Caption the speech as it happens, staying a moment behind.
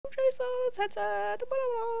headphones, headset.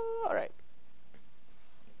 Alright.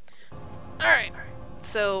 Alright.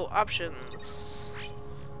 So, options.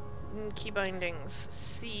 Key bindings.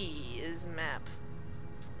 C is map.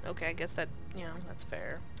 Okay, I guess that, you know, that's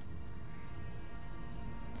fair.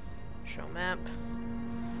 Show map.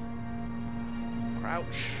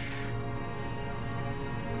 Crouch.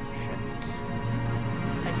 Shift.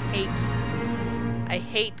 I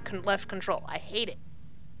hate left control. I hate it.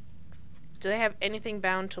 Do they have anything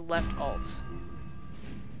bound to left alt?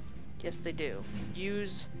 Yes, they do.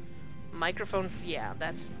 Use microphone. Yeah,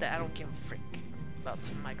 that's. I don't give a freak about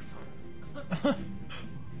some microphone.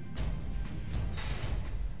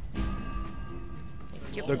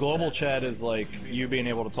 The global chat is like you being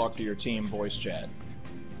able to talk to your team voice chat.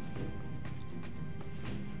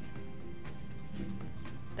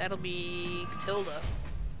 That'll be Tilda.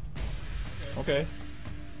 Okay.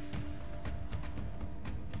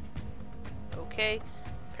 Okay.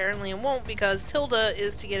 Apparently it won't because Tilda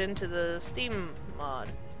is to get into the Steam mod.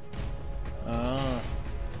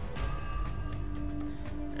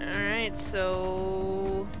 Alright,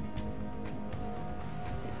 so...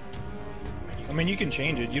 I mean, you can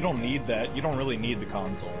change it. You don't need that. You don't really need the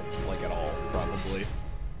console, like, at all, probably.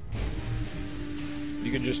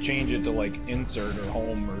 You can just change it to, like, insert or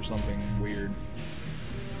home or something weird.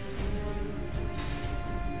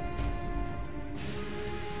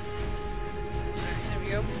 There we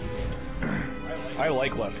go. I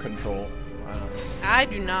like left control. I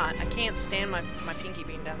do not. I can't stand my pinky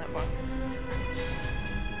being down that far.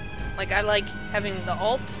 Like, I like having the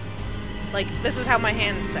alt. Like, this is how my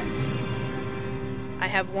hand sets. I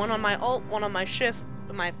have one on my alt, one on my shift,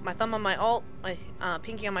 my thumb on my alt, my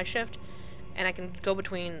pinky on my shift, and I can go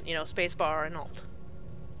between, you know, spacebar and alt.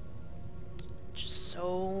 Just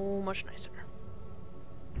so much nicer.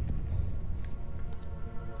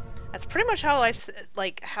 That's pretty much how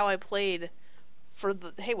how I played for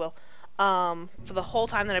the for the whole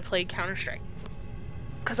time that I played Counter-Strike.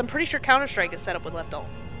 Because I'm pretty sure Counter-Strike is set up with left alt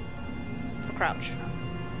for crouch.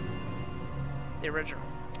 The original.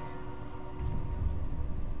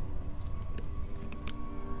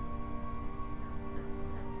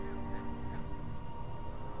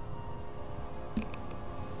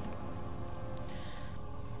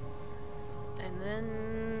 And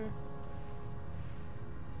then...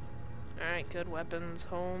 Alright, good weapons.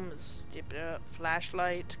 Home is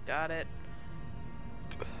flashlight. Got it.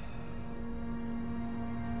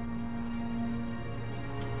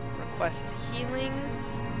 Request healing.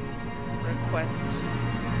 Request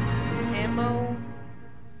ammo.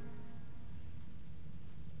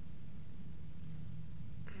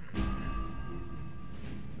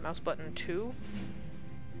 Mouse button 2.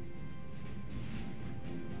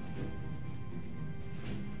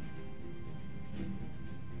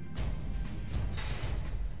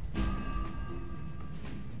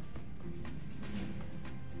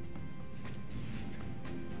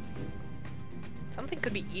 Something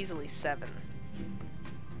could be easily 7.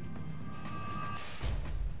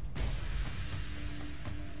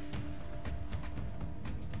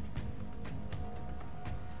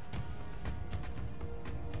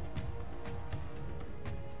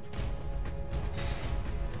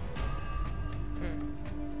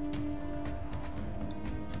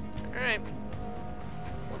 Alright.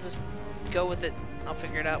 We'll just go with it. I'll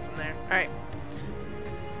figure it out from there. Alright.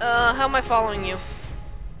 How am I following you?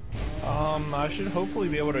 I should hopefully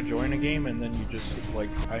be able to join a game, and then you just, like,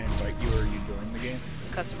 I invite you or you join the game.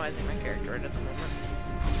 Customizing my character right at the moment.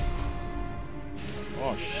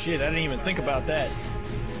 Oh shit, I didn't even think about that.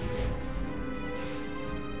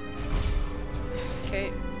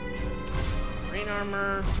 Okay. Rain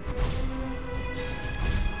armor.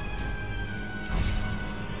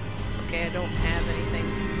 Okay, I don't have anything.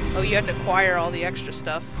 Oh, you have to acquire all the extra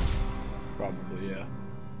stuff. Probably, yeah.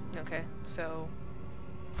 Okay, so...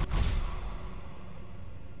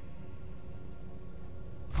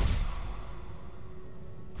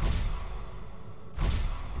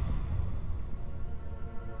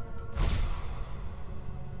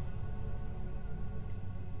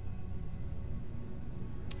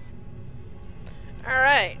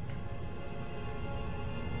 Alright.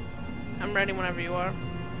 I'm ready whenever you are.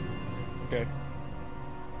 Okay.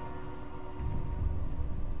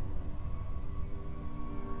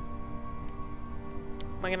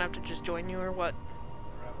 Am I gonna have to just join you or what?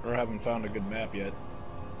 Or haven't found a good map yet.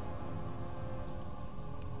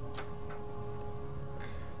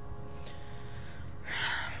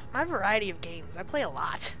 My variety of games. I play a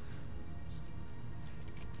lot.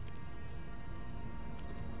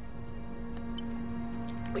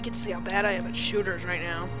 We get to see how bad I am at shooters right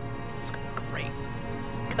now. It's great.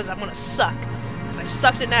 Because I'm gonna suck. Because I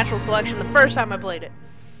sucked at natural selection the first time I played it.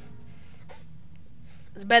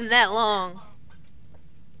 It's been that long.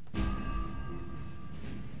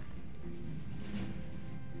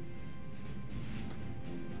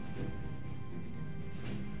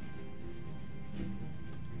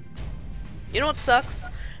 You know what sucks?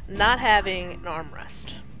 Not having an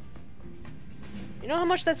armrest. You know how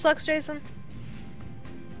much that sucks, Jason?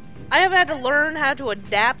 I have had to learn how to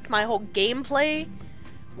adapt my whole gameplay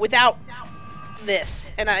without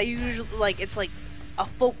this. And I usually, like, it's like a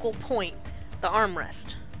focal point, the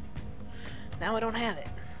armrest. Now I don't have it.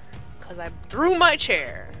 Because I threw my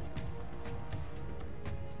chair.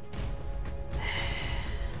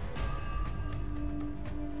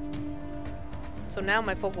 So now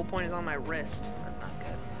my focal point is on my wrist. That's not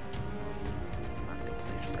good. That's not a good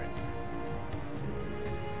place for it.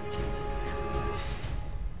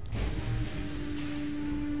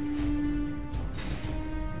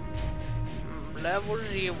 Level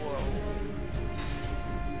 0.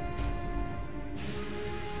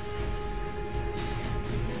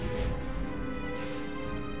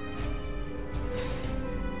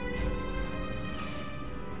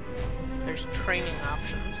 There's training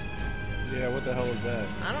options. Yeah, what the hell is that?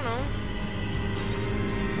 I don't know.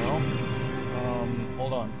 No?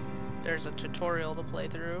 Hold on. There's a tutorial to play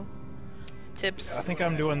through. Tips. I think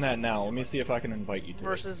I'm doing that now. Let me see if I can invite you to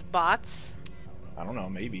versus bots. I don't know,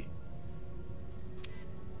 maybe.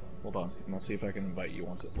 Hold on. I'm gonna see if I can invite you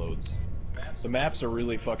once it loads. The maps are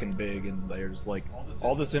really fucking big, and there's like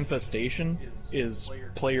all this infestation is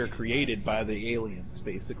player created by the aliens,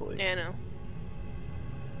 basically. Yeah, I know.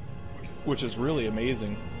 Which is really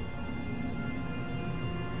amazing.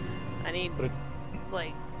 I need,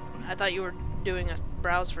 like, I thought you were doing a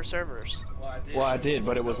browse for servers. Well, I did,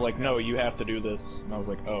 but it was like, no, you have to do this. And I was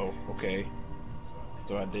like, oh, okay.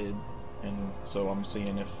 So I did, and so I'm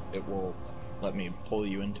seeing if it will let me pull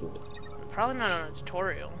you into it. Probably not on a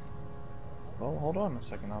tutorial. Well, hold on a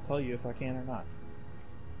second. I'll tell you if I can or not.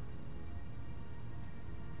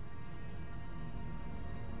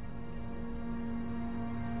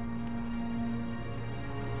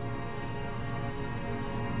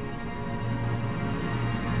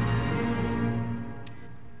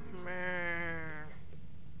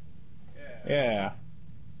 Yeah.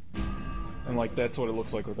 And like that's what it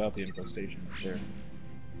looks like without the infestation right there.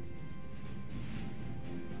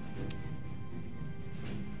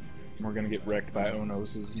 We're gonna get wrecked by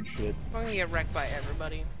Onoses and shit. We're gonna get wrecked by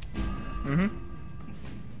everybody. Mm-hmm.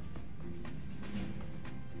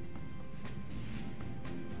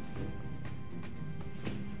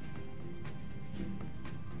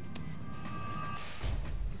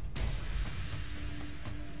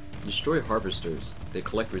 Destroy harvesters. They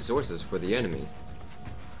collect resources for the enemy.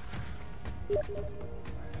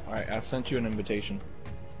 Alright, I sent you an invitation.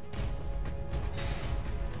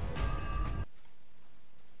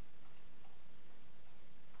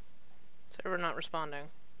 Server not responding.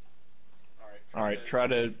 Alright, try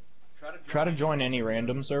to join any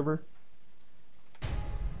random server.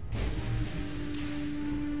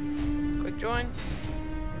 Quick join.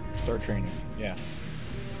 Start training, yeah.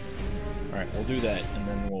 Alright, we'll do that, and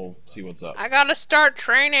then we'll see what's up. I gotta start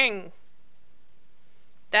training!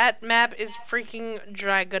 That map is freaking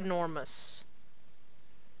giganormous.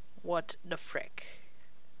 What the frick?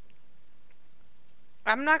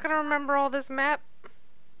 I'm not gonna remember all this map.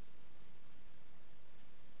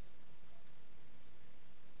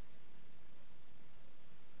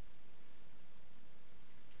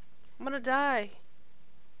 I'm gonna die.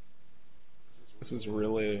 This is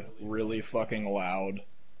really, really fucking loud.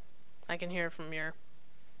 I can hear it from your...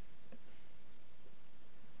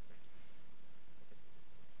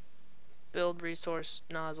 Build resource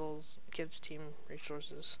nozzles gives team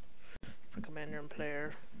resources for commander and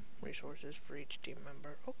player. Resources for each team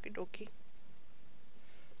member. Okie dokie.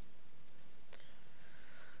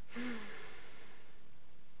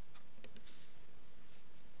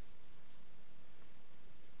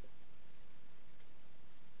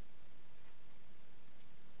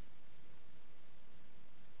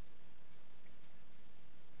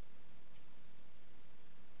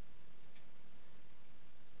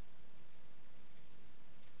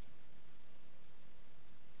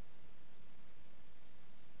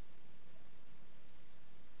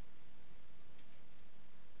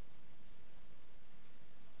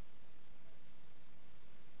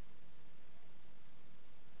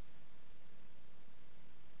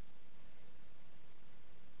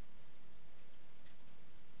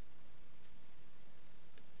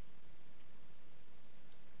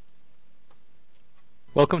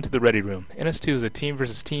 Welcome to the Ready Room. NS2 is a team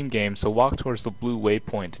versus team game, so walk towards the blue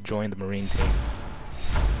waypoint to join the Marine team.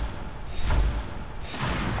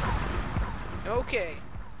 Okay.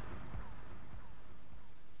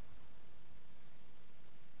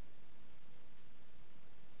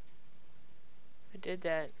 I did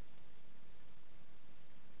that.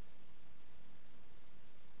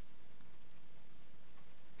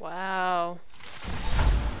 Wow.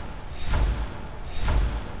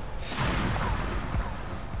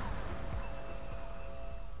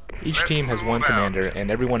 Each team has one commander,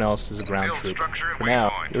 and everyone else is a ground troop. For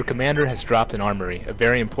now, your commander has dropped an armory, a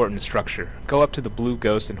very important structure. Go up to the blue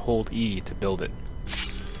ghost and hold E to build it.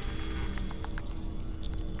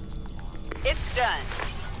 It's done.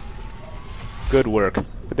 Good work,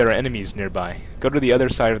 but there are enemies nearby. Go to the other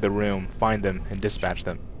side of the room, find them, and dispatch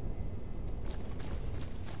them.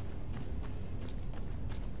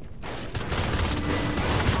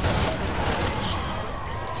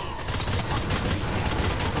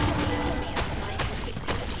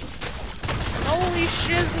 Holy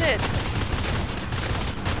shiznit!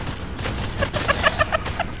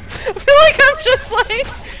 I feel like I'm just like...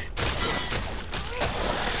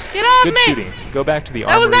 Get off Good me! shooting. Go back to the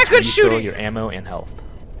That was armory not to good refill shooting. your ammo and health.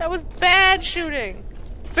 That was bad shooting.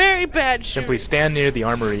 Very bad shooting. Simply stand near the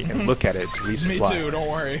armory and look at it to Me resupply. too, don't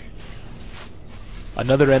worry.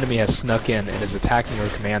 Another enemy has snuck in and is attacking your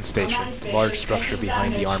command station, a large structure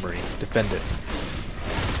behind the armory. Defend it.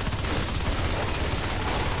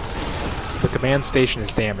 The command station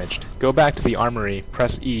is damaged. Go back to the armory,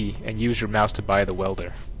 press E, and use your mouse to buy the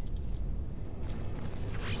welder.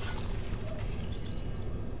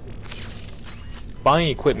 Buying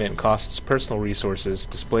equipment costs personal resources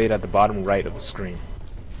displayed at the bottom right of the screen.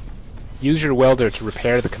 Use your welder to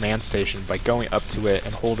repair the command station by going up to it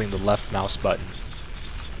and holding the left mouse button.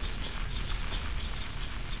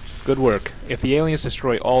 Good work. If the aliens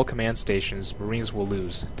destroy all command stations, Marines will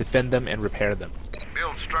lose. Defend them and repair them.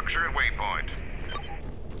 Build structure and waypoint.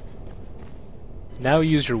 Now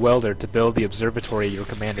use your welder to build the observatory your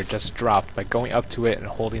commander just dropped by going up to it and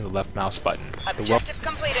holding the left mouse button. Objective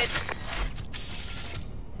completed.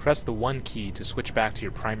 Press the 1 key to switch back to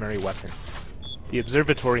your primary weapon. The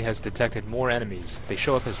observatory has detected more enemies. They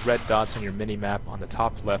show up as red dots on your minimap on the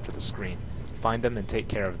top left of the screen. Find them and take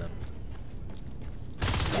care of them.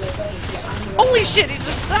 Holy shit, he's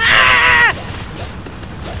just... Ah!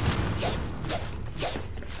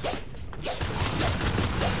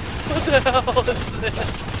 What the hell is this?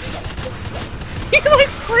 He's like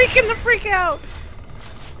freaking the freak out!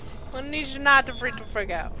 I need you not to freak the freak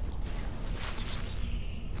out.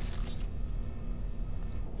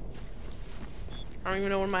 I don't even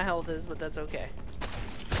know where my health is, but that's okay.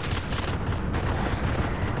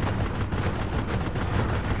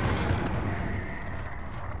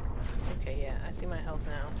 Okay, yeah, I see my health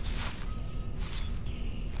now.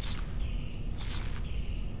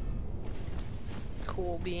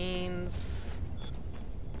 Cool beans.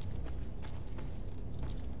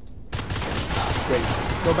 Great.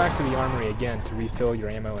 Go back to the armory again to refill your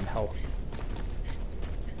ammo and health.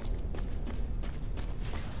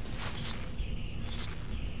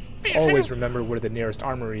 Always remember where the nearest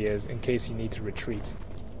armory is in case you need to retreat.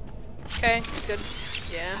 Okay, good.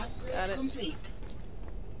 Yeah, got it.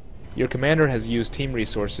 Your commander has used team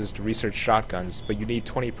resources to research shotguns, but you need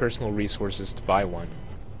 20 personal resources to buy one.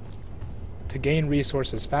 To gain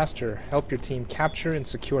resources faster, help your team capture and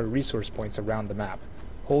secure resource points around the map.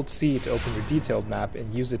 Hold C to open your detailed map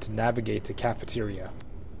and use it to navigate to cafeteria.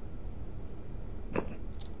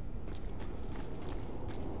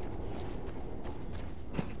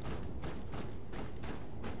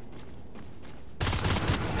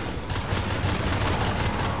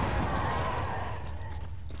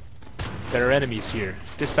 There are enemies here.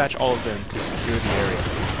 Dispatch all of them to secure the area.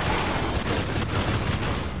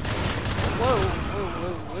 Whoa, whoa,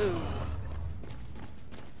 whoa, whoa.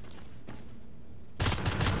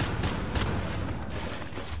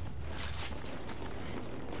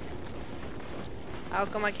 How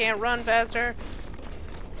come I can't run faster?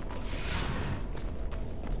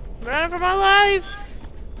 I'm running for my life!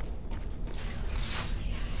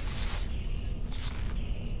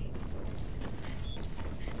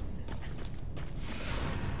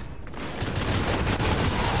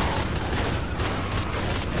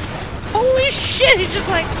 Holy shit, he's just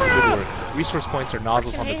like, Good bro! work. Resource points are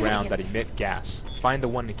nozzles on the ground that emit gas. Find the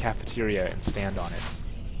one in cafeteria and stand on it.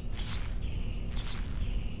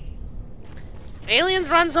 Aliens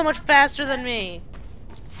run so much faster than me.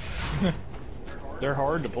 They're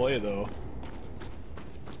hard to play though.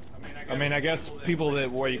 I mean, I guess people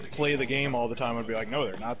that play the game all the time would be like, no,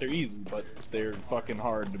 they're not. They're easy, but they're fucking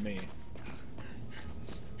hard to me.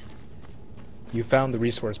 You found the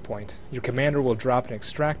resource point. Your commander will drop an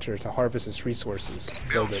extractor to harvest its resources.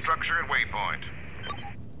 Build Build it. structure and waypoint.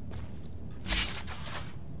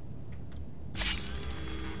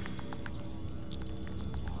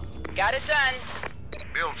 Got it done.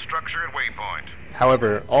 Build structure and waypoint.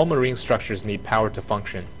 However, all marine structures need power to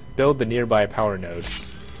function. Build the nearby power node.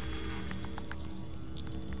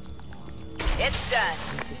 It's done.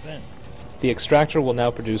 The extractor will now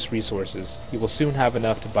produce resources. You will soon have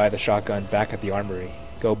enough to buy the shotgun back at the armory.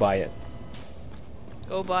 Go buy it.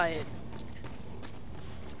 Go buy it.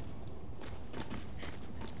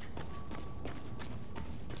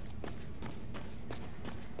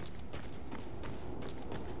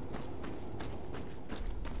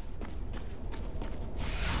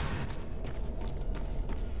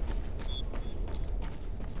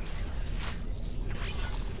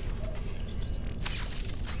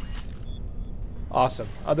 Awesome.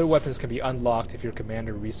 Other weapons can be unlocked if your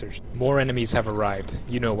commander researched. More enemies have arrived.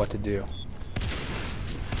 You know what to do.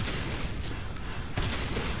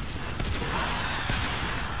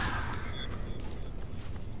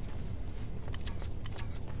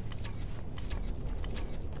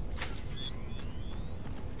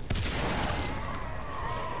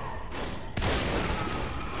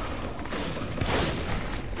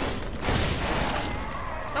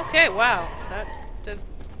 Okay, wow. That did.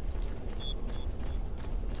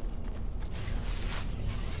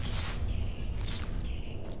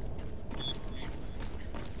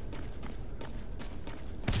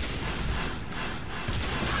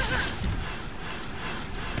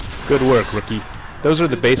 Good work, rookie. Those are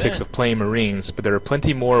the basics of playing Marines, but there are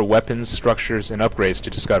plenty more weapons, structures, and upgrades to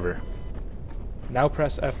discover. Now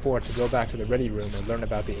press F4 to go back to the ready room and learn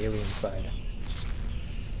about the alien side.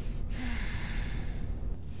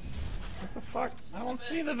 What the fuck? I don't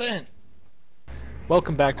see the vent.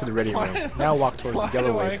 Welcome back to the ready room. Now walk towards the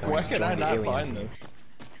yellow waypoint to can I join the not alien find team. this?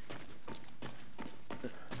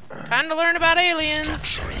 Time to learn about aliens.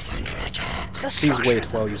 Please wait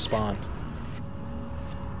while you spawn.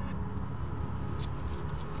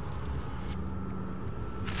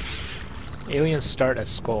 Aliens start as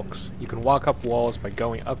skulks. You can walk up walls by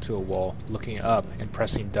going up to a wall, looking up, and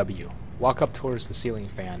pressing W. Walk up towards the ceiling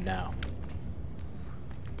fan now.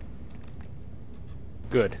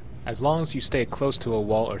 Good. As long as you stay close to a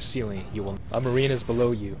wall or ceiling, you will... A Marine is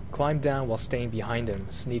below you. Climb down while staying behind him,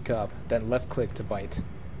 sneak up, then left click to bite.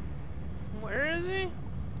 Where is he?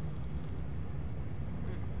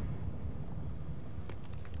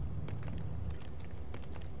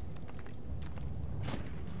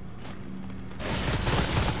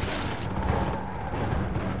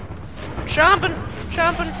 Chomping!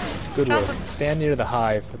 Chomping! Good work. Chomping. Stand near the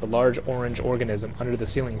hive with the large orange organism under the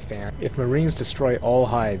ceiling fan. If Marines destroy all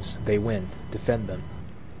hives, they win. Defend them.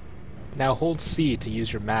 Now hold C to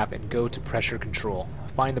use your map and go to pressure control.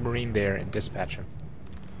 Find the Marine there and dispatch him.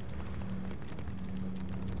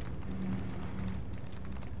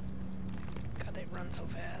 God, they run so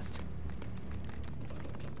fast.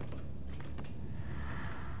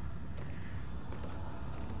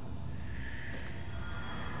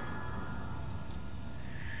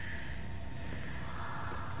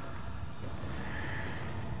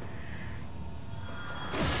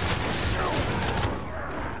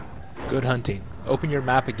 Good hunting. Open your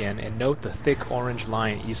map again and note the thick orange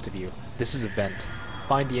line east of you. This is a vent.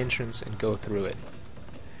 Find the entrance and go through it.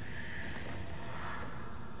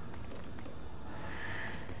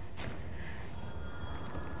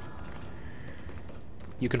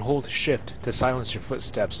 You can hold shift to silence your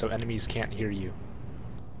footsteps so enemies can't hear you.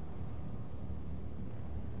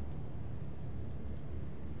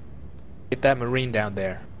 Get that Marine down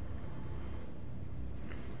there.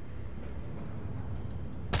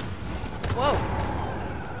 Whoa!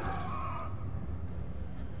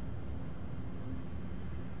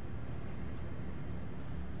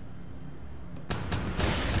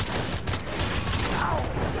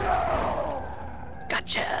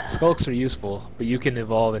 Gotcha! Skulks are useful, but you can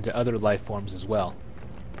evolve into other life forms as well.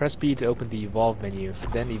 Press B to open the Evolve menu,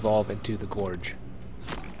 then evolve into the Gorge.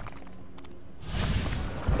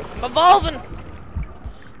 I'm evolving!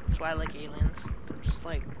 That's why I like aliens. They're just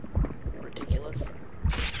like ridiculous.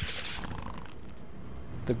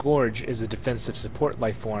 The Gorge is a defensive support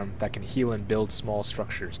life form that can heal and build small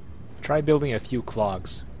structures. Try building a few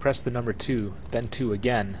clogs. Press the number 2, then 2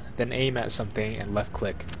 again, then aim at something and left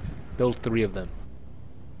click. Build 3 of them.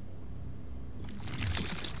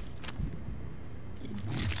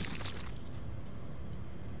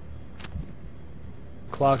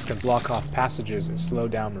 Clogs can block off passages and slow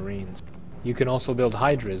down Marines. You can also build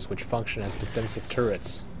Hydras, which function as defensive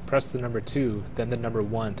turrets. Press the number 2, then the number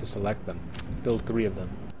 1 to select them. Build 3 of them.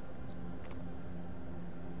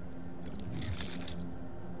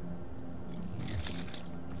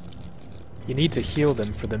 You need to heal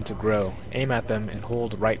them for them to grow. Aim at them and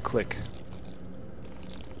hold right click.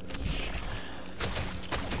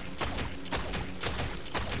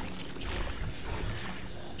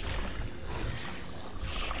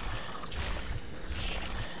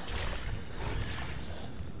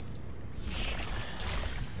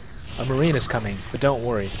 A Marine is coming, but don't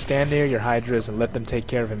worry. Stand near your Hydras and let them take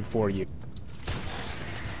care of him for you.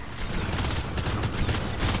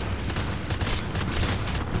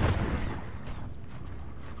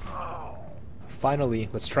 Finally,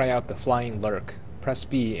 let's try out the Flying Lurk. Press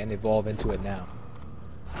B and evolve into it now.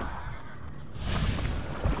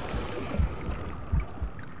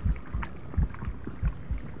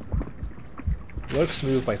 Lurks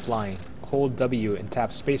move by flying. Hold W and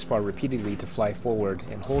tap spacebar repeatedly to fly forward,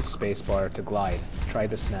 and hold spacebar to glide. Try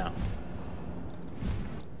this now.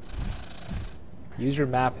 Use your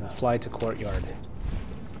map and fly to Courtyard.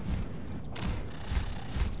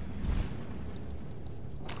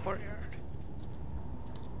 Courtyard.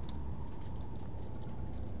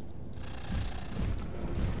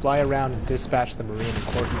 Fly around and dispatch the Marine in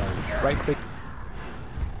Courtyard. Right-click.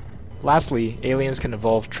 Lastly, aliens can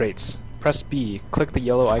evolve traits. Press B, click the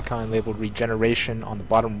yellow icon labeled Regeneration on the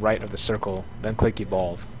bottom right of the circle, then click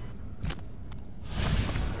Evolve.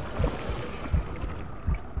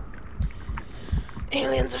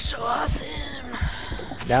 Aliens are so awesome!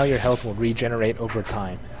 Now your health will regenerate over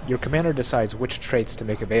time. Your commander decides which traits to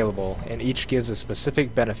make available, and each gives a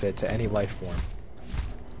specific benefit to any life form.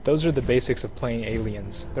 Those are the basics of playing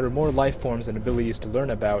aliens. There are more life forms and abilities to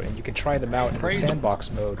learn about, and you can try them out in the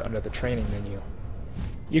sandbox mode under the training menu.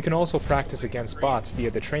 You can also practice against bots via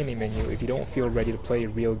the training menu if you don't feel ready to play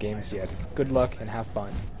real games yet. Good luck and have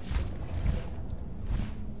fun.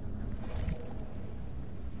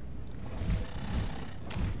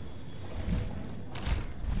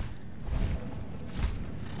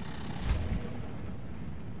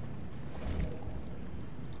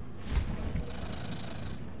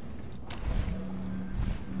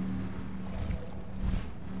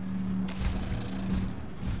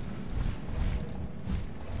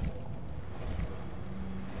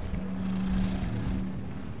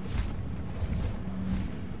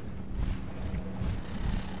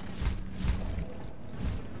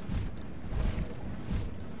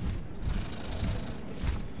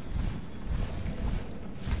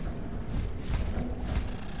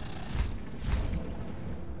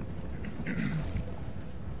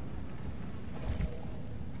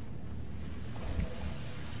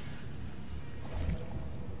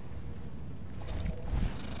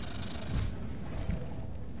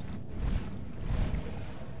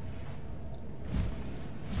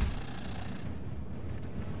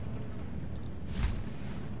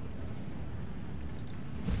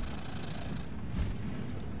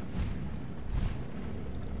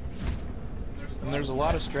 And there's a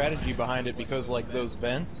lot of strategy behind it because, like, those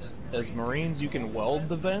vents, as Marines you can weld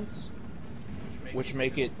the vents, which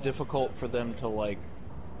make it difficult for them to, like,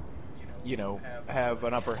 you know, have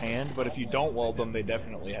an upper hand, but if you don't weld them, they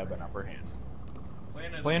definitely have an upper hand.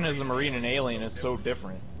 Playing as a Marine and Alien is so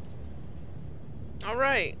different.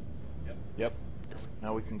 Alright. Yep.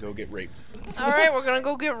 Now we can go get raped. Alright, we're gonna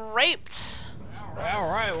go get raped.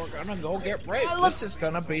 Alright, we're gonna go get raped. This is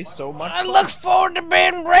gonna be so much I fun. look forward to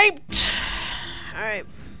being raped. Alright.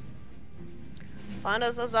 Find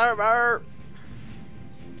us a server.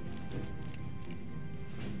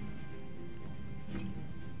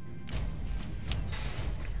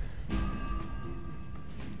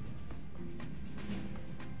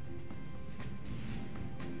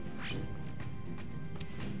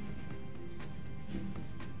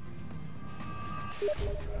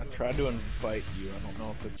 I tried to invite you. I don't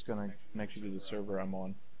know if it's gonna connect you to the server I'm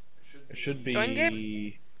on. It should Join game?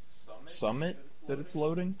 be Summit that it's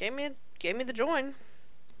loading. Gave me the join.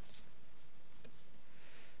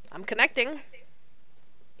 I'm connecting.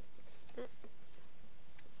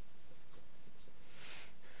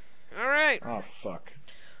 Alright. Oh fuck.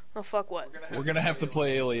 Oh fuck what? We're gonna have to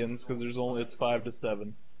play Aliens because it's 5 to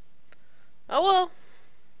 7. Oh well.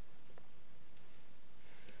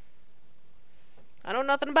 I know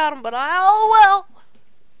nothing about them, but oh well.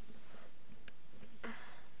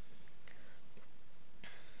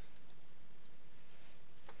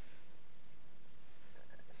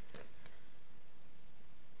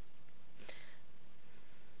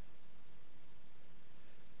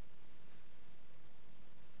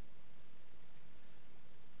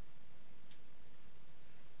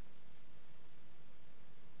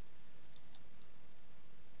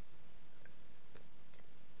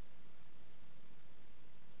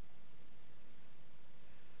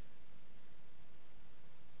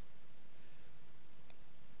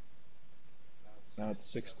 Now it's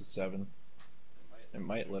 6 to 7. It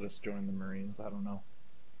might let us join the Marines. I don't know.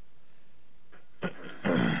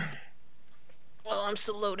 Well, I'm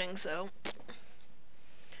still loading, so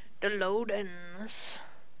the loadings.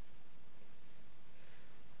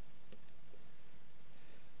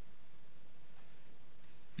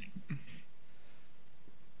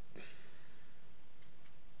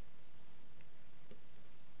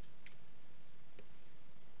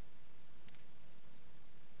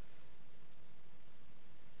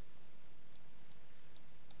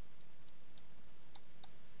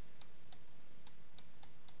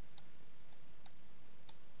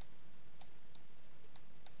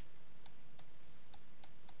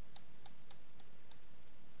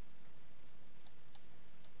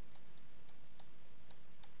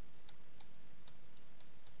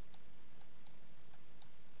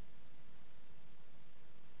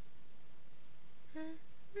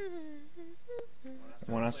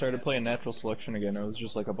 When I started playing natural selection again, it was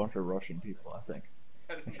just like a bunch of Russian people, I think.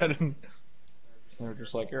 They were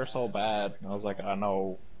just like, "You're so bad." And I was like, "I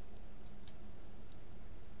know."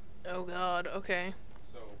 Oh god, okay.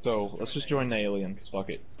 So let's just join the aliens. Fuck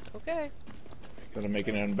it. Okay. Gotta make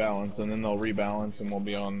it imbalance, and then they'll rebalance, and we'll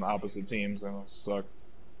be on opposite teams, and it'll suck.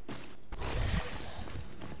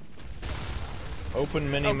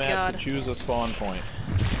 Open mini-map to choose a spawn point.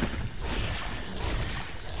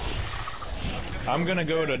 I'm gonna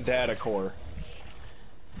go to data core.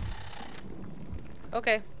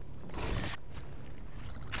 Okay.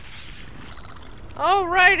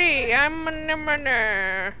 Alrighty, I'm a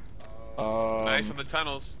number. Nice on the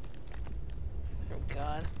tunnels. Oh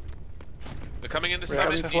god. They're coming into Ready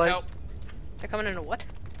summit. to Need play? help? They're coming into what?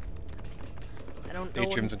 I don't know.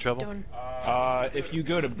 Atrium's in trouble. Doing. If you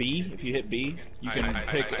go to B, if you hit B, you can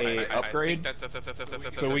pick a upgrade.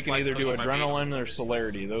 So we can either do adrenaline or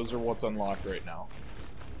celerity. Those are what's unlocked right now.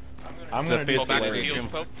 I'm gonna do celerity.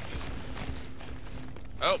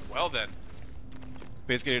 Oh, well then.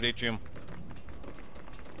 Base gate at Atrium.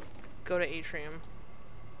 Go to Atrium.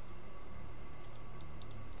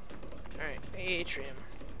 Alright, Atrium.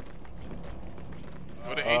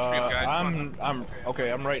 Go to Atrium, guys. Come on.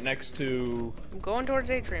 I'm right next to. I'm going towards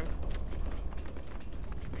Atrium.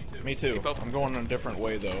 Me too. I'm going a different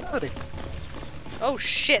way though. Oh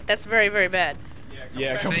shit, that's very, very bad.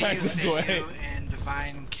 Yeah, come back this way. And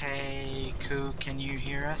Divine K, Ku, can you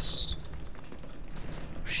hear us?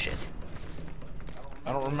 Shit.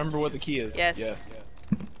 I don't remember what the key is. Yes. Yes.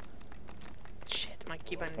 Shit, my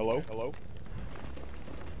keybind. Hello? Hello?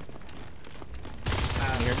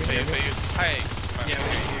 Can you hear me? Bayu, Hi. Yeah, we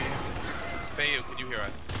can hear you. Bayu, can you hear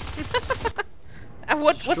us?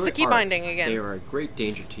 What's the Destroy key arcs. binding again? They are a great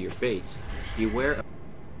danger to your base. Beware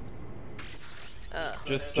of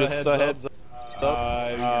Just a heads up.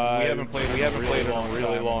 We haven't played in a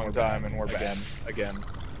really long time, and we're back again.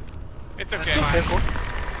 It's okay. Okay, cool.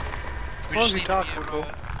 We long as just we need talk, to be we're able cool.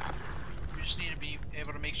 to- We just need to be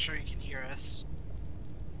able to make sure you can hear us.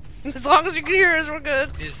 As long as you can hear us, we're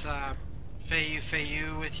good. Is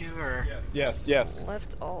Fayu with you, or? Yes. Yes.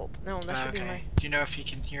 Left alt. No, that should be my. Okay. Do you know if you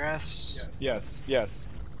can hear us? Yes. Yes.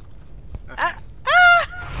 Okay. Ah!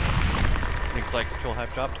 Ah! Think flight control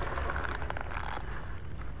have dropped.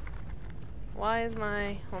 Why is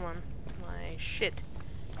my. Hold on. My shit.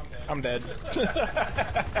 I'm dead.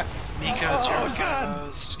 Miko's your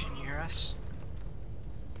host. Can you hear us?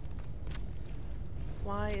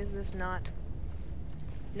 Why is this not.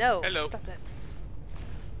 No, Hello. stop that.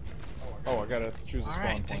 Oh, I gotta choose a spawn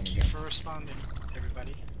Alright, point thank you again. for responding,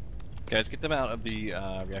 everybody. Guys, get them out of the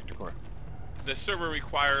reactor core. The server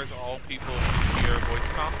requires all people to hear voice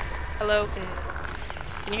comm. Hello,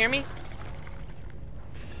 can you hear me?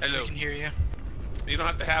 Hello. We can hear you. You don't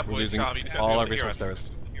have to have We're voice losing comm. You just have to all be our able to hear resource us.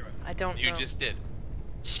 service. I don't You know. just did.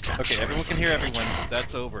 Okay, everyone can hear everyone.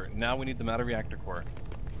 That's over. Now we need them out of reactor core.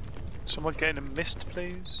 Someone getting a mist,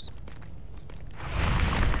 please.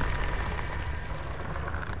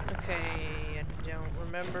 Okay, I don't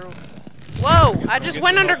remember. Whoa! I just get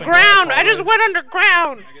went some help in underground! glass I just went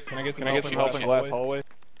underground! Can I get some help in glass hallway?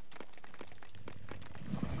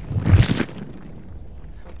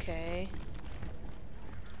 Okay.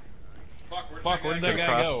 Fuck, where did that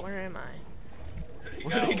guy go? Where am I?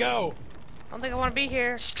 Where did he go? I don't think I want to be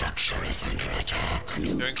here.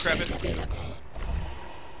 Doing crevice.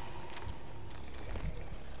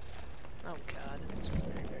 Oh god, it's just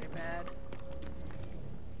very, very bad.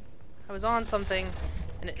 I was on something,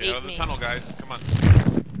 and it Get out ate of the me. tunnel, guys. Come on.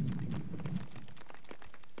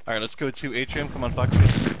 Alright, let's go to Atrium. Come on, Foxy.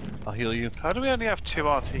 I'll heal you. How do we only have 2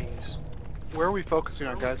 RTs? Where are we focusing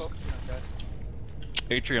on, guys?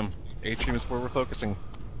 Atrium. Atrium is where we're focusing.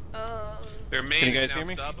 Their main Can you is guys now hear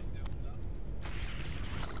me? sub.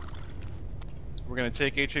 We're gonna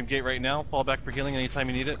take Atrium Gate right now. Fall back for healing anytime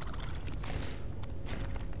you need it.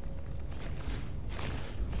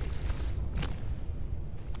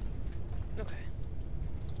 Okay.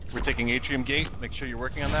 We're taking Atrium Gate. Make sure you're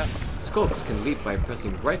working on that. Skulks can leap by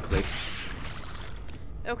pressing right click.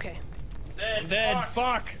 Okay. Dead,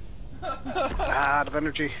 fuck! Out of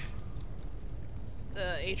energy.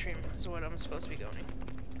 Atrium is what I'm supposed to be going.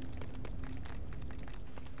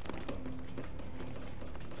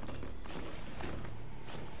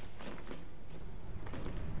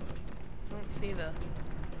 Don't see the.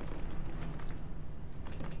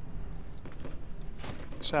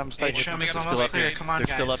 Sam, stay with Atrium me. is Still almost up clear. here. Come on, They're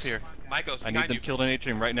guys. still up here. Michael's I need behind them you. killed in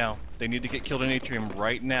Atrium right now. They need to get killed in Atrium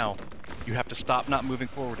right now. You have to stop not moving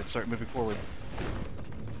forward and start moving forward.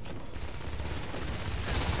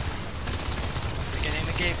 We're getting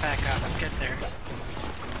the gate back up. Let's get there.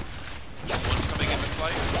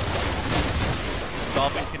 flight.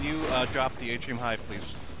 Dolphin, can you drop the atrium hive,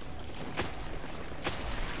 please?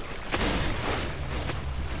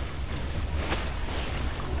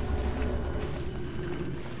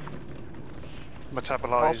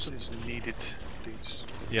 Metabolize is needed, please.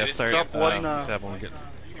 Yeah, It's start. stop one, have one get.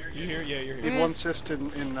 You hear? Yeah, you're Need here. one assist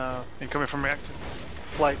in incoming from reactor.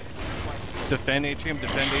 Flight. Defend atrium.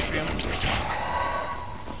 Defend atrium.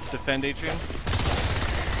 Defend atrium.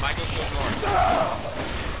 Michael's goes north.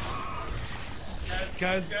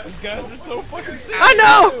 These guys are so fucking sick. I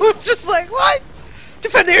know! It's just like, what?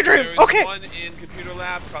 Defend the There atrium! is Okay! one in computer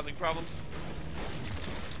lab causing problems.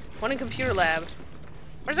 One in computer lab.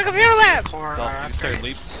 Where's the computer lab? Core Dolphin, you start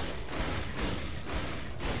leaps.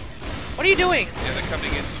 What are you doing? Yeah, they're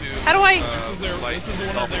coming into. How do I- flight. This is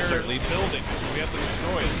one of their buildings. We have to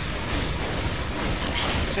destroy it.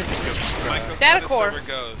 Michael's Data where the core. server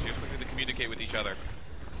goes. You're supposed to communicate with each other.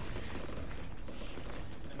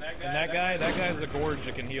 And that guy's a gorge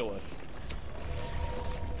that can heal us.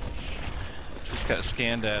 Just got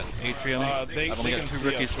scanned at atrium. They I've only got can 2 see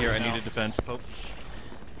rookies us here. right I need now. a defense. Pope.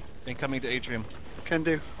 Incoming to atrium. Can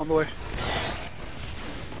do. On the way.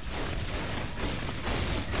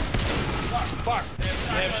 Fuck! They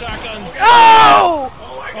have shotguns. Oh!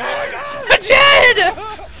 I did!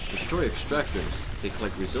 Destroy extractors. They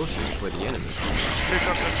collect resources for the enemy. Two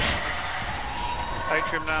shotguns.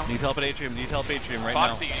 Atrium now. Need help at atrium. Need help at atrium right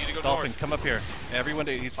Foxy, now. you need to go Dolphin, north. come up here. Everyone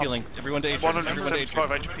to he's healing. Everyone to atrium. Everyone to atrium.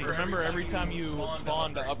 175 HP. Remember, every time you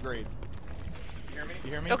spawn to upgrade.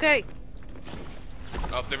 You hear me? Okay.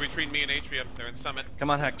 Oh, they're between me and Atrium. They're in Summit. Come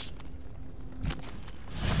on, Hex.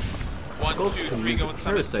 1, Skulls 2, can 3, use a go in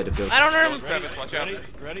Summit. parasite ability. I don't Go know. in crevice, watch out.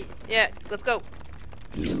 Ready? Yeah, let's go.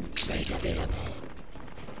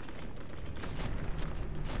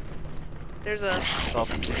 There's a.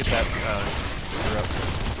 Dolphin, get that. You're up.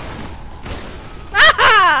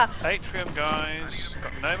 Ah! Atrium, guys.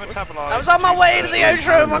 Got no metabolize. I was on my way to the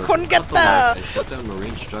atrium. I couldn't get there. They shut down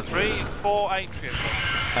marine structures. 3, 4 atrium.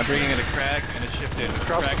 I'm bringing in a crag and a shift in.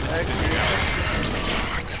 Drop Crag and a shift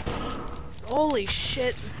in. Holy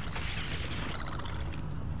shit.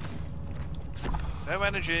 No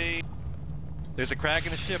energy. There's a crag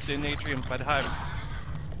and a shift in atrium by the hive.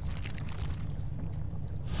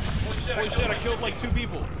 Holy shit, I killed like 2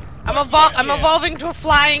 people. I'm evolving to a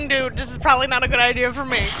flying dude. This is probably not a good idea for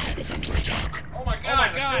me. Oh my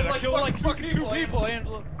god, I killed like 2 people. And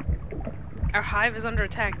look. Our hive is under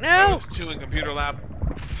attack. Oh, No! it's 2 in computer lab.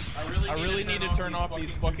 I really need to turn off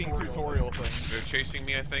these fucking tutorial things. They're chasing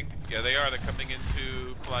me, I think. Yeah, they are. They're coming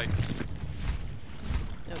into flight.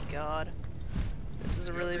 Oh god. This is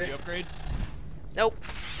a really You big. upgrade? Nope.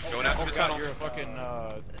 Going out Oh to the god, tunnel. you're a fucking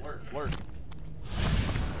alert.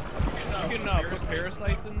 You can put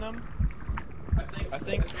parasites in them. I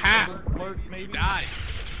think. Ha! Alert, maybe. Die.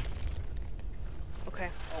 Okay.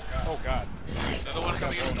 Oh god. Another one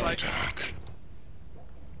coming into flight.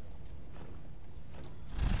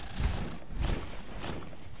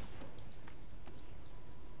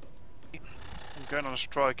 I'm going on a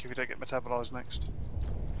strike if you don't get metabolized next.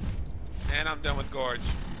 And I'm done with Gorge.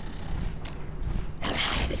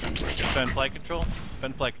 Defend flight control.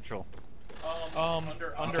 Defend flight control.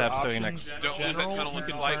 Under Tab's options, doing next. Don't lose that general, tunnel you in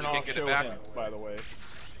can flight, turn you can't off get it show back. hints, by the way.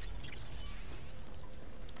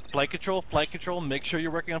 Flight control. Flight control. Make sure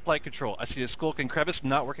you're working on flight control. I see a Skulk and Crevice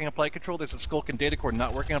not working on flight control. There's a Skulk and Data Core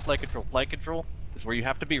not working on flight control. Flight control is where you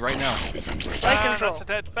have to be right now. Flight control. That's a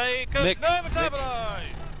dead bacon. Nick, No metabolize.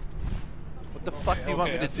 What the fuck do you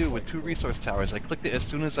want me okay, to do with 2 resource towers? I clicked it as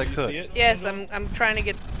soon as I You see could. it? Yes, I'm trying to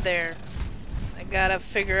get there. I gotta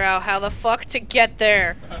figure out how the fuck to get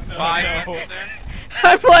there. 5 people there.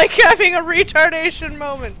 I'm like having a retardation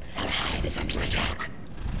moment.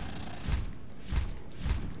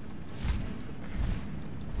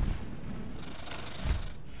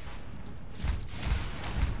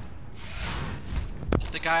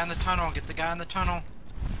 Get the guy in the tunnel. Get the guy in the tunnel.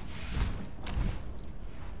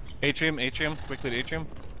 Atrium. Atrium. Quickly to atrium.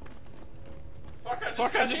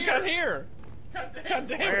 Fuck, I just got here! God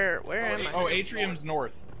damn. Where am I? Oh, Atrium's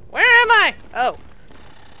north. Where am I? Oh.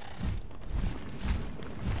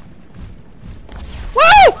 Woo!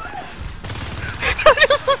 I'm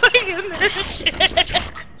just like in there shit. I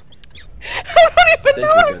don't even know Sentry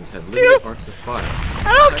what guns have to limited do. arcs of fire.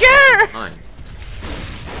 I don't care. Behind.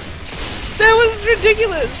 That was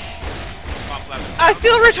ridiculous. Top lab is I down.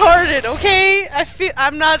 feel retarded, okay?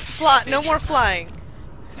 I'm not no more flying.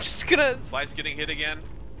 I'm just gonna. Flight's getting hit again.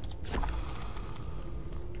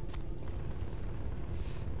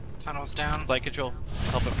 Tunnel's down. Flight control.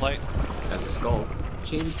 Help at flight. As a skull,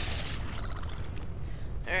 change.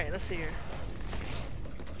 Alright, let's see here.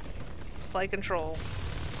 flight control.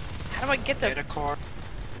 How do I get the Data core.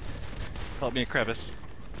 Help me a crevice.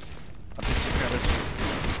 I'll fix the crevice.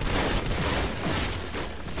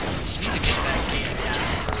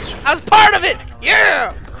 I was part of it!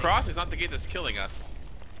 Yeah! Cross is not the gate that's killing us.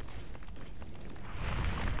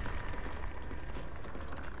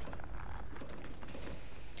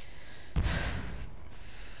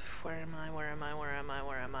 Where am I? Where am I? Where am I?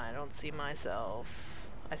 Where am I? I don't see myself.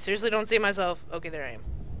 I seriously don't see myself. Okay, there I am.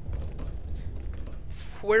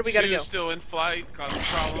 Where do we gotta go? Shoes still in flight, causing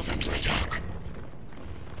problems.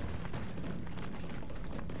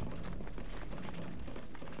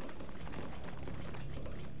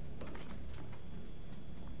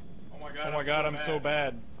 Oh my god, I'm so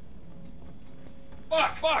bad.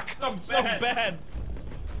 Fuck! I'm so bad!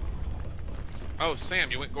 Oh,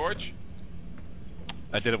 Sam, you went gorge?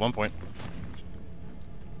 I did at one point.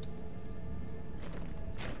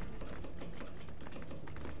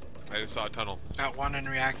 I just saw a tunnel. Got one in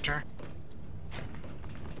reactor.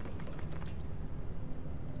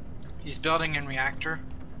 He's building in reactor.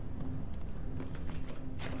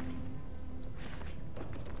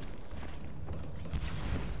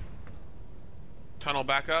 Tunnel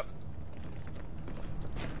back up.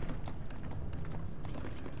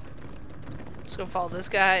 Just gonna follow this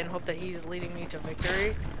guy and hope that he's leading me to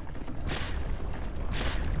victory.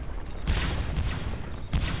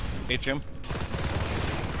 Atrium.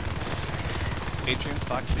 Atrium,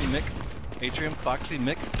 Foxy, Mick. Atrium, Foxy,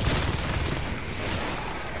 Mick.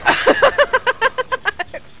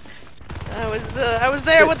 I was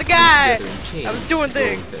there with the guy. Together in chains I was doing to grow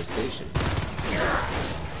things. infestation.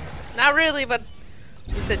 Not really, but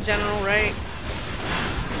you said general, right?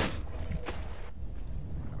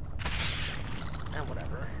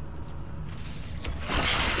 Whatever.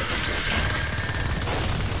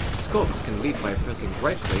 Skulks can leap by pressing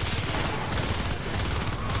right click.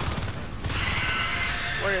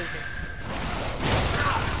 Where is he?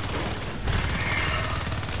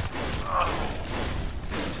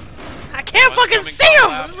 I can't One's fucking coming see him!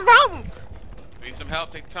 left. What's the problem? Need some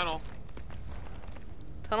help, take tunnel.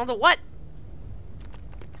 Tunnel to what?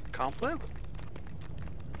 Complib?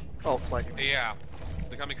 Oh, flight. Yeah.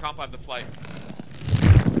 They're coming compound the flight.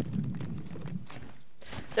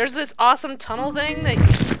 There's this awesome tunnel thing that...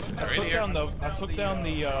 Right here. I took down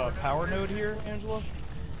the power node here, Angela.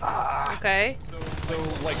 Okay. So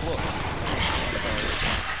like, look.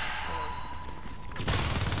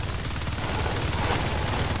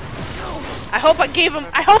 I hope I gave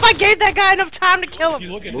that guy enough time to kill If you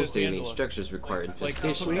him. look at Most this, alien Angela, structures require like, I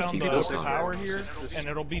infestation took to down be the built power on. here, and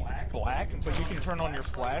it'll be black, but you can turn on your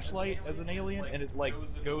flashlight as an alien, and it like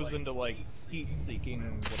goes into like heat-seeking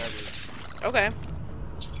whatever. Okay.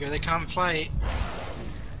 Here they come, flight.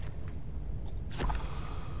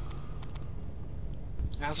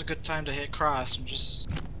 Now's a good time to hit cross and just...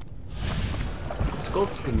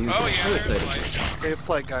 Skulks can use Oh their yeah, there's parasite flight. attacks. Save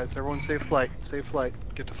flight, guys. Everyone save flight. Save flight.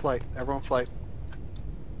 Get to flight. Everyone flight.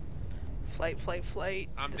 Flight.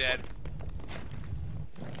 I'm This dead.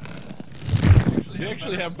 You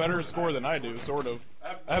actually have better score than I do, sort of.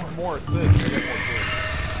 I have more assists. I get more kills.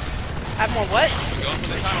 Have more what? Going for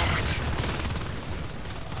the tunnel.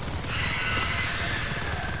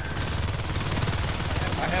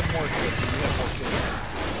 I have more assists and you have more kills.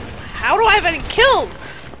 How do I have any kills?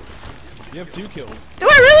 You have 2 kills. Do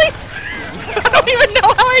I really? I don't even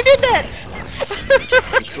know how I did that.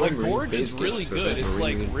 Destroying marine Gorge is base really gates good. prevent It's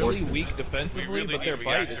like marine really reinforcements. weak defensively, We really but their need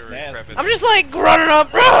bite is reactor nasty. crevice. I'm just like running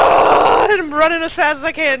up, and I'm running as fast as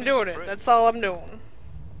I can doing it. That's all I'm doing.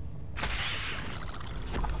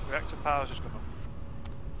 Reactor power's just gonna...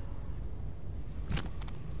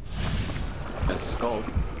 As a skull,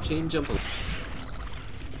 chain jump.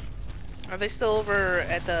 Are they still over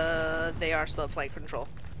at the... They are still at flight control.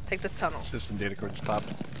 Take this tunnel. System data cord stopped.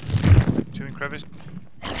 Two in crevice.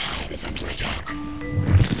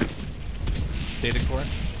 Data core.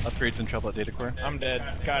 Upgrades in trouble at data core. I'm dead.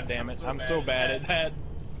 God damn it. I'm so bad at that.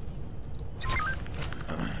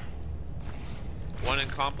 One in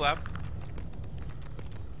comp lab.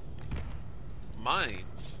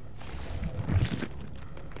 Mines.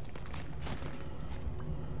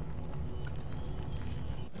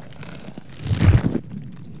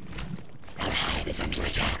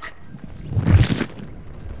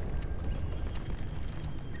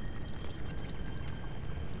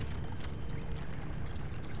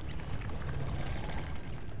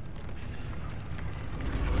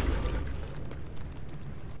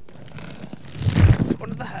 Go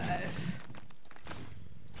to the hive.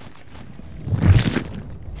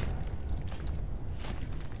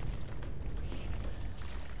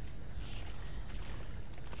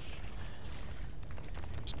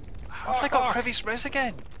 Crevice res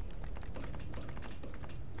again.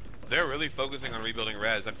 They're really focusing on rebuilding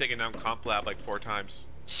res. I'm taking down Comp Lab like 4 times.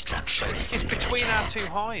 It's between our two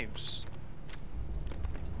hives.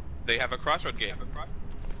 They have a crossroad gate.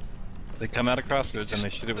 They come out of crossroads and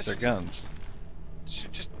they shoot it with their guns.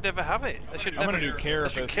 Should just never have it. They should I'm never gonna do They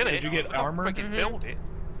Carapace. should kill it. Did you get Not armor? freaking build it.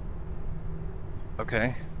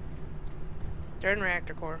 Okay. They're in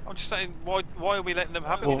reactor core. I'm just saying, why are we letting them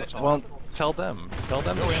have it all the time? Well, tell them. Tell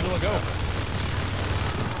them. Go, Angela, go.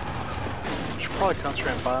 Should probably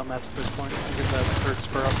concentrate on biomass at this point and get that third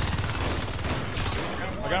spur up.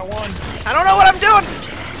 I got one. I don't know what I'm doing!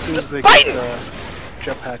 As soon as they fighting! get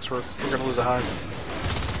jetpacks, we're gonna lose a hive.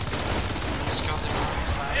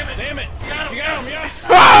 Damn it! You got him, yes!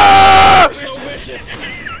 Ah! You're so vicious.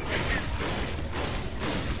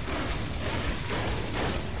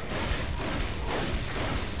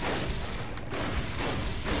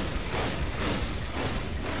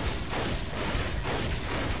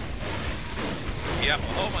 Yep, a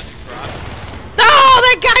whole bunch of cross. No!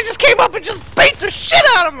 That guy just came up and just beat the shit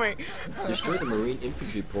out of me! Destroy the Marine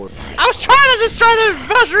infantry portal. I was trying to destroy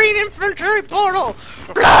the Marine infantry portal!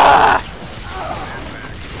 Blah!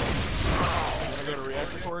 Wanna go to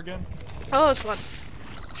reactor core again? Oh, it's fun.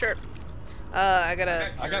 Sure. I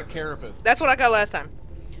gotta... I got Carapace. That's what I got last time.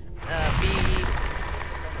 B...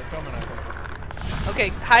 They're coming, I think. Okay,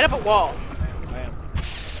 hide up a wall. I am.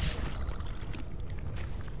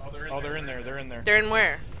 Oh, they're in there. They're in there. They're in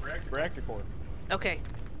where? Reactor core. Okay.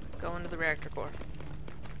 Go into the reactor core.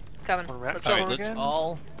 Coming. Let's Alright,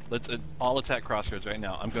 go. let's all attack crossroads right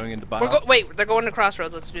now. I'm going into bio. Wait, they're going to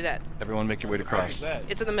crossroads. Let's do that. Everyone make your way to cross. That.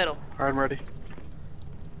 It's in the middle. Alright, I'm ready.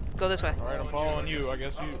 Go this way. Alright, I'm following you. I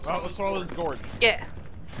guess you. Oh, let's follow this gorge. Yeah.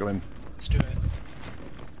 Go in. Let's do it.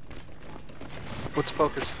 What's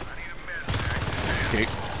focus? Okay.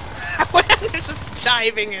 They're just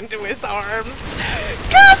diving into his arms.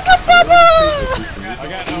 Come, I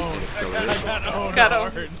got owned. I got owned Got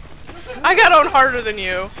hard. owned. I got owned harder than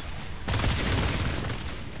you.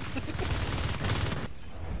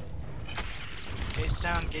 Gates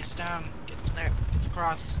down, gates down. There. Get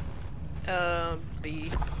across.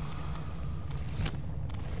 B.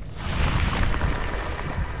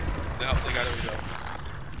 No, they got it.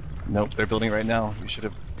 Nope, they're building right now. You should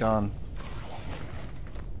have gone.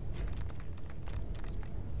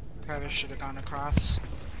 Travis should have gone across.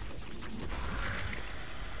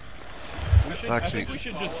 I think we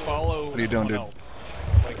should just follow. What are you doing, dude? else.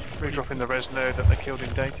 Like, Redropping the res node that they killed in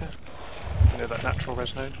data. You know, that natural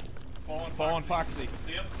res node. Fall on Foxy.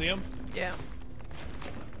 See him? See him? Yeah.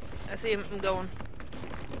 I see him going.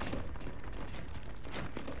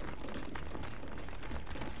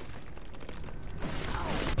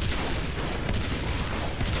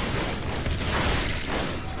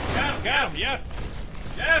 Got him! Yes!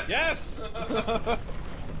 Yes! Yes!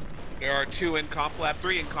 There are 2 in Comp Lab,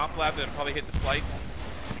 3 in Comp Lab that probably hit the flight.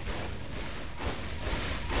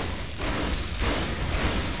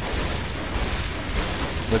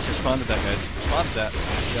 Let's respond to that, guys. Respond to that.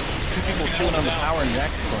 You got 2 people chewing on the power and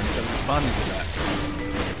reactor core instead of responding to that.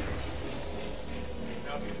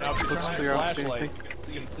 Now, if you're Looks trying clear, I don't see flashlight,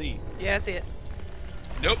 anything. you can see. Yeah, I see it.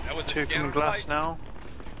 Nope, that was a 2 scan coming on glass flight. now.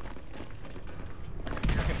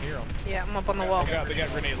 I can hear them. Yeah, I'm up on the wall. Oh god, they got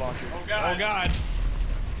grenade launchers. Oh god!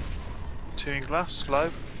 2 in glass, slow.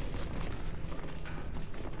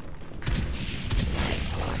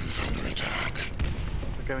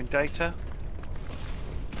 We're going data.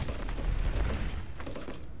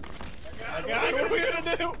 Oh god, what are we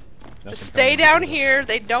gonna do? Just stay down here.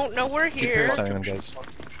 They don't know we're Keep here. purifying them, guys.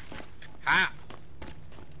 Ha!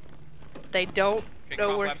 They don't Okay, know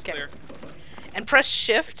Comp we're Lab's clear. And press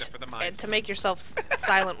shift Except for the and mines. to make yourself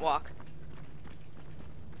silent walk.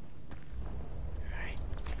 Alright.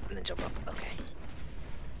 And then jump up. Okay.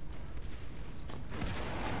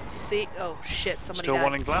 You see? Oh shit, somebody Still died.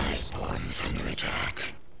 1 in glass.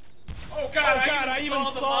 Oh god, I even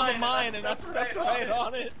saw the mine and I stepped right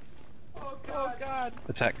on it. Oh god.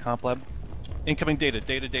 Attack comp lab. Incoming data.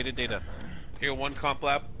 Data. Here, 1 Comp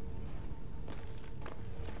Lab.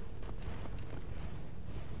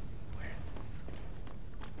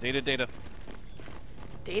 Data.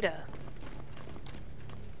 Data.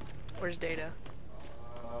 Where's data?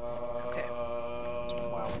 Okay.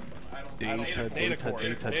 Data core.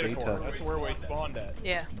 That's where we spawned at.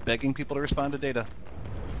 Yeah. Begging people to respond to data.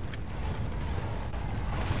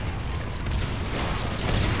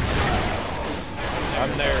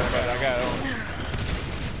 I'm there, but I got owned.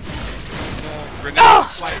 Grenade Oh!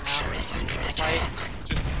 flight.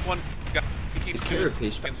 Just 1 guy. He keeps Is there a shooting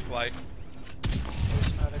page- against flight. There's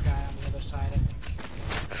another guy on the other side, I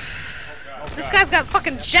think. This guy's got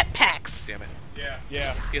fucking jetpacks. Damn it.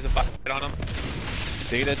 Yeah. He has a bucket on him.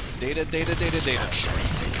 Data.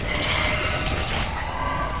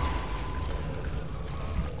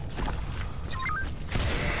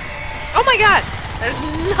 Oh my god! There's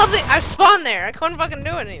nothing. I spawned there. I couldn't fucking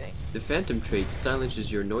do anything. The Phantom trait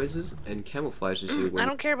silences your noises and camouflages you I when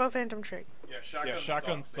don't care about Phantom Trick. Yeah,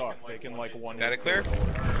 shotguns suck. They can like one. Got it clear?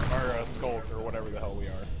 Or skulk or whatever the hell we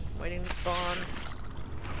are. Waiting to spawn.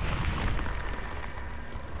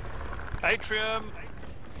 Atrium!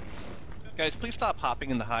 Guys, please stop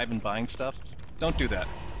hopping in the hive and buying stuff. Don't do that.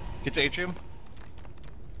 Get to Atrium.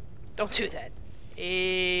 Don't do that.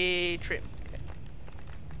 Atrium.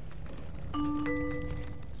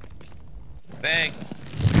 Thanks.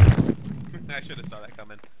 I should have saw that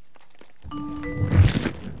coming.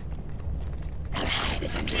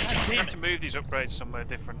 We have to move these upgrades somewhere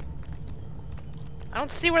different. I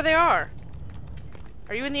don't see where they are.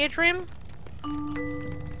 Are you in the atrium?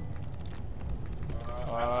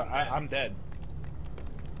 I'm dead.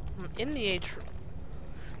 I'm in the atrium.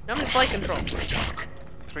 No, I'm in flight control.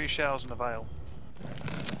 3 shells and a veil.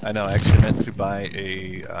 I know, I actually meant to buy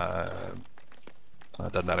a,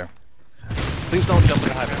 doesn't matter. Please don't jump in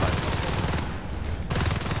the hive and fight.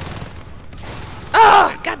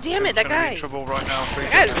 Oh, god damn it, that Gonna be guy! in trouble right now.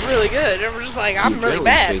 That guy's really good. I'm just like, I'm the really adrenaline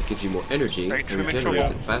bad. trait gives you more energy and Atrium in regenerates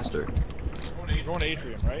trouble. it faster. You're going to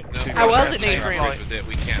Atrium, right? No, I was in Atrium. Atrium. Was it.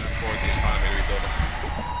 We can't afford the economy rebuilding.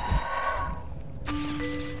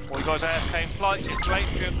 All you guys AFK in flight, get to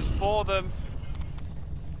Atrium, there's 4 of them.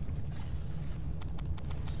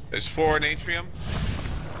 There's 4 in Atrium.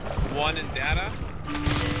 1 in data.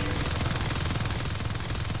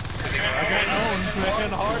 I got owned, man.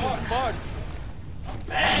 Hard as fuck.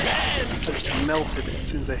 I just melted as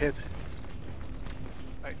soon as I hit.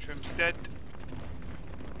 Atrium's dead.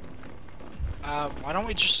 Why don't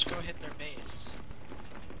we just go hit their base?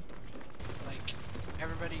 Like,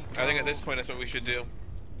 everybody go... I think at this point that's what we should do.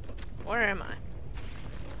 Where am I?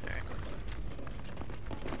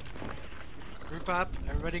 Group up,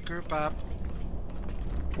 everybody group up.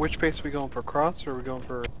 Which base are we going for? Cross or are we going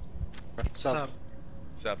for sub?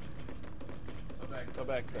 Sub. Sub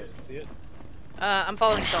access. See it? I'm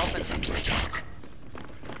following Dolphin.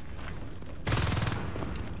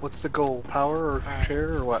 What's the goal? Power or Alright.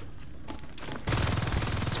 chair or what?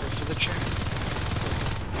 Search for the chair.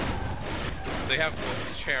 They have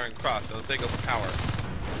the chair and cross, so let's take over power.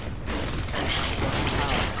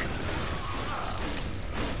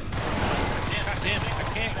 Damn it, I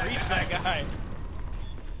can't reach that guy.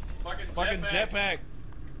 Fucking jetpack.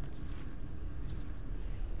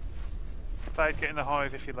 Fade, get in the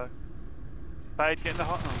hive if you like. Fade, get in the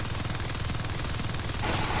hive.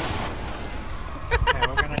 Okay,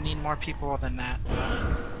 we're gonna need more people than that.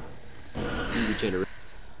 You regenerate.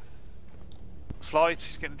 Flight,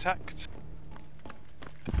 he's getting attacked.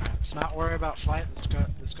 Let's not worry about flight. Let's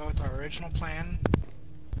go with our original plan.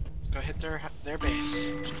 Let's go hit their base.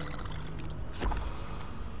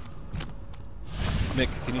 Mick,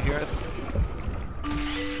 can you hear us?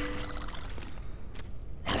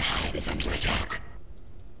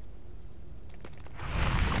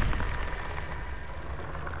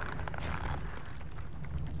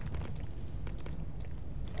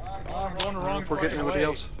 I'm going the wrong We're getting everybody way.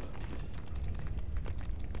 else.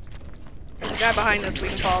 There's a guy behind us we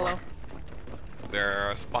can follow.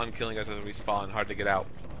 They're spawn killing us as we spawn, hard to get out.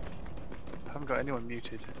 I haven't got anyone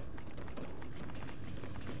muted.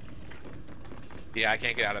 Yeah, I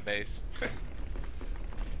can't get out of base. Kill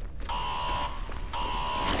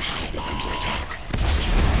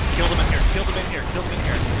them in here, kill them in here, kill them in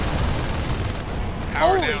here.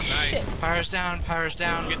 Power Holy down, shit. nice. Power's down, power's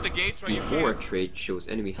down. Get the gates where The you Aura can. trait shows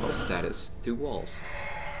enemy health status through walls.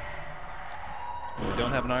 We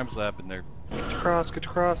don't have an arms lab in there. Get to cross, get to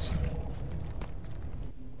cross.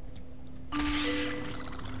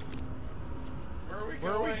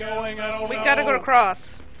 Where are we going? I don't know. We gotta go to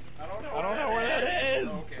cross. I don't know where that is.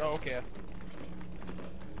 Oh, okay.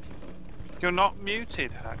 You're not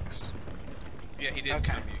muted, Hax. Yeah, he did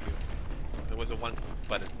Okay. unmute you. There was a 1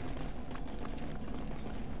 button.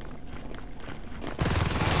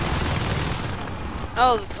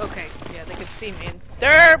 Oh, okay. Yeah, they could see me.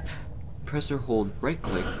 Derp! Press or hold right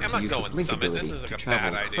click I'm to not use the going blink summit. This ability is like to a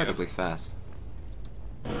travel bad idea. incredibly fast.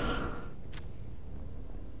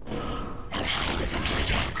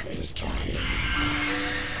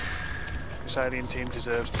 This alien team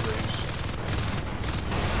deserves to lose.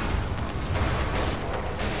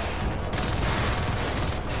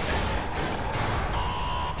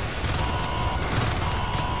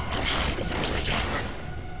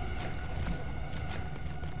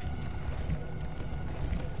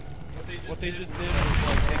 What they just did was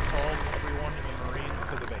like they called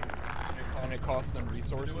cost them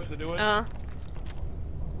resources to do it.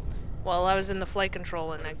 Well, I was in the flight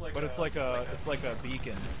control and But it's like a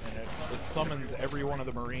beacon, and it summons every one of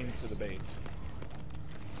the Marines to the base.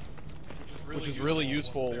 Which is really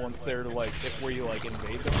useful once they're like, if we like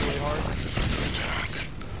invade them really hard.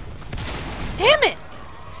 Damn it!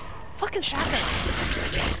 Fucking shotgun.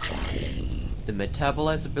 The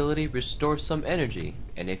metabolize ability restores some energy,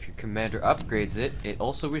 and if your commander upgrades it, it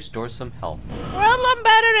also restores some health. Well, I'm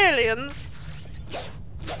bad at aliens.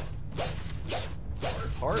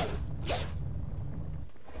 It's harder.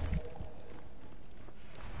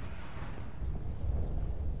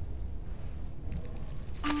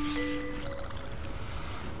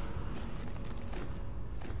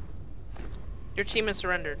 Your team has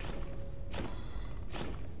surrendered.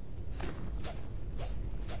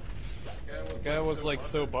 The guy was like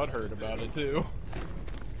so butthurt about it too.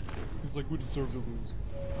 He's like, we deserve to lose.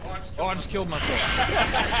 Oh, I just killed myself.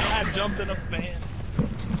 I jumped in a fan.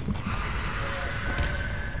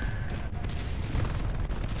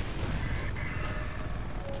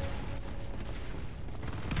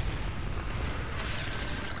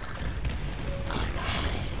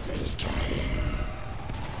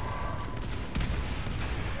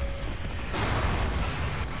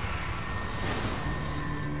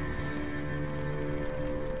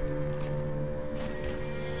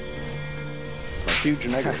 Huge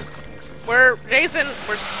negative. Jason,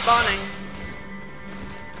 we're spawning.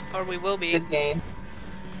 Or we will be. Good game.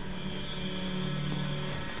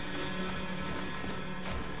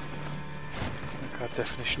 I think our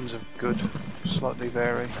definitions of good slightly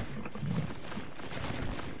vary.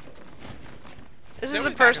 This There is the was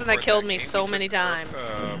back person and that forth killed that me game. so We many took times.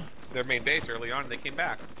 their main base early on, and they came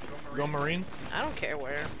back. Go Marines. I don't care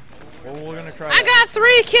where. Well, we're gonna try. I got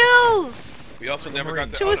 3 kills! We also never got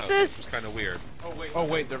the 2 Ono, assists. which was kind of weird. Oh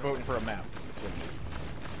wait, they're voting for a map. That's what it is.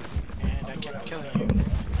 And I kept killing you.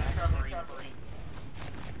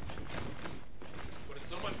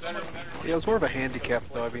 Yeah, it was more of a handicap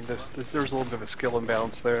though. I mean, there was a little bit of a skill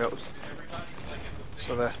imbalance there. It was,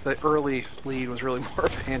 so the early lead was really more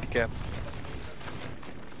of a handicap.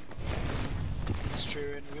 It's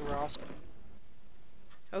true, and we were also.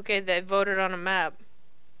 Okay, they voted on a map.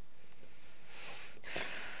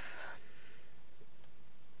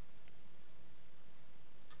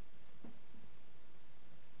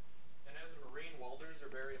 And as a Marine, welders are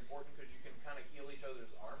very important because you can kind of heal each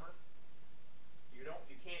other's armor. You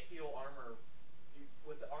can't heal armor.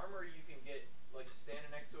 With the armor, you can get, like,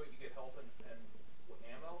 standing next to it, you get health and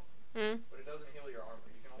ammo. But it doesn't heal your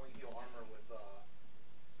armor. You can only heal armor with,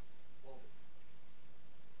 welding.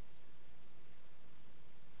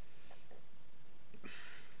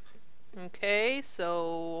 Okay,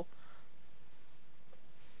 so...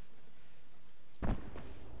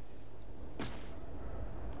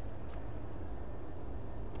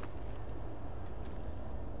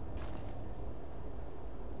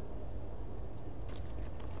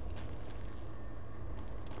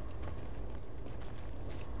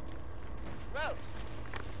 Gross.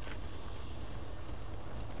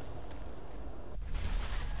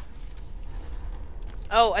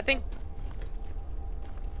 Oh, I think...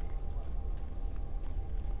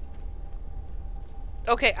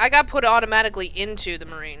 Okay, I got put automatically into the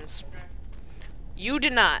Marines. You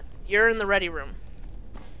did not. You're in the ready room.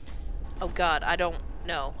 Oh god, I don't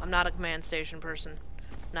know. I'm not a command station person.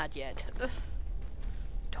 Not yet.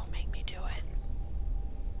 Don't make me do it.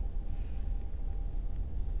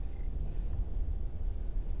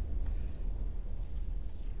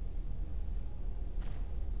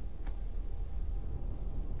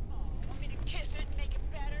 Want me to kiss it and make it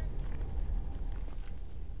better?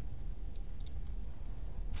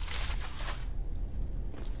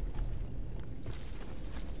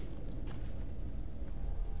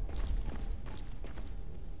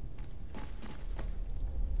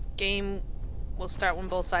 Game will start when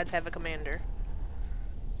both sides have a commander.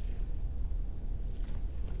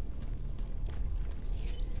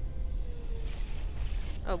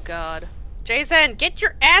 Oh god. Jason, get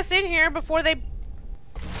your ass in here before they...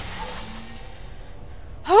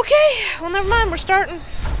 Okay, well never mind, we're starting.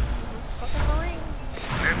 Fucking Marine.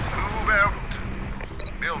 Let's move out.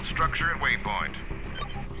 Build structure and waypoint.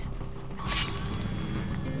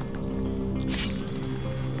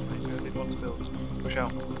 They want to build. Push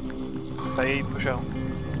out. Fade, push out.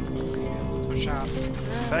 Push out.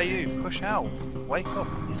 Fade, push out. Wake up.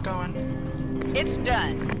 He's going. It's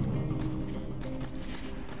done.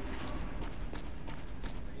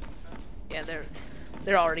 Yeah,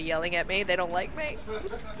 they're already yelling at me. They don't like me.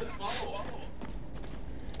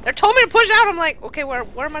 They told me to push out. I'm like, okay, where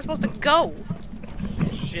am I supposed to go?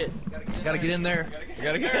 Shit. I gotta get in there. I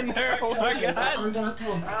gotta get in there. Oh my Soldiers are god. under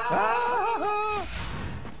attack. Ah!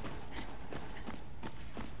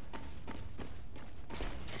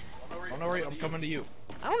 Oh no, I'm coming to you.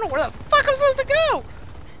 I don't know where the fuck I'm supposed to go!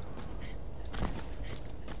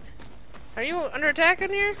 Are you under attack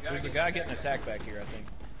in here? There's a guy getting attacked back here, I think.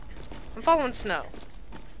 I'm following snow.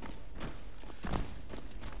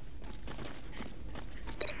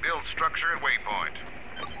 Build structure at waypoint.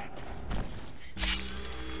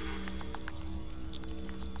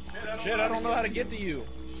 Shit, I don't know how to get to you.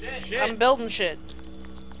 Shit. I'm building shit.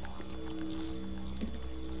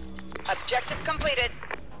 Objective completed.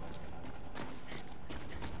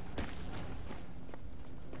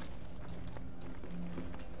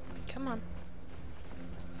 Come on.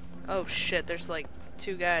 Oh shit, there's like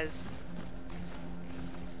 2 guys.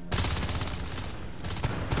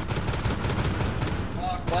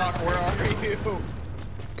 Fuck, where are you?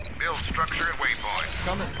 Build structure at waypoint.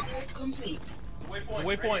 Coming. Complete. There's a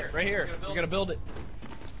waypoint right here. You gotta build it.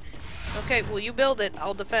 Okay, well you build it,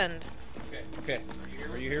 I'll defend. Okay.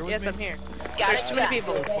 Are you here with Yes, me? I'm here. Got There's it too done. many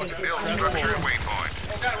people. Your base is Build under structure at attack.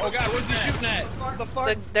 waypoint. Oh god, what's he shooting at? What the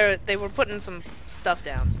fuck? They were putting some stuff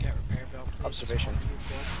down. Get repair bill, please. Observation.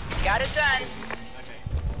 Got it done.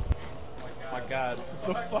 Oh my god.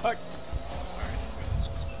 What the fuck?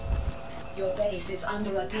 Your base is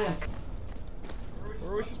under attack.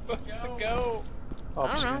 Where are we supposed to go? Oh,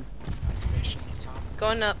 I don't know. Observation on top.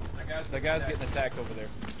 Going up. The guy's getting attacked over there.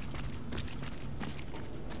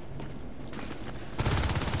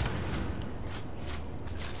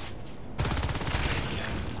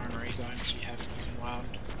 Armory going to be heavy and wound.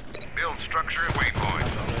 Build structure at waypoint.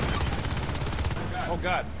 Oh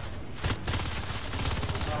god.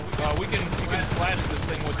 We can slash this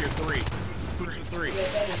thing with your 3. Push your 3. Your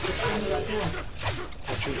base is under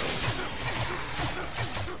attack.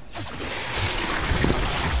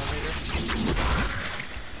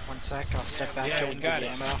 One sec, I'll step back Yeah, to we and got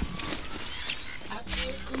get it. ammo.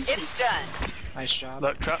 Upgrade complete. It's done. Nice job.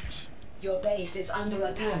 Look, trapped. Your base is under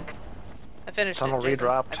attack. I finished Tunnel it. Jason.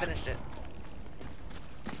 redropped. I finished it.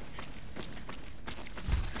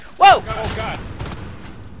 Whoa! Oh god.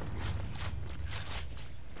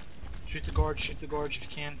 Shoot the gorge if you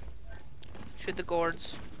can. Shoot the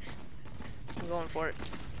gourds. I'm going for it.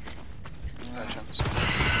 Oh, we're in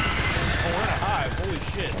a hive. Holy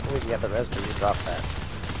shit. I believe you got the res to redrop that.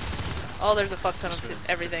 Oh, there's a fuck ton of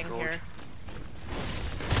everything here.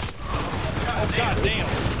 Oh god damn.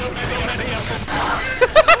 So many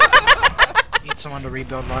of Need someone to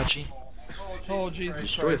rebuild Logi. them. Oh Jesus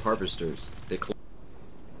Destroy Christ. harvesters. They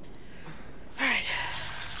Alright.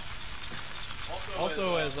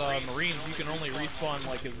 Also, as Marines, you can only respawn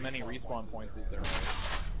like as many respawn points as there are.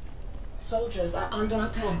 Soldiers are under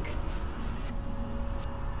attack.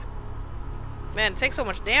 Man, it takes so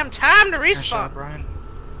much damn time to Nice job, respawn. Brian.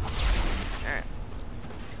 Alright.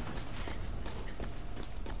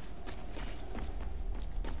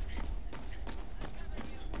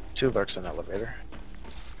 Two lurks in elevator.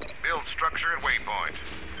 Build structure at waypoint.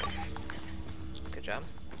 Good job.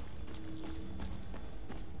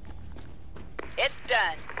 It's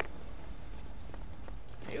done.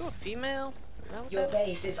 Are you a female? Is that what Your that-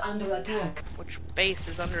 base is under attack. Which base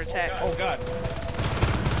is under attack? Oh god.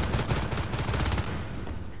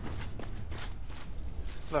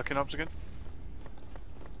 Looking up again.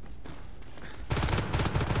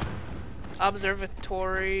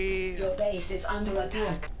 Observatory. Your base is under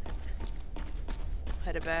attack.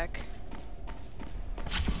 Headed back.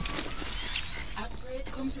 Upgrade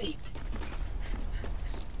complete.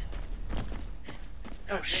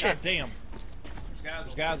 Oh shit. God damn.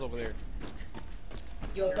 There's guys over there.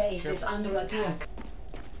 Your base is under attack.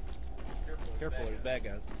 Careful, there's bad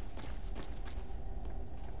guys.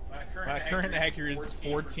 My current accuracy is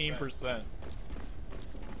 14%.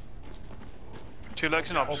 Two legs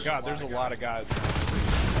and Oh ops. god, there's a lot of guys.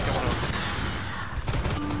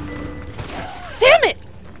 Damn it!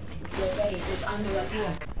 Your base is under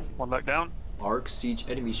attack. One leg down. arc siege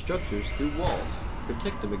enemy structures through walls.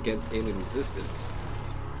 Protect them against alien resistance.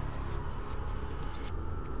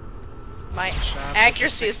 My Shot,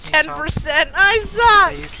 accuracy is 16 top. 10%. I Fayu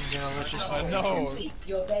suck! can get a logistics. I know. Complete.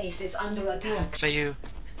 Your base is under attack. Fayu,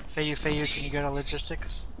 can you go to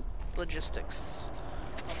logistics? Logistics.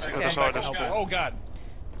 Other Okay. side is Oh god.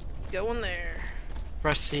 Go in there.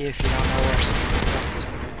 Press C if you don't know where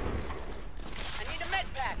something I need a med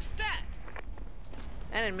pack. Stat.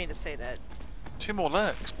 I didn't mean to say that. two more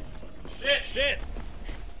legs. Shit!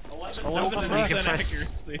 11% 11% press-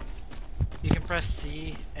 accuracy. You can press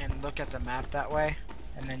C and look at the map that way,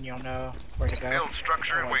 and then you'll know where to go. Build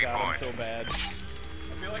structure Oh at my god, I'm waypoint. so bad.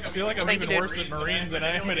 I feel like I'm Thank even you, worse dude. at Marines than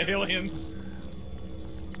I am at aliens.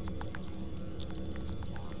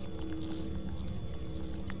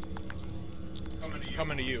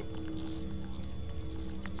 Coming to you.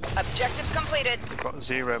 Objective completed. We've got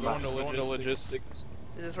 0 Going map. to logistics.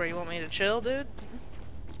 Is this where you want me to chill, dude?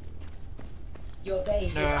 Your base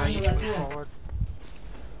is No, you under can move attack. forward.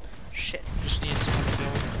 Shit. Just need someone to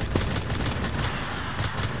build.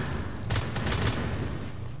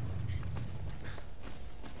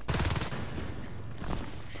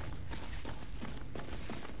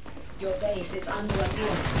 Your base is under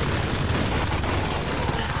attack.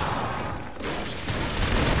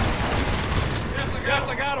 Yes,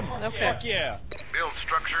 I got him. Okay. Fuck yeah. Build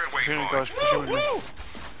structure and Presuming guys, waypoint. presumably.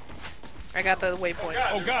 I got the waypoint.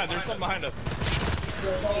 Oh god, there's something behind us.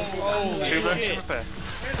 Your base is Oh, under Two attack. left to repair.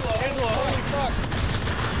 Angela, holy fuck.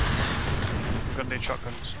 We're gonna need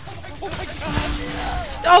shotguns.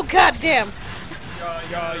 Oh god damn!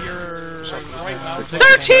 You're right now.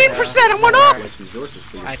 13%! I went up!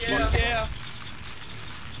 I do. Yeah.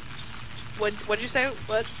 What'd you say?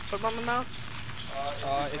 What? Put on my mouse?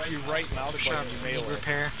 If you right mouse button, you Need melee.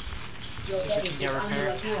 repair. Your See if we base can is get under repair.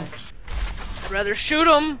 attack. I'd rather shoot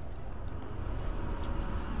him.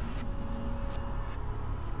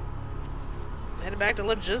 Headed back to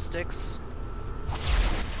logistics.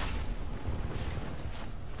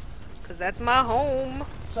 Cause that's my home.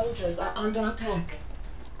 Soldiers are under attack.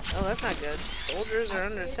 Oh, that's not good. Soldiers are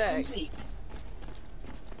under Upgrade attack. complete.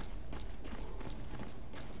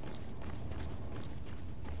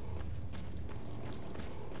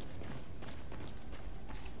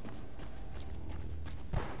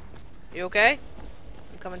 You okay?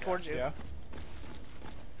 I'm coming towards you. Yeah.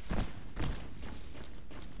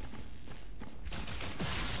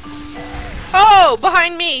 Oh!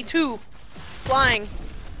 Behind me! Two! Flying.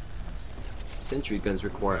 Sentry guns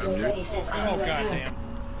require Your under. base is Oh under attack. goddamn.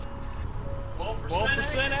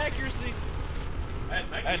 12% accuracy. I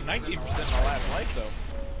had 19% in my last life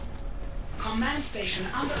though. Command station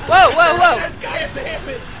under attack. Whoa, whoa, whoa! God damn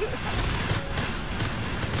it!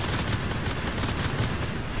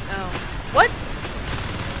 Oh. What?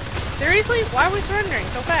 Seriously? Why are we surrendering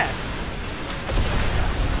so fast?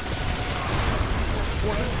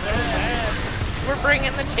 We're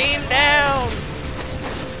bringing the team down!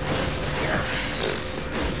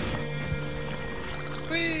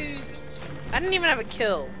 Whee! I didn't even have a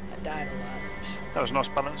kill. I died a lot. That was a nice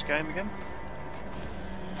balanced game again.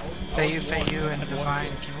 Fayu and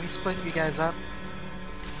Divine, can we split you guys up?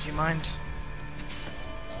 Do you mind?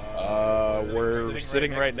 We're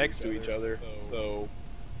sitting right next to each other, so.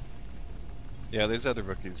 Yeah, there's other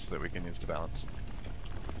rookies that we can use to balance.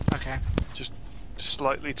 Okay. Just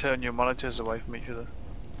slightly turn your monitors away from each other.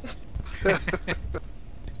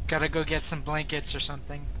 Gotta go get some blankets or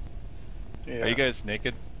something. Yeah. Are you guys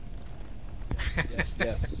naked?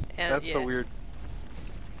 Yes. And, That's yeah. so weird.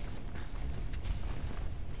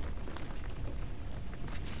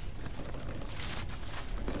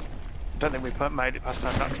 Don't think we've made it past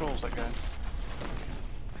our naturals that game.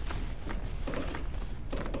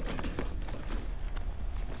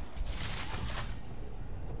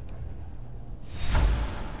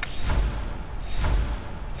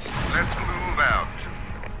 Let's move out.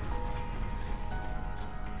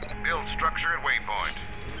 Build structure and waypoint.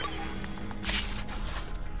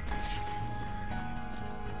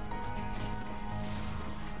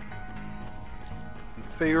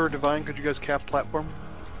 Fayor or Divine, could you guys cap platform?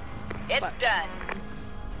 It's done.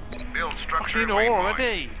 Build structure Fucking and waypoint.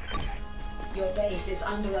 already! Your base is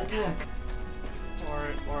under attack.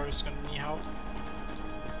 Or is gonna need help.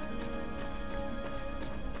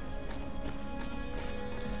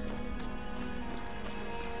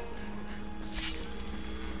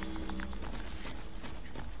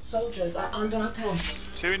 Soldiers are under attack.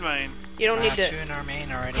 Two in main. You don't need Two to. in our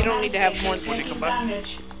main already. You don't need to have more. Taking come back?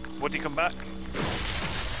 damage. Would you come back?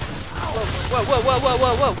 Whoa, whoa, whoa, whoa,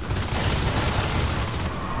 whoa, whoa!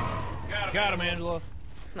 Got him, Angela.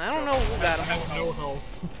 I don't know who got I him. have no health.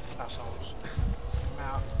 Assholes. I'm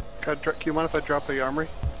out. Can you mind if I drop a armory?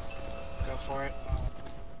 Go for it.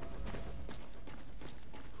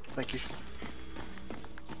 Thank you.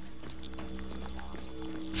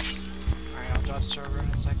 Alright, I'll drop server in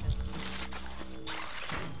a second.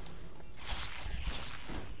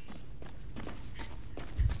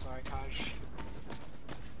 Sorry, Kaj.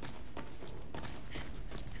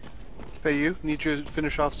 Fayu, need you to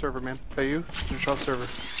finish off server, man. Fayu, finish off server.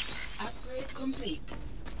 Upgrade complete.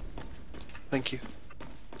 Thank you.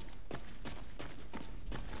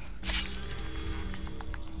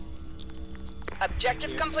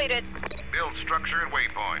 Objective completed. Build structure and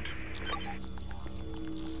waypoint.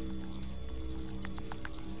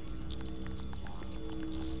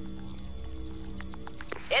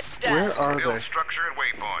 It's done. Where are Build they? structure at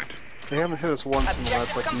waypoint. They haven't hit us once in the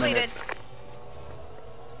last Objective like minute. completed.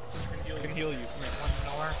 I can heal you. Come here. One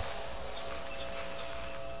nowhere.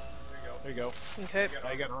 There you go. Okay.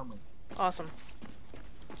 I got armor. Awesome.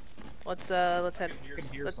 Let's head. You can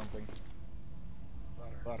hear something.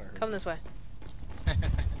 Thought I heard. Come this way.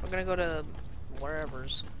 We're gonna go to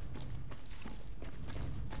wherever's.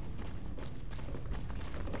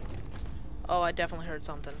 Oh, I definitely heard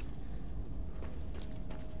something.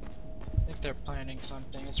 I think they're planning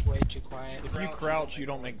something. It's way too quiet. If you crouch, you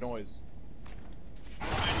don't make noise.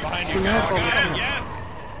 Behind you, So now it's all the guys. time.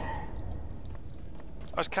 Yes!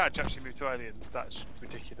 Us cats actually moved to aliens. That's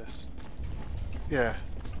ridiculous. Yeah.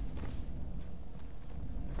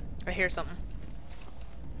 I hear something.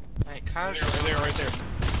 Like, how's Right there.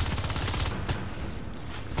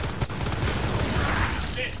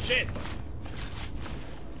 Shit!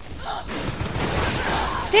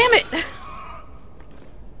 Damn it!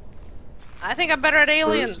 I think I'm better at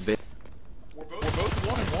aliens. We're both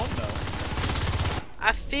 1 and 1 though.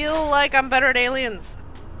 I feel like I'm better at aliens.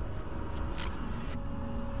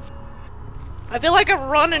 I feel like I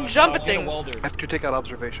run and jump at Get a things. welder. After you take out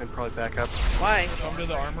observation, probably back up. Why? Come to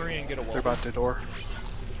the armory and get a welder. They're about to door.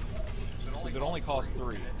 Because it only costs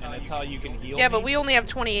 3, and it's how you can heal. Yeah, but me. we only have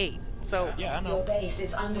 28, so Yeah, I Your know. base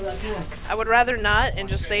is under attack. I would rather not and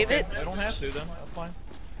just save it. I don't have to then. That's fine.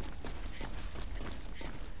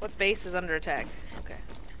 What base is under attack? Okay.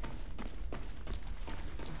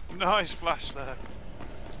 Nice flash there.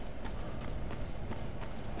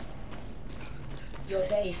 Your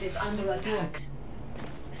base is under attack.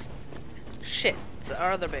 Shit, it's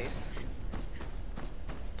our other base.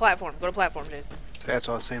 Platform. Go to platform, Jason. That's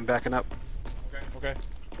what I was saying, backing up. Okay.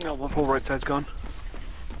 No, the whole right side's gone.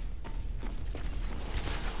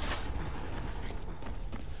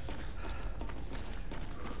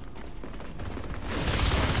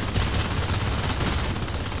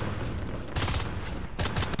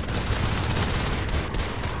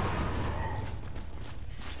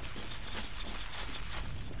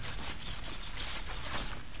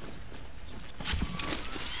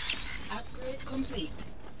 Upgrade complete.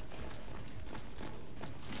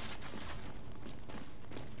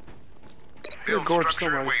 Your Build gorge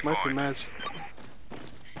structure somewhere. at Might be waypoint. Maz.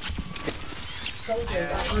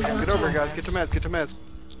 Soldiers are under Get over here, attack. guys. Get to Maz. Get to Maz.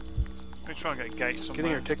 We try and get a gate somewhere. Get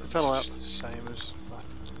in here. Take the tunnel out. Same as.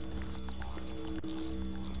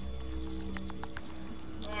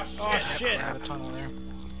 Oh shit! I have a tunnel there.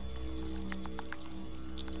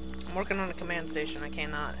 I'm working on a command station. I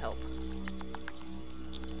cannot help.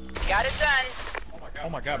 Got it done. Oh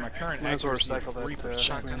my god, my current Might as well accuracy is recycle that 3%.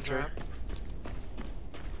 Shotgun manager.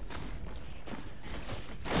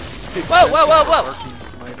 drop. Whoa, whoa, whoa, whoa!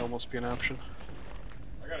 Arcing might almost be an option.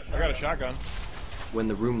 I got a shotgun. When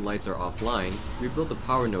the room lights are offline, rebuild the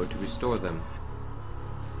power node to restore them.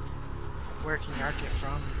 Where can you arc it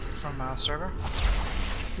from? From server?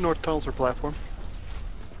 North tunnels or platform.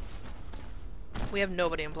 We have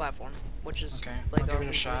nobody in platform, which is Okay, like I'll give our it a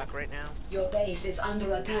weak shot. link right now. Your base is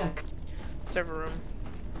under attack. Server room.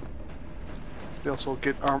 We also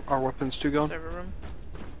get our weapons too going. Server room.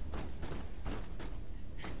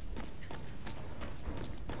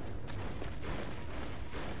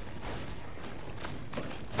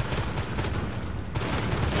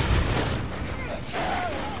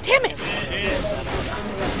 Damn it!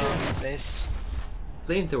 Base.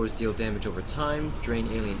 Flamethrowers deal damage over time, drain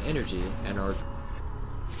alien energy, and are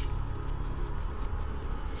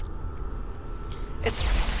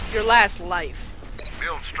It's your last life.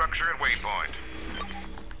 Build structure at waypoint.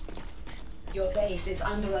 Your base is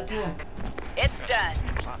under attack. It's done.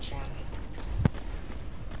 Platform.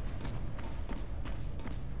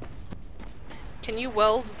 Can you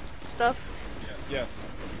weld stuff? Yes.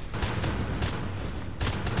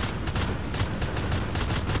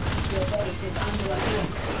 Your base is under attack.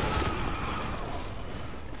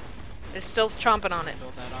 They're still chomping on it.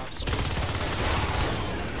 Build that off stream.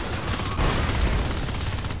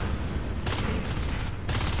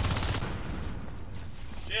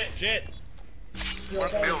 Shit! Your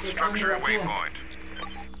Build base is structure under at attack. waypoint.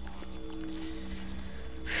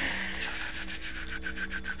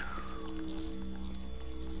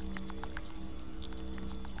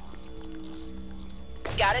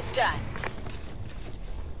 Got it done.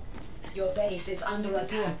 Your base is under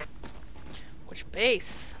attack. Which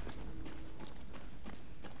base?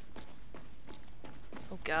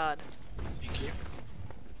 Oh god. Thank you.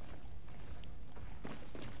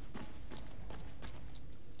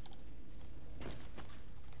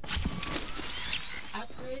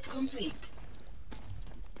 Upgrade complete.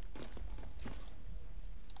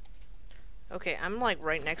 Okay, I'm like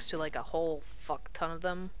right next to like a whole fuck ton of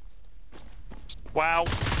them. Wow.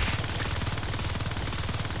 Say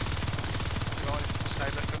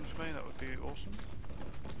that comes to me, that would be awesome.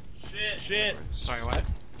 Shit. Sorry, what?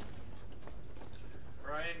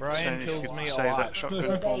 Brian Saying kills you could me a save lot. that shotgun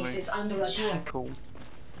Your for base me. is under attack. Cool.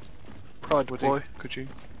 Probably Would deploy. you? Could you?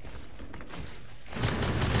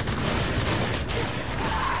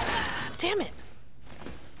 Damn it!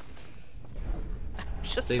 I'm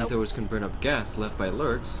just so... Flamethrowers can burn up gas left by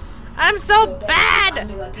lurks. I'm so Your base is bad!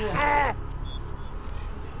 under attack.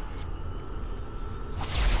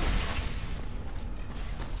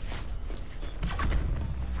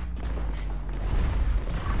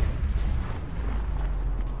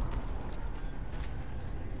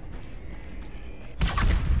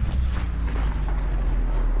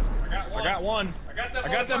 I got one. I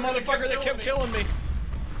got that motherfucker that kept killing me.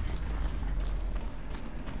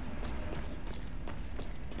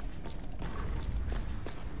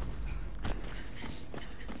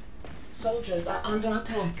 Soldiers are under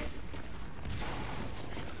attack.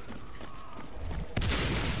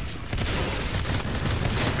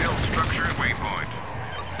 Build structure at waypoint.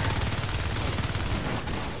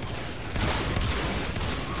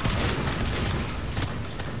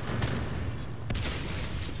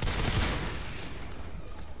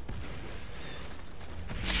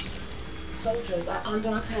 Soldiers are under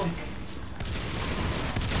attack.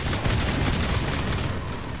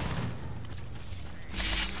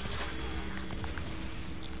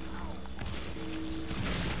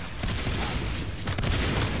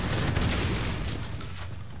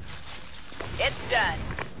 It's done.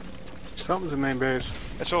 Something's in main base.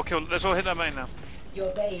 Let's all kill. Let's all hit that main now.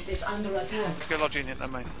 Your base is under attack. Let's go lodge in, hit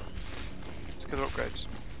that main. Let's get the upgrades.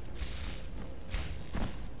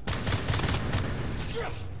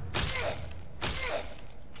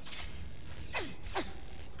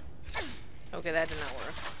 Okay, that did not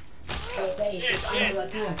work. Your base is under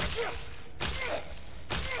attack.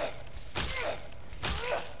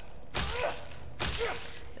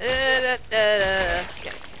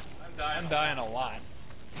 Okay. I'm dying a lot.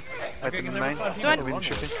 Open the main. Do I- Open the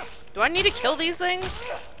shipping. Do I need to kill these things?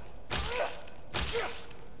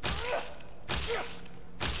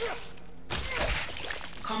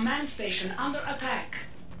 Command station under attack.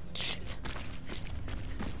 Shit.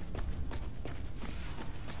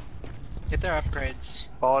 Get their upgrades.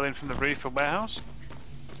 File in from the refill warehouse.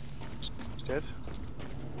 It's dead.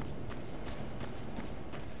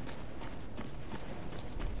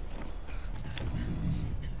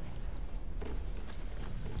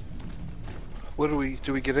 What do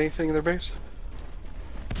we get anything in their base?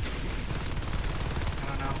 I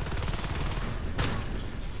don't know.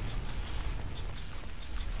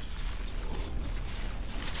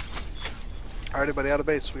 Alright, everybody out of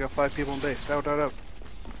base. We got 5 people in base. Out.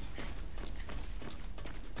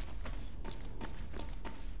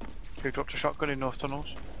 Who dropped a shotgun in North Tunnels?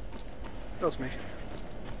 That was me.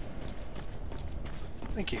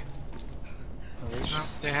 Thank you. No,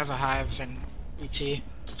 they have a hive and ET.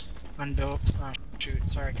 Unbuilt. Oh, shoot.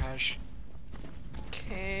 Sorry, Cash.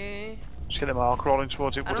 Okay. Just get them all crawling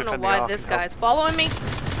towards it. I We'll don't know defend the why arc this and help. guy's following me.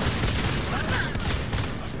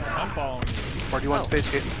 I'm following you. Where do you want space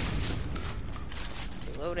gate?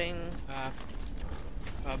 Loading.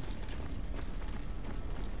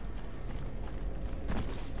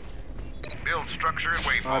 Build structure at I'd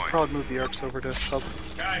waypoint. probably move the arcs over to hub.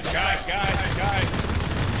 Guys.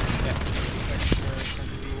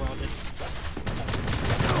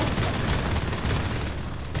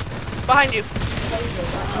 Behind you.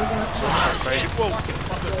 Soldiers are under attack. Crazy. Whoa. Your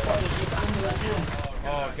base is under attack.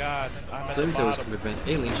 Oh god, I'm at the Flamethrowers bottom. can prevent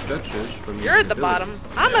alien structures from You're using at the bottom.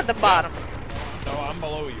 abilities. I'm at the bottom. No, I'm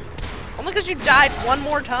below you. Only because you died one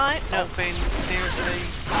more time. No. Dolphin, seriously?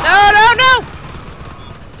 No!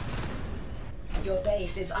 Your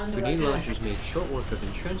base is under Grenade attack. launchers make short work of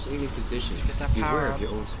entrenched alien positions. Get that power Beware up. of your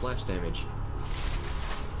own splash damage.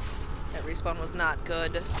 That respawn was not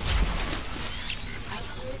good.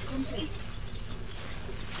 Upgrade complete.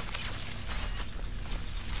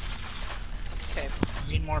 Okay.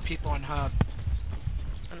 Need more people in hub.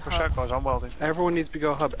 And Push hub. out, guys. I'm welding. Everyone needs to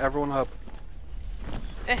go hub. Everyone hub.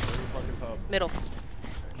 Eh, Where the fuck is hub? middle.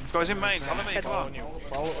 Guys in main. Follow me. Head Come on. Following you.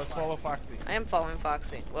 Let's follow Foxy. I am following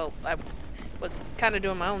Foxy. Well, I was kind of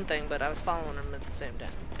doing my own thing, but I was following him at the same time.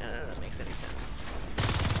 I don't know if that makes any sense.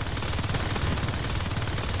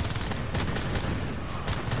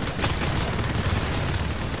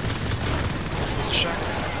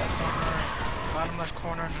 Shotgun. Bottom left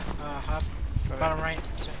corner. Hub. Bottom right.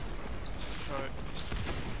 Alright.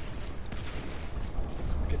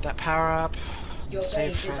 Get that power up. Your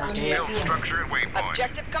Save base for is under gate. Build attack. structure at waypoint.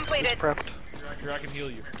 Objective completed. Prepped. Here, I can heal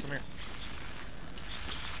you. Come here.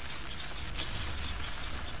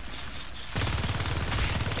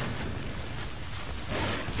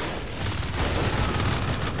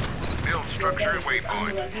 Your structure and base is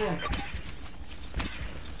under waypoint. attack.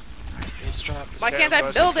 Base drop. Why can't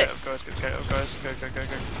I build it? Guys, go, guys, go, go, go, go.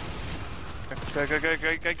 Go, go, go,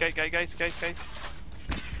 go, go, go, go, guys, go, go.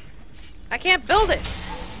 I can't build it.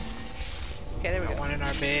 Okay, there we Got go. one in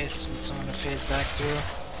our base. Need someone to phase back through.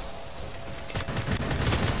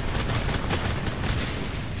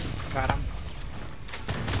 Got him.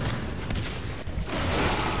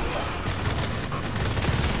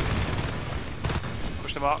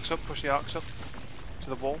 Push the arcs up, push the arcs up. To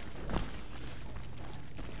the wall.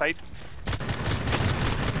 Fade.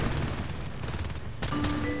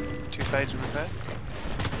 2 fades in repair.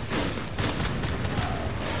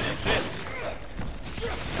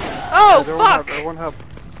 Oh, They're fuck! one hub.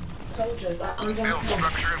 Soldiers are under Build attack.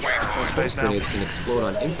 structure and waypoint. Pulse grenades can explode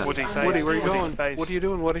on impact. Woody, phase. Woody, where are you Woody, going? phase. What are you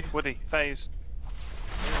doing, Woody? Woody, phase. I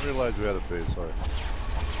didn't realize we had a phase, sorry.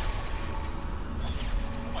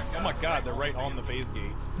 Oh my god, they're right on the phase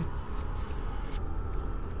gate.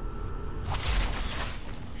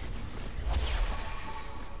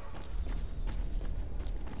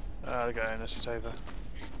 They got initiative over.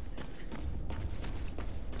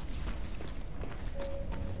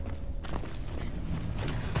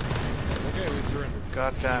 Okay, we surrendered.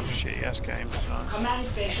 Goddamn shitty ass game design. Command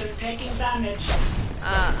station taking damage.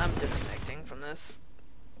 I'm disconnecting from this.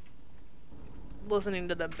 Listening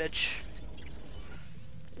to the bitch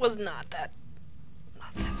was not that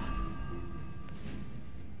fun.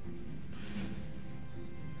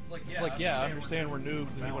 It's like, yeah, I understand we're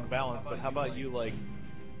noobs and you want to balance, but how about you, like,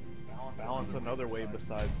 balance another way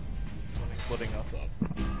besides splitting us up?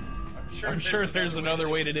 I'm sure there's another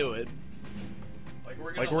way to do it.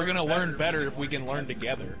 Like, we're gonna learn better if we can learn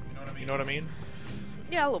together. You know what I mean?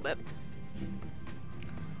 Yeah, a little bit.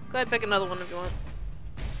 Go ahead, pick another one if you want.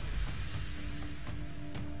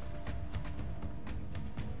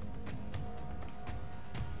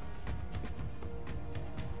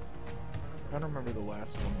 I don't remember the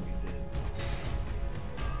last one we did.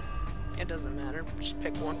 It doesn't matter. Just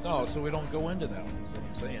pick one. No, so we don't go into that one, is what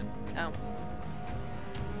I'm saying. Oh.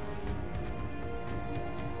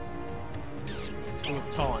 It was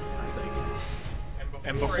taunt, I think.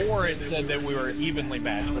 And before it said that we were evenly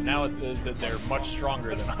matched, but now it says that they're much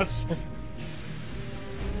stronger than us.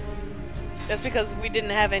 That's because we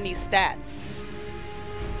didn't have any stats.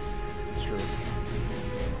 It's true.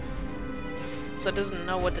 So it doesn't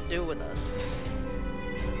know what to do with us.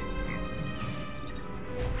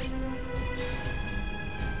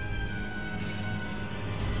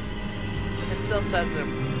 It still says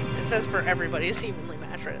it says for everybody it's evenly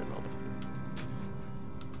matched right at the moment.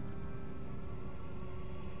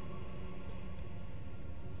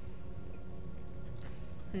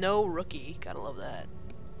 No rookie, gotta love that.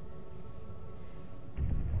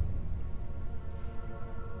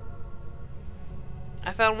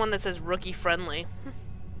 I found one that says rookie friendly.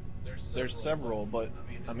 There's several, but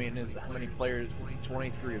I mean, is how many players?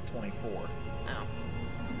 23 of 24 Oh.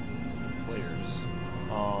 players.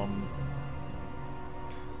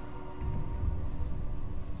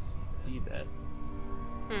 D-bet.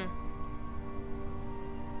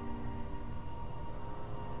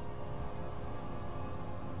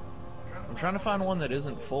 I'm trying to find one that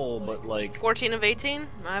isn't full, but like 14 of 18?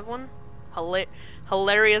 I have one.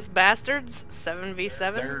 Hilarious Bastards,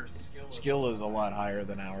 7v7. their skill is a lot higher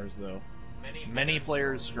than ours, though. Many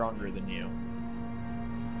players stronger than you.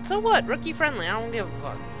 So what? Rookie friendly, I don't give a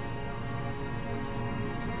fuck.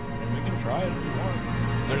 And we can try it if we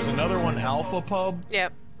want. There's another one, Alpha Pub.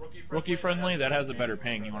 Yep. Rookie friendly, that has a better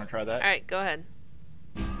ping. You want to try that? Alright, go ahead.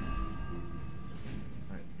 Alright.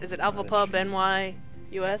 Is it Alpha Pub NY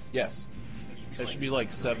US? Yes. That should be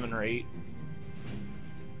like 7 or 8.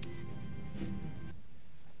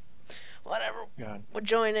 Whatever. God. We'll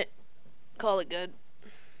join it. Call it good.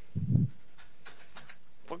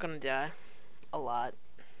 We're gonna die. A lot.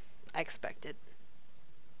 I expect it.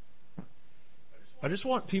 I just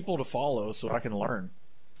want people to follow so I can learn.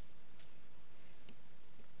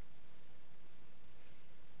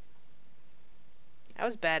 I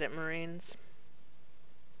was bad at Marines.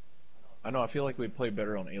 I know, I feel like we play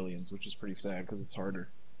better on Aliens, which is pretty sad because it's harder.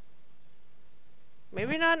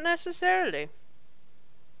 Maybe not necessarily.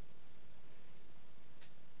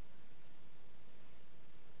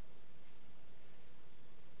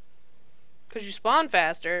 Because you spawn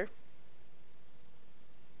faster.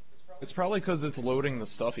 It's probably because it's loading the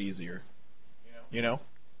stuff easier. You know?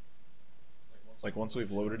 Like once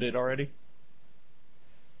we've loaded it already?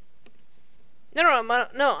 No,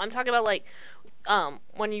 I'm talking about like,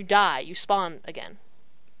 when you die, you spawn again.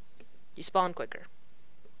 You spawn quicker.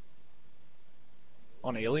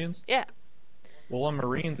 On Aliens? Yeah. Well, on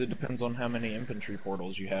Marines, it depends on how many infantry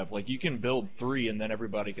portals you have. Like, you can build 3 and then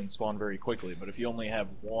everybody can spawn very quickly, but if you only have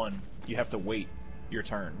 1, you have to wait your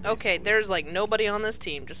turn, basically. Okay, there's like nobody on this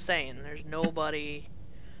team, just saying. There's nobody.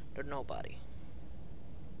 There's nobody.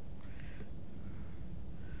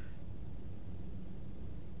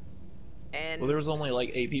 And Well, there was only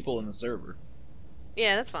like 8 people in the server.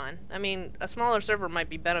 yeah, that's fine. I mean, a smaller server might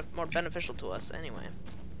be more beneficial to us anyway.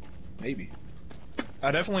 Maybe. I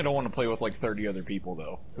definitely don't want to play with like 30 other people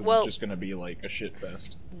though, because Well, it's just gonna be like a shit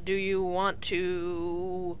fest. Do you want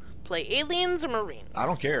to play aliens or marines? I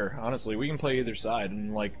don't care, honestly. We can play either side,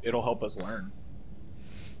 and like it'll help us learn.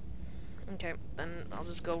 Okay, then I'll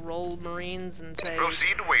just go roll marines and say.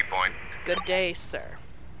 Proceed to waypoint. Good day, sir.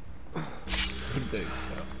 Good day,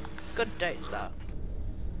 sir. Good day, sir.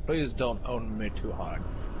 Please don't own me too hard.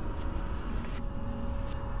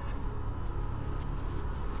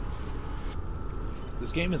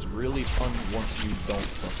 This game is really fun once you don't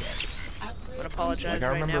suck at it. I'm gonna apologize Like, I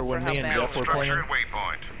right remember now when for how me and bad. Jeff were playing. Structure and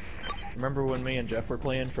waypoint. Remember when me and Jeff were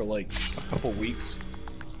playing for like a couple weeks?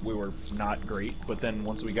 We were not great, but then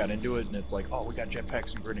once we got into it, and it's like, oh, we got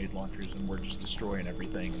jetpacks and grenade launchers, and we're just destroying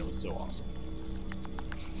everything, and it was so awesome.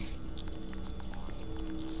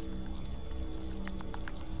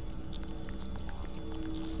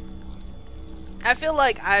 I feel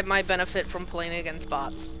like I might benefit from playing against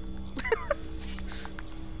bots.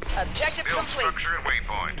 Objective Build complete. structure and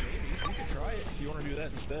waypoint. You can try it if you want to do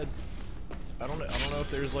that instead. I don't know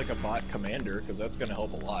if there's like a bot commander, because that's gonna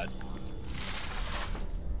help a lot.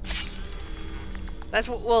 That's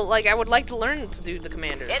what, well, like I would like to learn to do the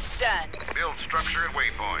commanders. It's done. Build structure and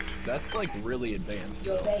waypoint. That's like really advanced,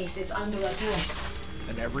 Your though. base is under attack.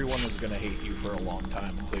 And everyone is gonna hate you for a long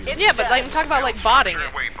time until you. Yeah, but like I'm talking about like botting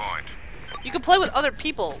Structure it. and waypoint. You can play with other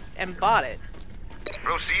people and bot it.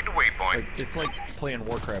 Proceed to waypoint. Like, it's like playing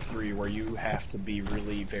Warcraft 3 where you have to be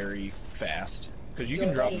really very fast. Because you Your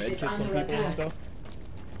can drop base is medkits on under people and attack. stuff.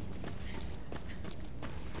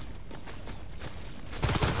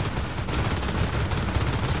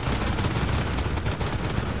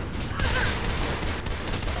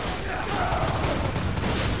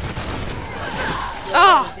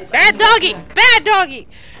 Oh, bad doggy! Bad doggy!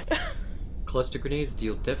 Cluster grenades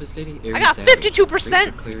deal devastating area I got damage. 52%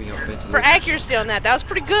 Great for clearing out For ventilation. accuracy on that, that was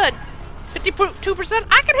pretty good. 52%,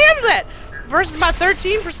 I can handle that! Versus my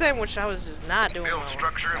 13%, which I was just not doing Build well.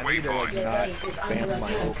 structure and I need to like waypoint. Your not base is spam under my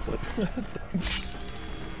attack. whole clip.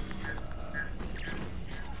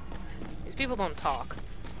 These people don't talk.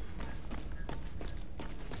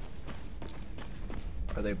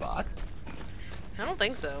 Are they bots? I don't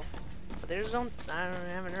think so. But they just don't, I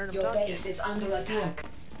haven't heard them Your talk base yet. is under attack.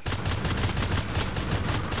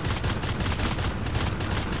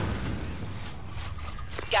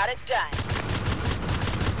 Got it done.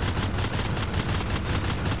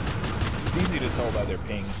 It's easy to tell by their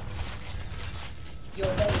ping. Your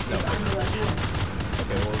base is under attack.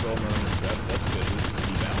 Okay, we'll go Marines. That's good.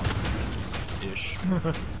 Be balanced. Ish.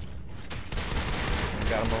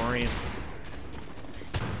 Got a Marine.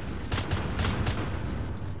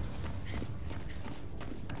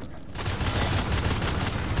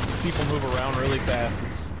 People move around really fast.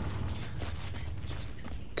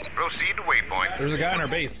 Proceed to waypoint. There's a guy in our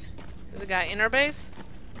base. There's a guy in our base?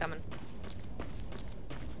 Coming.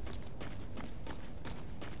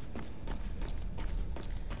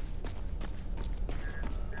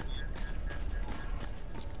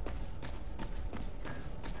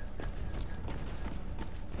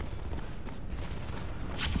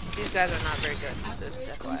 These guys are not very good, so it's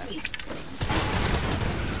FYI.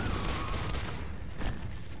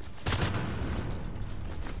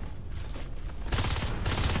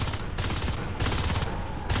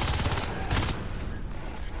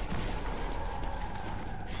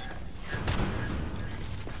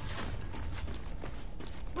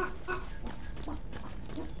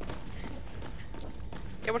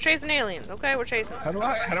 Yeah, we're chasing aliens. Okay, we're chasing. How do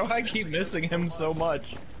I keep missing him so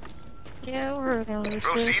much? Yeah, we're gonna lose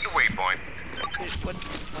Proceed this. to waypoint. What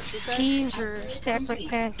she said? Teams are stacked like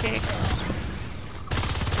pancakes.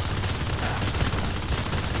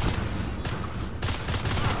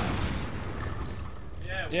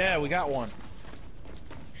 Yeah, we got one.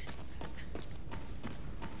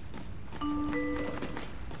 You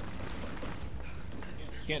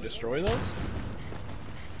can't destroy those?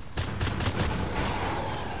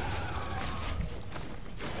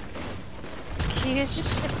 You guys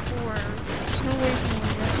just hit 4. There's no way you can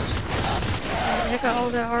win this. You got all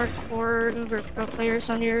the hardcore Uber pro players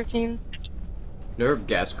on your team. Nerve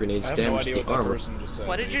gas grenades I have no damage idea the what that armor. person just said.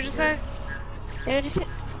 What did you just say? Yeah, just hit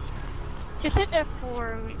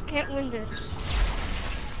F4. We can't win this.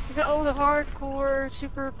 We got all the hardcore,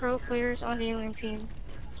 super pro players on the alien team.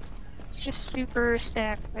 It's just super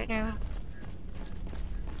stacked right now.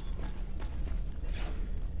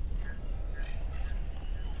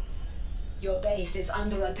 Your base is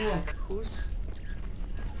under attack.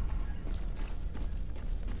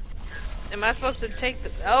 Am I supposed to take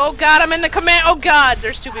the... Oh god, I'm in the command... Oh god,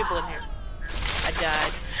 there's 2 people in here. I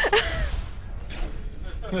died.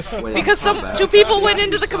 Because two people went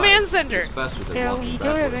into the command center. Yeah, we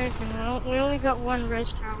don't have anything. We only got 1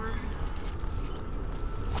 res tower.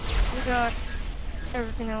 We got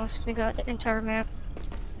everything else. We got the entire map.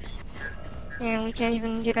 And we can't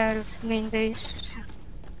even get out of main base.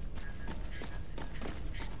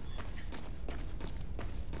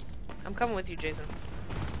 I'm coming with you, Jason.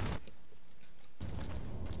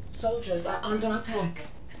 Soldiers are under attack.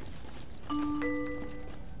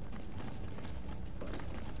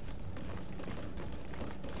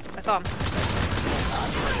 I saw him.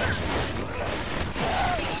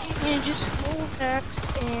 And just hold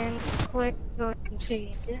X and click vote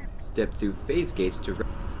concede. Step through phase gates to...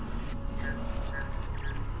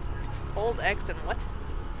 Hold X and what?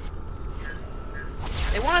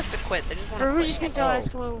 They want us to quit. They just want to Or quit. we're just gonna die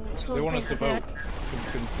slow. They want us to vote.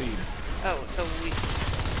 Concede. Oh, so we...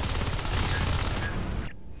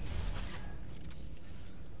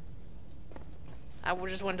 I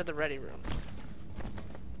just went to the ready room.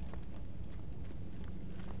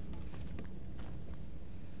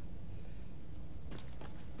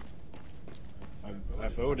 I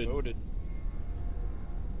voted.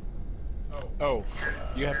 Oh,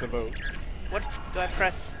 you have to vote. What do I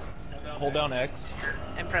press? Hold down X.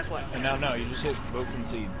 And press what? And now no, you just hit vote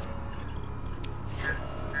concede.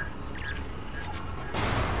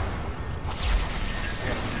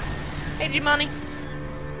 Hey, G-Money.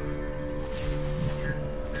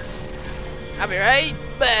 I'll be right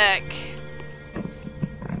back.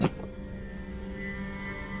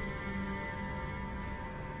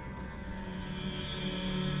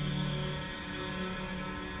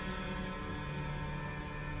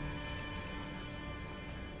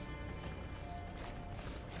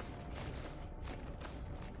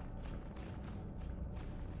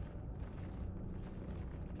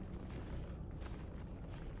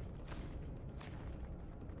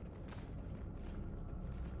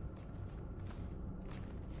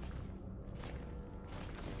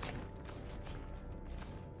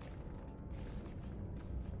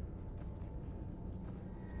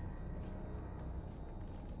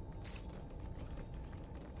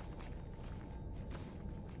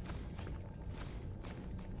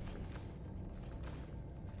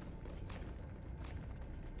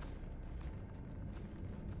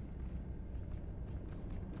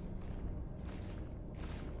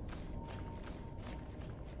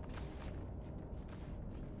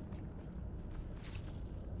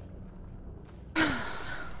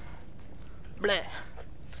 Bleh.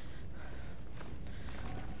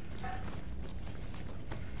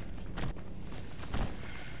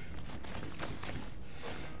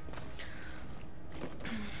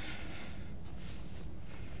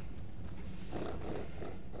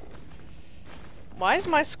 Why is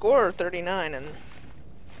my score 39 and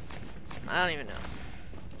I don't even know.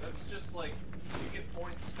 That's just like you get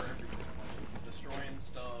points for everything, like destroying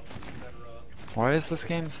stuff, etc. Why is this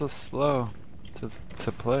game so slow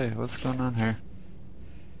to play? What's going on here?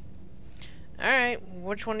 Alright,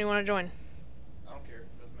 which one do you want to join? I don't care,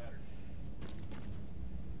 doesn't matter.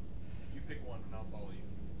 You pick one and I'll follow you.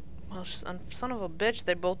 Well, son of a bitch,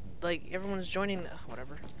 they both, like, everyone's joining,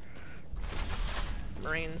 whatever.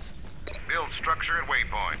 Marines. Build structure and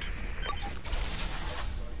waypoint.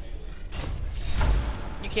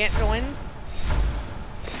 You can't join?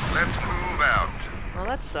 Let's move out. Well,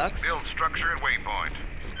 that sucks. Build structure and waypoint.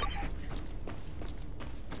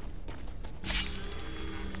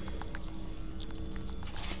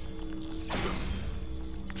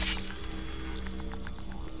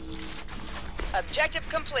 Objective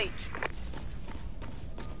complete.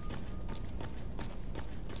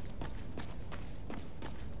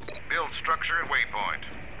 Build structure and waypoint.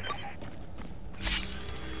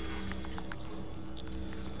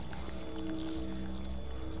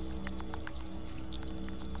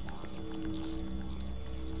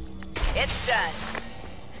 It's done.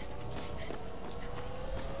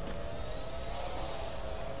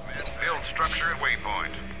 Build structure and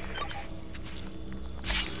waypoint.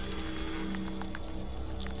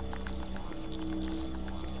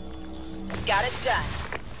 Got it done.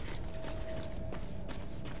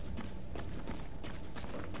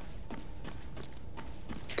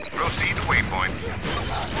 Proceed to waypoint.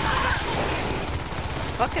 This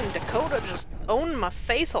fucking Dakota just owned my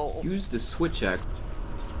face hole. Use the switch axe.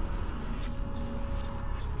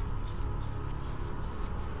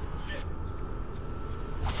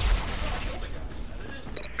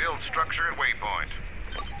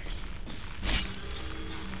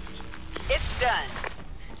 done.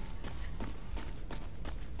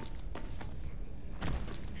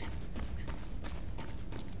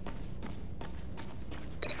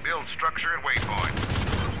 Build structure and waypoint.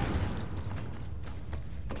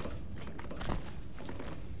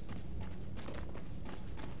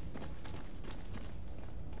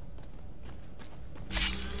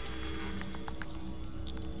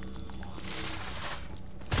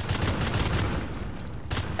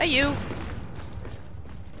 Hey, you.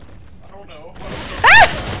 I don't know.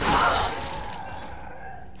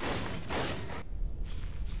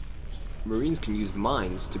 Marines can use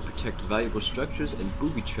mines to protect valuable structures and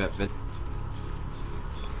booby trap vent.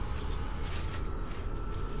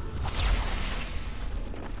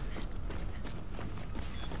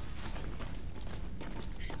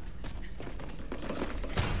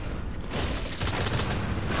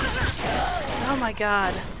 Oh my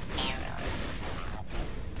god.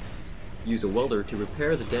 Use a welder to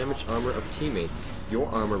repair the damaged armor of teammates. Your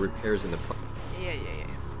armor repairs in the pro- Yeah, yeah, yeah.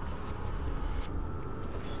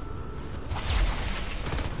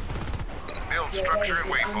 Build Your structure base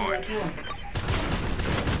and is under waypoint. attack.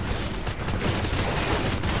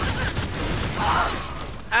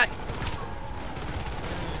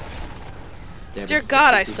 damage Dear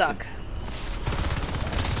God, I system. suck.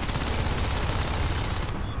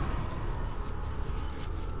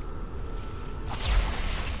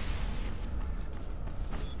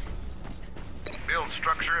 Build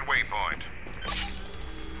structure and waypoint.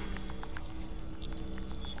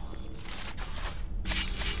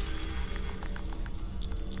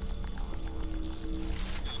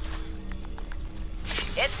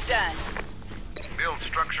 It's done. Build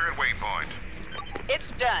structure and waypoint.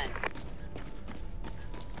 It's done.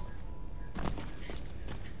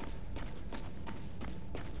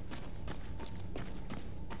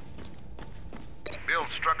 Build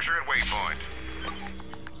structure and waypoint.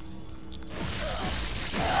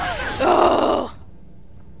 Oh!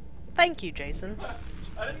 Thank you, Jason.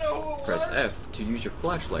 I didn't know who it Press was. F to use your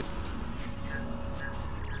flashlight.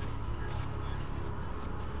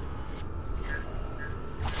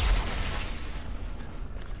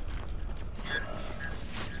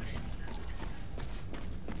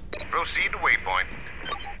 Proceed to waypoint.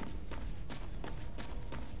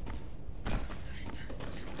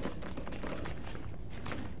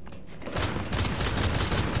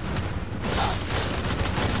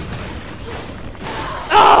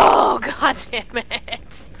 Oh, god damn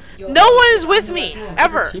it. Your No base one is is with under me, attack.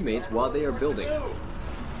 ever. Teammates while they are building.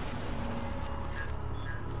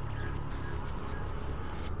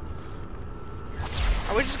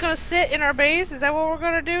 Are we just gonna sit in our base? Is that what we're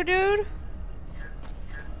gonna do, dude?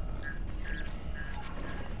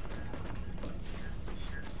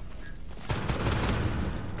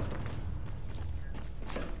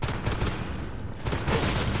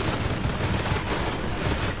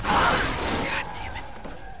 God damn it.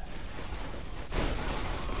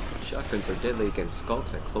 Shotguns are deadly against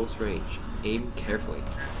skulks at close range. Aim carefully.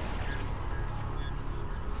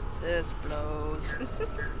 This blows.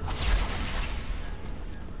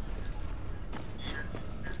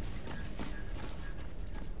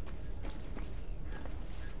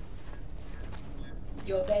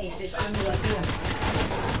 Your base is under attack.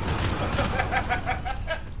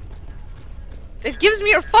 It gives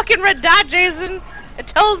me a fucking red dot, Jason. It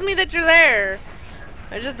tells me that you're there.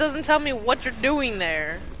 It just doesn't tell me what you're doing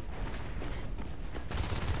there.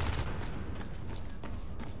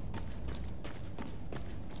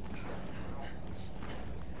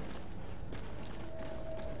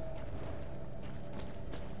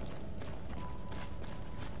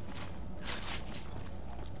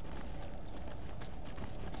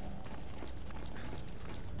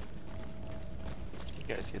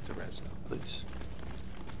 You guys get the res now, please.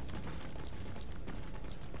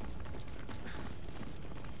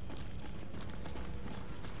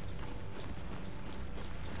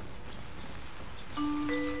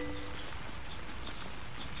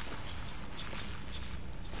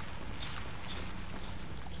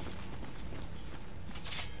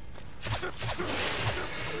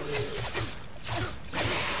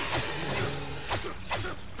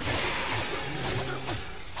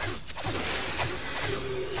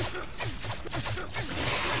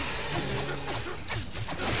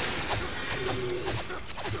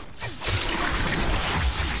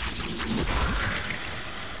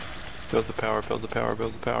 Build the power, build the power,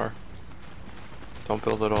 build the power. Don't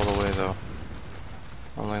build it all the way though.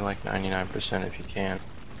 Only like 99% if you can.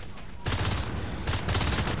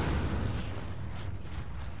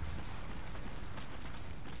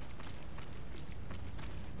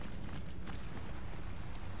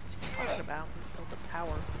 What's he talking about? Build the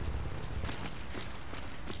power.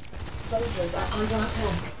 soldiers are under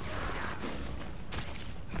attack.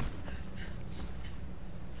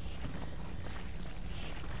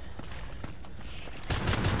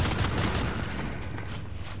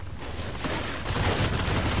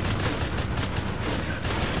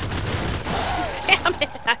 Damn it!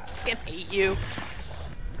 I fucking hate you.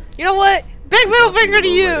 You know what? Big middle finger to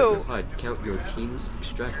you! HUD, count your team's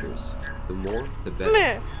extractors. The more, the better.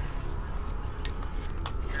 Meh.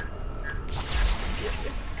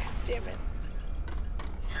 Damn it.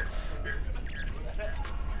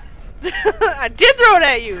 I did throw it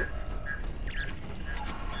at you!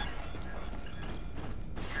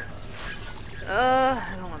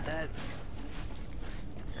 I don't want that.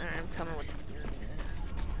 Alright, I'm coming with.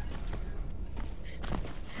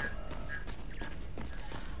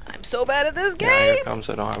 I'm so bad at this game! Yeah, here comes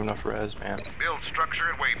I don't have enough res, man. Build structure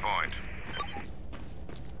at waypoint.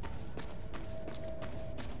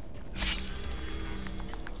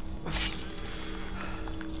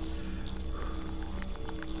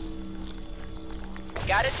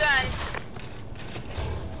 Got it done.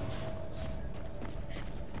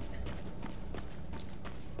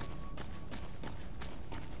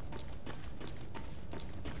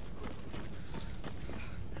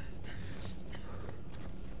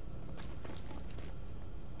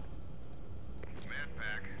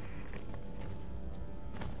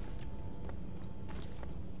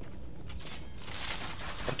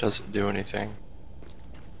 It doesn't do anything.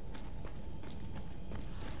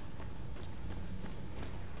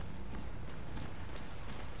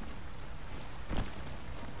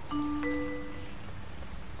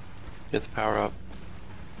 Get the power up.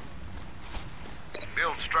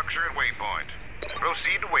 Build structure at waypoint.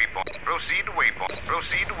 Proceed to waypoint. Proceed to waypoint.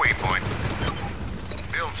 Proceed to waypoint.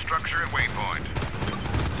 Build structure at waypoint.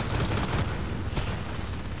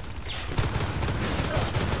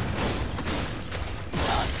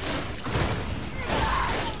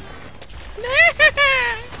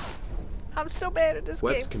 I'm so bad at this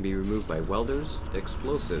Webs game. can be removed by welders,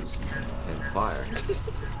 explosives, and fire.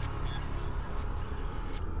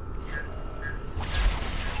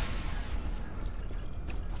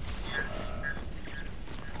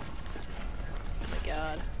 Oh my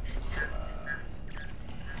god.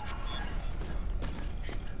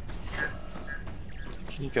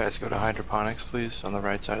 Can you guys go to hydroponics, please, on the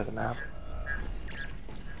right side of the map?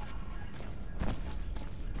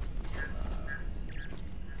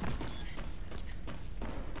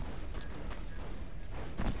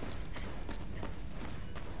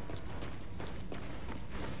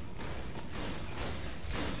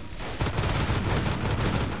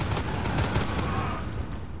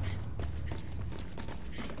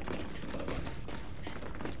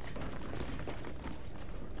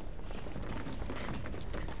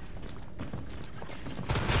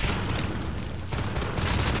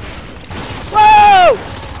 Whoa!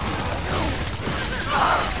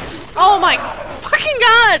 Oh my fucking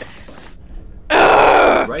god!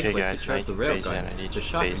 Ugh! Right Okay click guys, to charge make the you phase in. railgun. I need The you to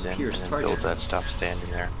shot phase can in pierce and then build targets. that stuff standing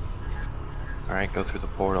there. Alright, go through the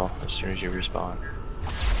portal as soon as you respawn.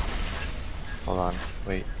 Hold on,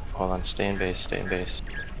 wait, hold on, stay in base, stay in base.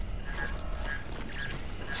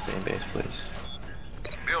 Stay in base, please.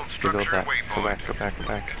 Build Rebuild structure that. at Go waypoint. back, go back, go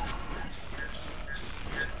back.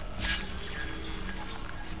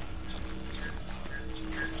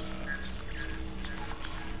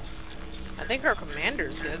 I think our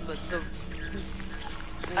commander's good, but the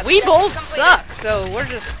we both suck, so we're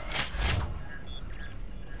just.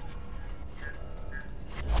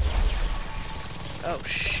 Oh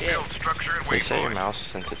shit! Build structure at They set your waypoint. mouse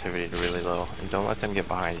sensitivity to really low, and don't let them get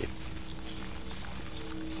behind you.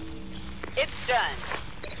 It's done.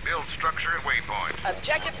 Build structure at waypoint.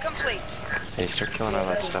 Objective complete. Hey, start killing all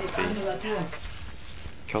that stuff, B. Under attack.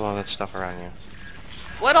 Kill all that stuff around you.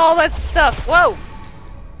 What all that stuff? Whoa!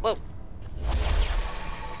 Whoa!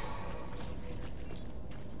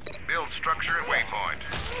 Build structure at waypoint.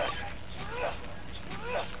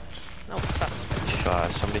 No, stop.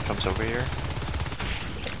 If somebody comes over here,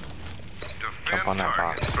 jump on that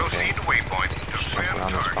box, okay? Proceed to waypoint. Jump Defend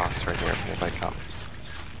around this target. box right here if I come.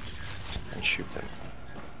 And shoot them.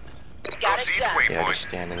 Got it Proceed to done. Yeah, waypoint. just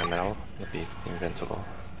stand in the middle. You'll be invincible.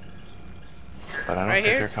 But I don't Right think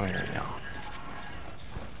here? they're coming right now.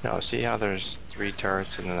 No, see how there's 3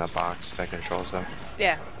 turrets and then a box that controls them?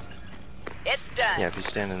 Yeah. It's done. Yeah, if you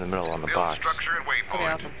stand in the middle on the Build box, structure at Okay,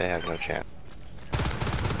 waypoint. awesome. they have no chance.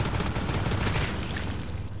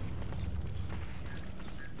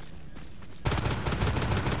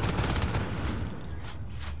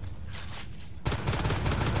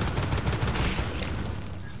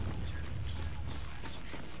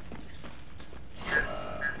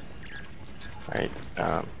 Alright,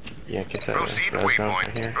 Yeah, get that Proceed to res node right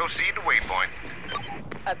waypoint. here. Proceed to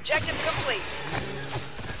waypoint. Objective complete.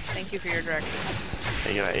 Thank you for your direction.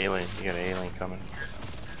 Hey, you got an alien. You got an alien coming.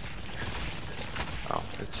 Oh,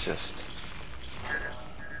 it's just...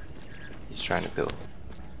 He's trying to build.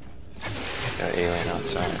 Got an alien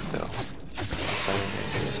outside, though. Outside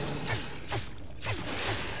of your base.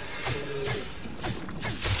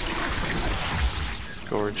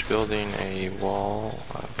 Gorge building a wall,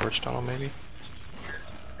 forge tunnel maybe?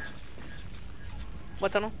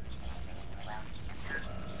 What tunnel?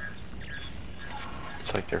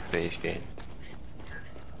 It's like their phase gate.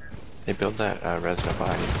 They build that resident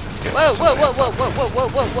behind you. Whoa, whoa, whoa, whoa, whoa, whoa, whoa,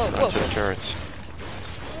 whoa, whoa, Run to the whoa. turrets.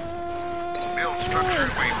 Build structure at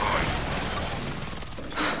waypoint.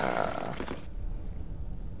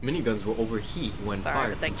 Miniguns will overheat when Sorry,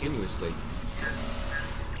 fired thank you. continuously.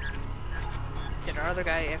 Did our other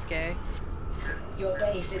guy AFK? Your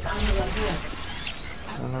base is under attack.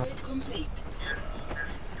 don't know. Upgrade complete.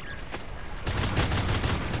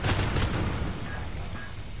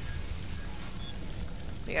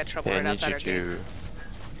 We got trouble Yeah, I right need outside you our to... gates.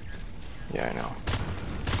 Yeah, I know.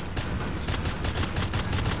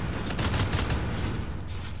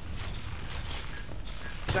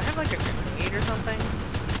 Do I have like a grenade or something?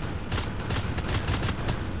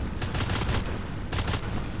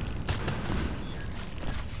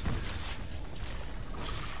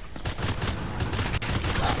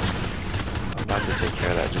 I'm about to take care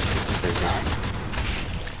of that, just keep busy.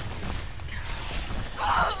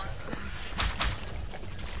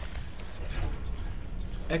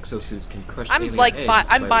 Exosuits can crush I'm alien like eggs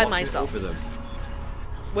I'm by walking myself. over them.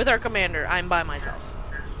 With our commander, I'm by myself.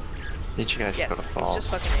 Need you guys Yes, to go to he's falls. just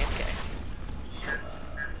fucking AFK.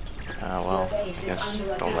 Well, I guess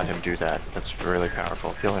don't let him do that. That's really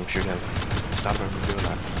powerful. Feel him, shoot him. Stop him from doing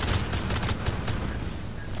that.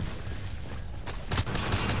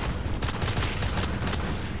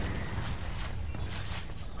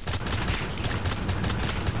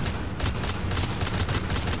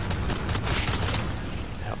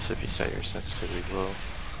 It helps if you set your sensitivity low.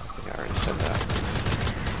 I think I already said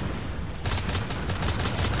that.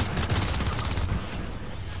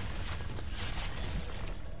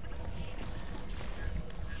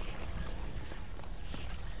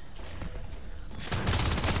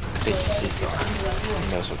 Big seagull.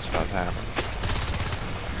 He knows what's about to happen.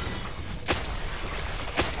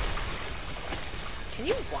 Can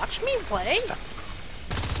you watch me play? Stop.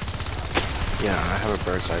 Yeah, I have a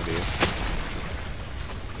bird's eye view.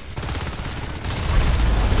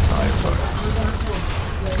 Alright,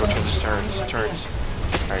 fuck. Go towards the turrets, turrets.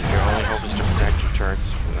 Alright, your only hope is to protect your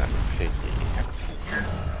turrets from that piggy.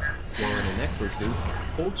 While in an exosuit,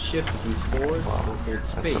 hold shift to boost forward or hold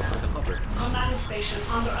space to hover. Command station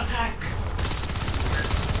under attack.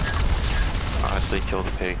 Honestly, kill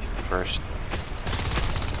the pig first.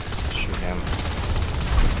 Shoot him.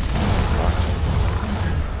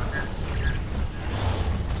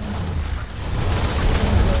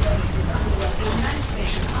 Command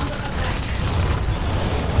station under attack.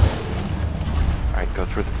 Alright, go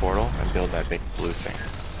through the portal and build that big blue thing.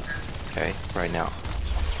 Okay, right now.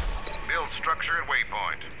 Build structure at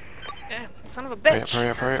waypoint. Eh, son of a Hurry up, bitch. hurry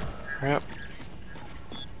up, hurry up, hurry up.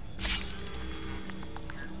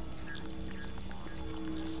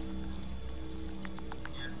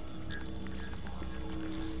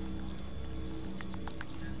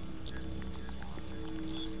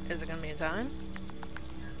 Is it gonna be in time?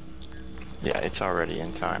 Yeah, it's already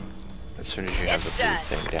in time. As soon as you have the It's blue done.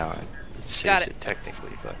 thing down, it saves Got it. it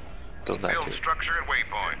technically, but build that Build too. structure at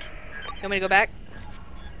waypoint. You want me to go back?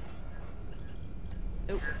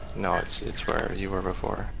 Nope. No, it's where you were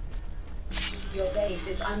before. Your base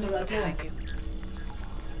is under attack. Thank you.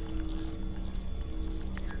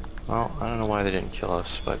 Well, I don't know why they didn't kill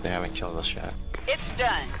us, but they haven't killed us yet. It's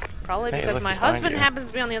done. Probably Hey, because look, my he's behind husband you. happens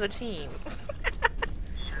to be on the other team.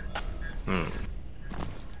 Hmm.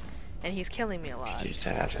 And he's killing me a lot. Use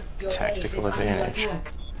that as a Your base is tactical under advantage.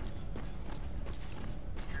 attack.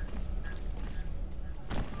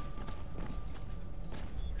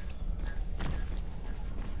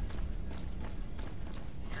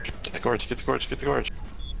 Get the gorge, get the gorge, get the gorge.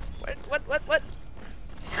 What?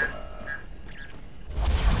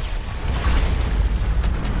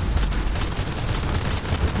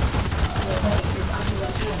 Your base is under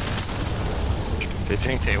attack. They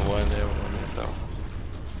think they won, they haven't won yet though.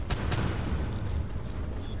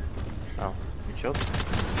 Oh, you killed them.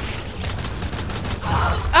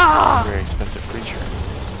 Ah! Very expensive creature.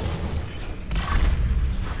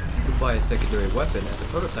 You can buy a secondary weapon at the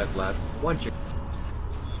prototype lab once you're...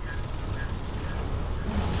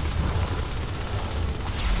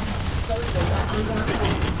 Soldiers are under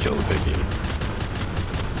Kill the piggy.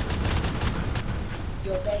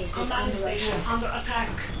 Your base is under attack. under attack.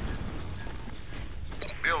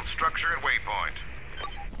 Build structure at waypoint.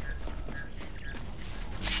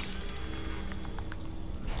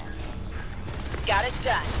 Got it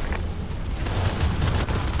done.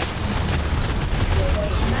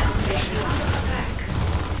 Command station under attack.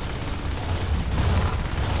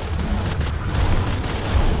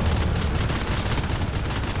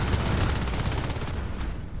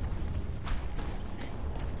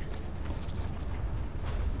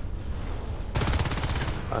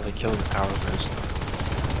 Oh, they killed the power person.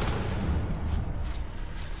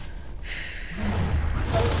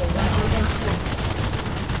 Soldiers are under attack.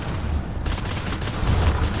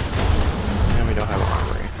 And we don't have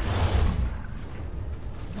armory.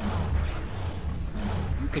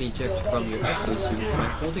 You can eject from your exosuit by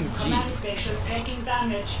holding G. Command station taking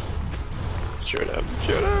damage. Shut up,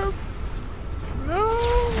 shut up.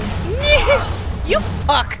 You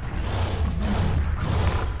fuck!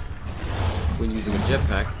 When using a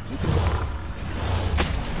jetpack, you can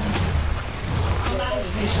Command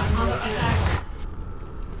station under attack.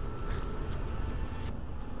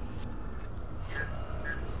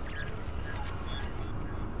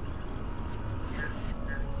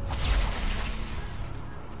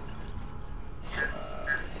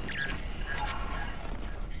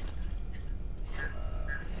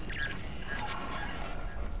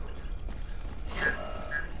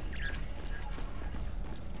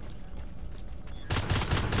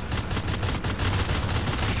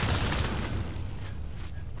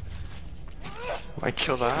 Might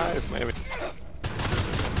kill the hive, maybe.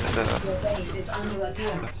 And Your base is under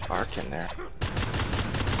attack. bark in there.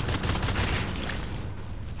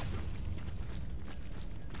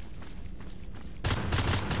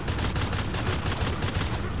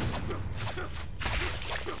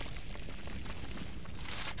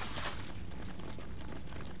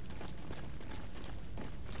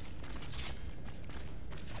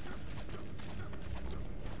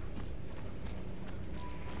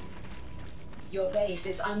 Your base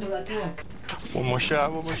is under attack. One more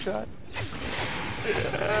shot, one more shot.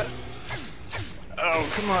 Yeah. Oh,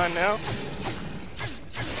 come on now.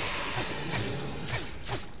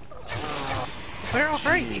 Where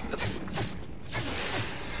are you?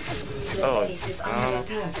 Your base is under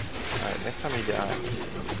attack. Alright, next time you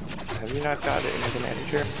die, have you not got it into the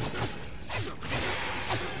manager?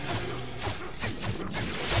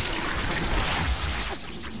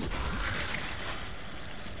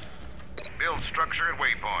 Build structure at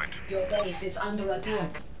waypoint. Your base is under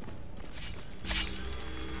attack.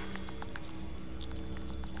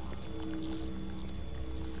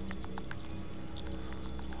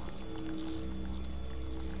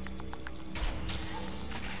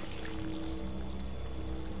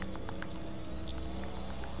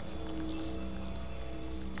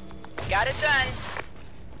 Got it done.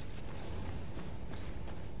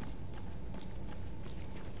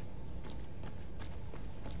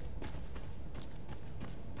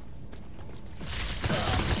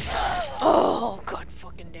 Oh, god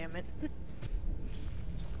fucking damn it.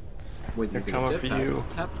 With They're using a coming for jetpack, you.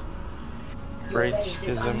 tap. Your Great base is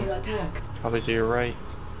schism. under attack. Probably to your right,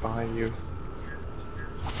 behind you.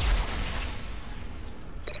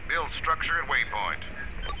 Build structure at waypoint.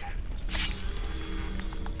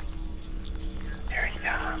 There he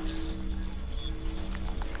comes.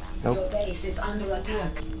 Your Nope. base is under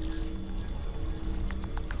attack.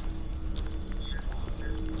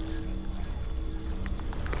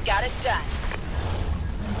 Got it done.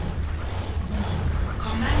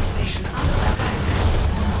 Command station under attack.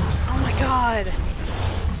 Oh my god.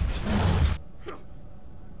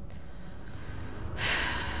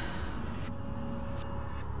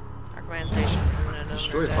 Our command station.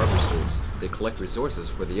 Destroy harvesters. They collect resources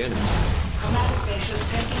for the enemy. Command station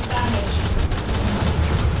taking damage.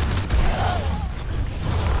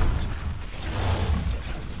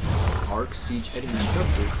 Arc siege enemy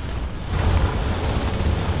structures.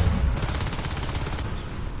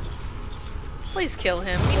 Please kill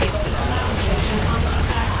him. He needs to die.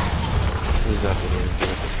 Who's that that didn't give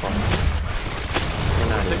it this far? You're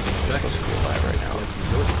not even supposed to be alive right now.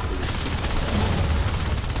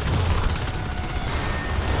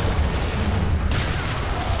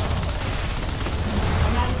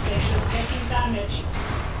 Command station taking damage.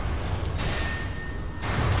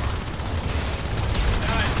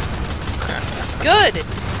 Good!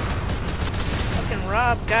 Fucking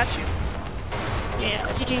Rob got you. Yeah,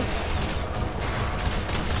 GG.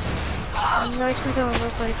 Nice we go, real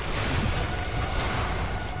quick.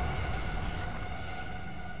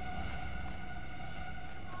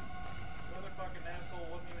 The other fucking asshole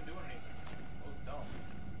wasn't even doing anything. What was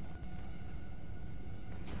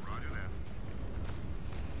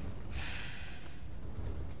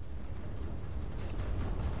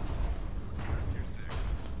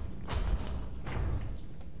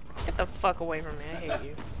fuck away from me. I hate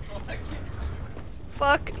you.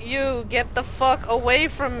 Fuck you. Get the fuck away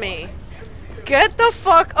from me. Get the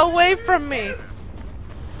fuck away from me.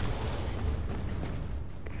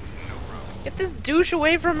 Get this douche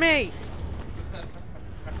away from me.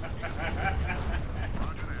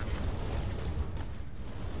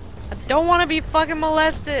 I don't want to be fucking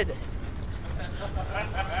molested.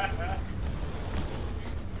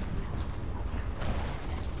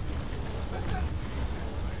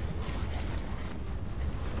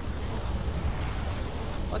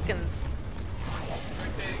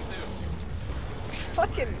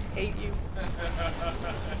 Fucking hate you.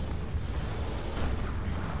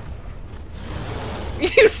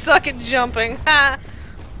 You suck at jumping. Ha!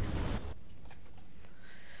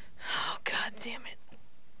 Oh, god damn it.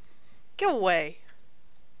 Get away.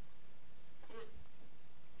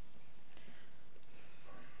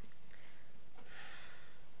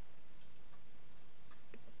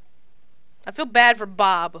 I feel bad for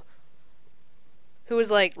Bob, who was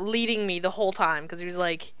like leading me the whole time, because he was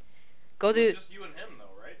like, go do. Just you and him,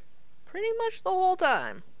 though, right? Pretty much the whole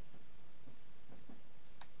time.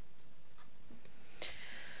 I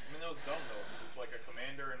mean, that was dumb, though, because it's like a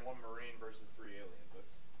commander and one marine versus 3 aliens.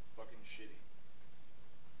 That's fucking shitty.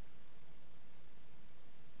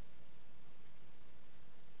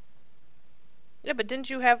 Yeah, but didn't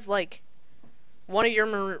you have like one of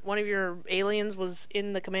your aliens was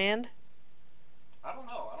in the command? I don't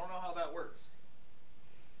know. I don't know how that works.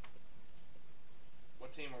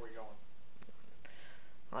 What team are we going?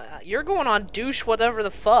 You're going on douche whatever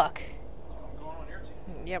the fuck. I'm going on your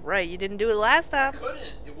team. Yeah, right. You didn't do it last time. I couldn't.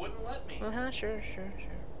 It wouldn't let me. Uh-huh, sure.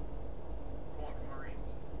 Come on, Marines.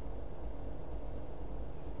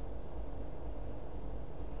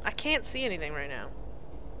 I can't see anything right now.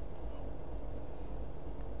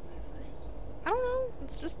 Did you freeze? I don't know.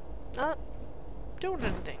 It's just not doing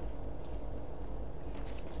anything.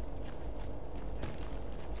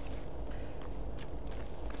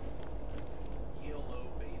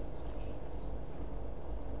 ELO-based teams.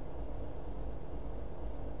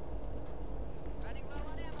 Running low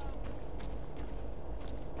on ammo.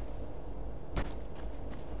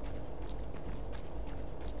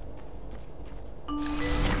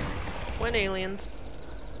 When aliens.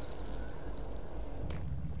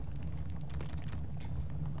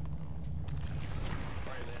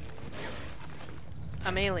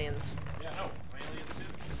 I'm aliens. Yeah, no. I'm aliens too.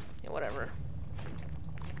 Yeah, whatever.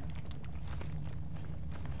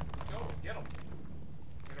 Let's go. Let's get them.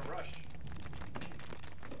 In a rush.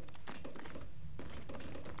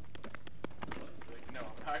 Like, no,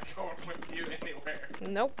 I'm not going with you anywhere.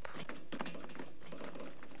 Nope.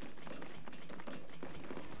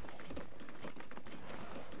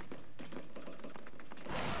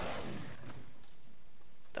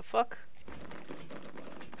 The fuck?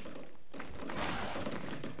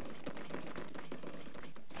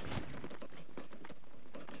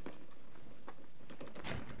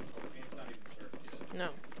 Oh, the game's not even started yet. No.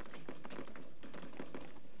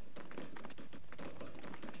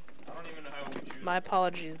 I don't even know how we choose. My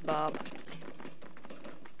apologies, Bob.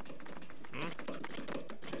 It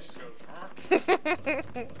just goes, huh?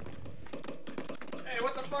 Hey,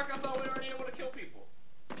 what the fuck? I thought we were able to kill people.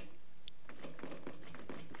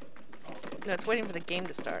 No, it's waiting for the game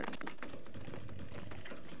to start.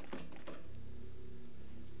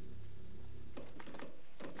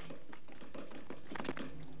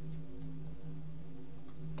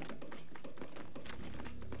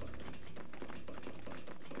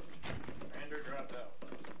 Commander dropped out.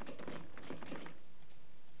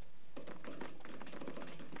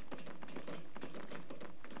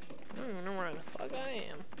 I don't even know where the fuck I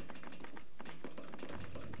am.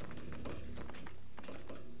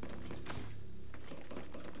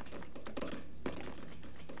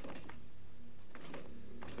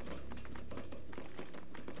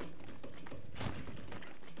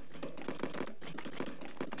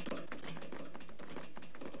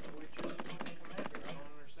 We choose a fucking commander. I don't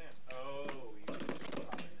understand. Oh, you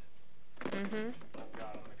stopped it. Mm-hmm. Oh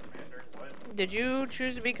god, I'm the commander. What? Did you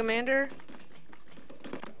choose to be commander?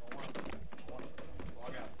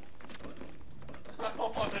 Log out. I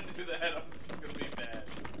don't want to do that. I'm just gonna be mad.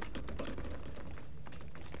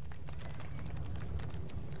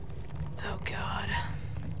 Oh god.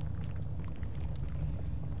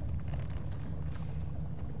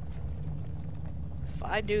 If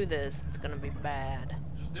I do this, it's gonna be bad.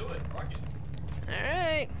 Just do it. Fuck it.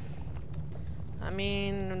 Alright. I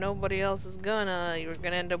mean, nobody else is gonna. You're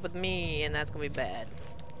gonna end up with me, and that's gonna be bad.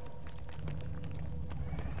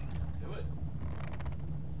 Do it.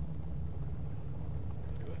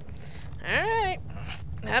 Do it. Alright.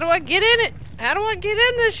 How do I get in it? How do I get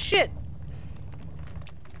in this shit?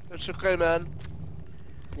 It's okay, man.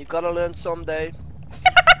 You gotta learn someday.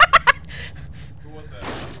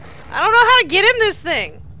 I don't know how to get in this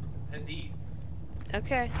thing.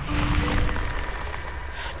 Okay.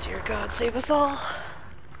 Dear God, save us all.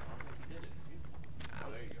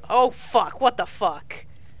 Oh fuck, what the fuck?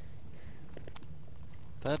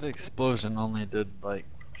 That explosion only did like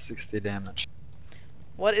 60 damage.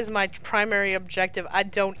 What is my primary objective? I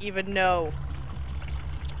don't even know.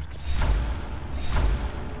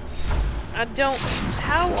 I don't...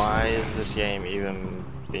 How? Why is this game even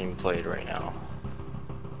being played right now?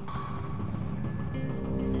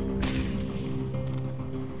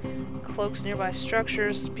 Cloaks nearby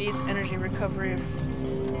structures, speeds energy recovery.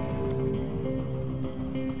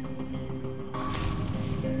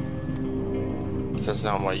 That's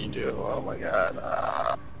not what you do. Oh my god.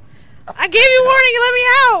 I gave you warning, let me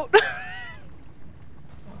out!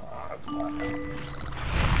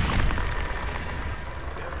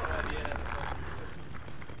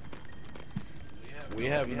 We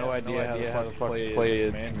have no idea how to play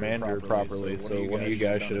a commander properly, so one of you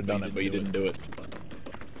guys should have done it, but you didn't do it.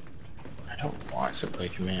 I don't want to play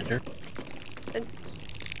commander. Then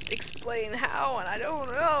explain how, and I don't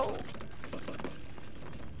know.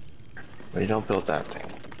 Well, you don't build that thing.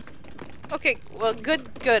 Okay, well, good.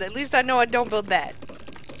 At least I know I don't build that.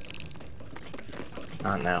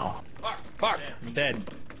 Not now. Fuck! I'm dead.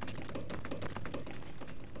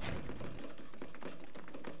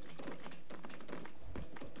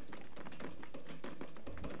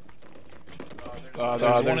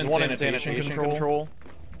 There's one in sanitation control.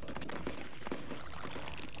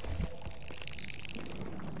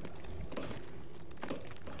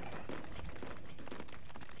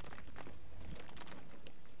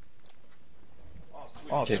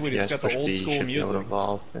 Oh, sweet, it's got the old school music.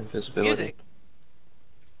 Evolve invisibility. Music.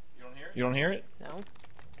 You don't hear it? No.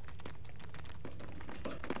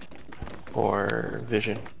 Or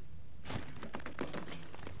vision.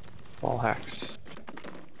 All hacks.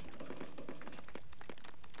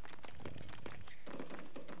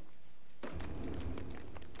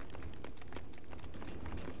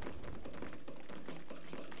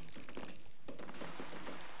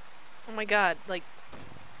 Oh my god, like...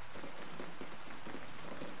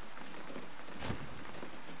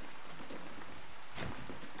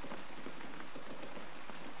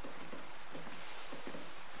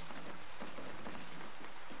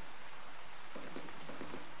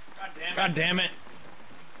 God damn it!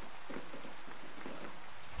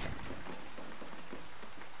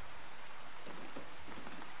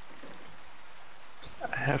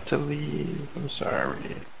 I have to leave. I'm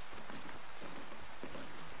sorry.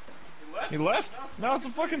 He left? Now it's a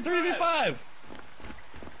fucking 3v5!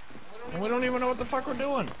 And we don't even know what the fuck we're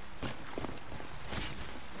doing.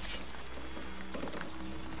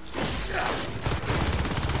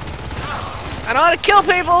 I know how to kill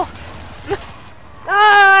people!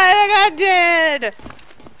 Ah, I got dead!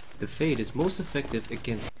 The Fade is most effective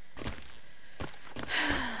against...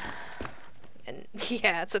 And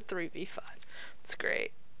yeah, it's a 3v5. It's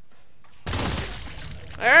great.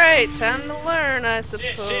 Alright, time to learn, I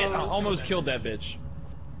suppose. Shit, I almost killed that bitch.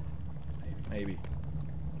 Maybe.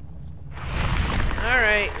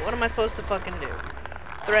 Alright, what am I supposed to fucking do?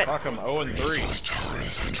 Threat. Fuck, I'm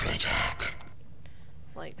 0-3.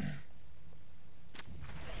 Like...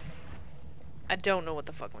 I don't know what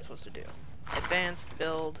the fuck I'm supposed to do. Advanced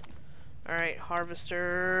build. Alright,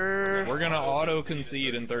 harvester. We're gonna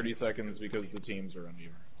auto-concede in 30 seconds because the teams are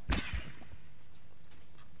uneven.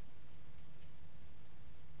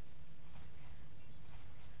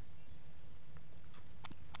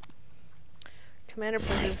 Commander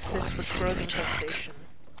places assist with growth infestation.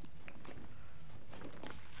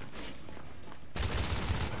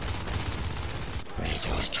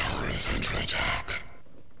 Resource tower is under attack.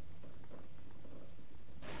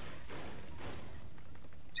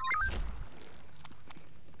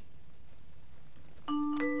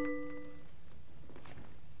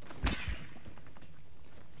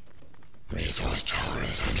 Resource tower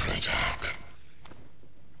is under attack.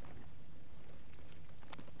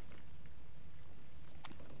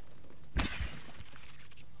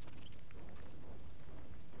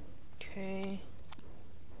 Okay.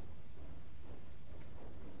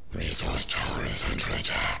 Resource tower is under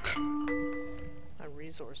attack. My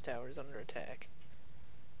resource tower is under attack.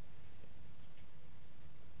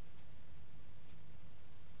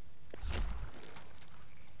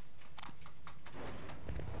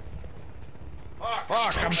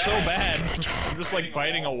 Fuck, I'm so bad. I'm just like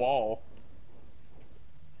fighting a wall.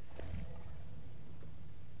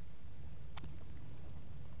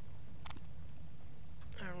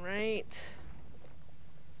 Alright.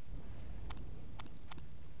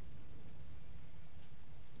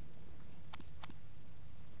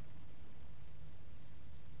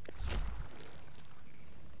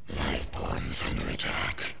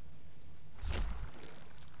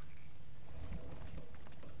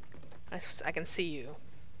 I can see you.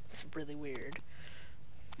 It's really weird.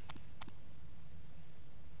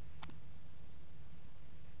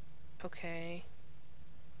 Okay.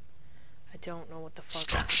 I don't know what the fuck.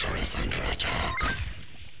 Structure is under attack.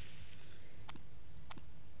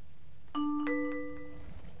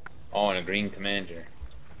 Oh, and a green commander.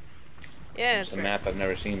 Yeah, it's a great. map I've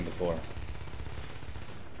never seen before.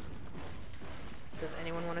 Does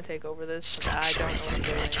anyone want to take over this? I don't know what I'm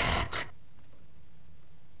doing.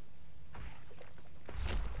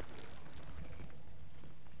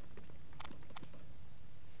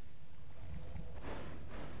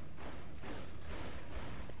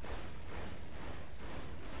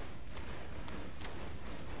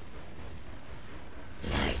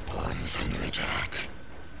 Under attack.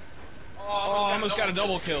 Oh, I almost got a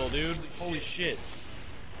double kill, dude. Holy shit.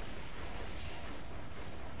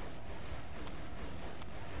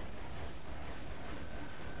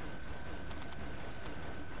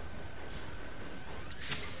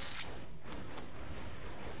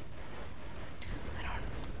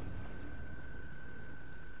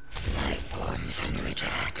 Lightborn's under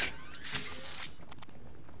attack.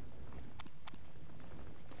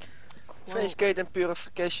 Face gate and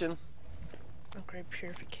purification. Upgrade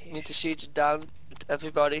purification. Need to siege down with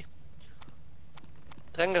everybody.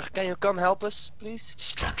 Drenger, can you come help us, please?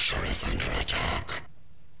 Structure is under attack.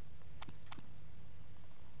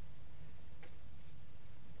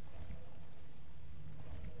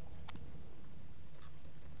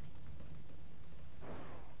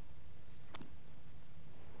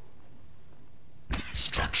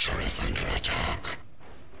 Structure is under attack.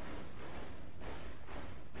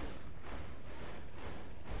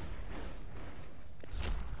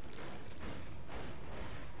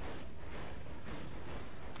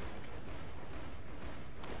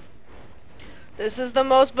 This is the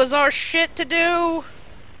most bizarre shit to do!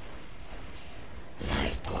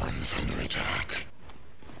 Lightborn's under attack.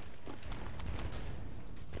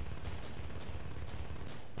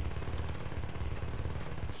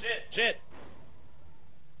 Shit!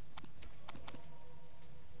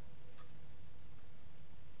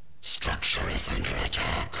 Structure is under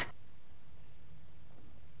attack.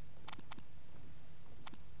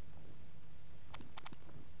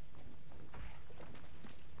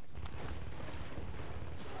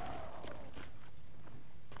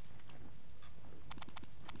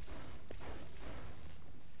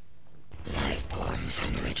 Lightborn's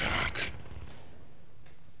under attack.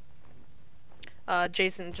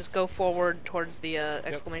 Jason, just go forward towards the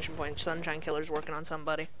exclamation point. Sunshine Killer's working on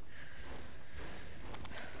somebody.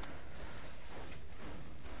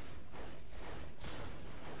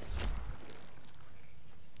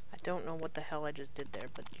 I don't know what the hell I just did there,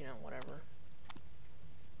 but you know, whatever.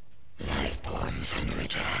 Lightborn's under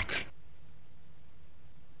attack.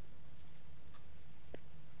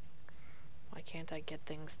 Why can't I get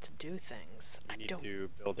things to do things? I need to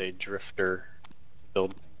build a drifter to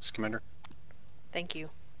build this commander. Thank you.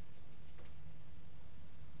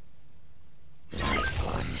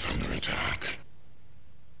 Lightborn's under attack.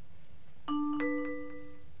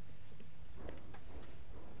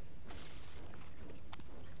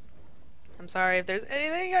 I'm sorry if there's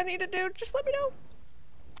anything I need to do, just let me know.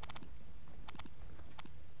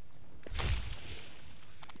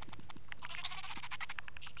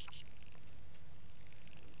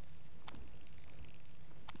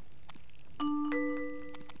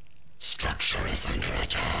 Structure is under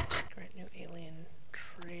attack. Great new alien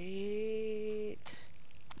trait.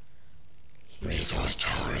 Resource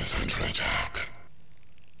tower is under attack.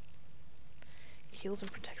 Heals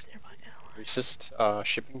and protects nearby allies. Resist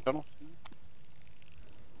shipping tunnel.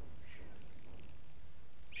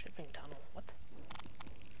 Shipping tunnel, what?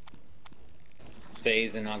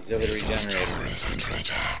 Phase and auxiliary generator. Is under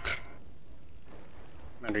attack.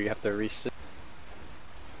 Commander, you have to reset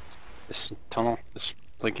this tunnel, this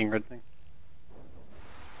blinking red thing.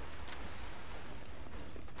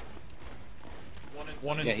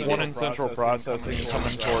 One in central processing coming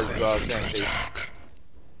towards sanitation.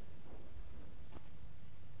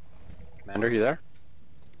 Commander, you there?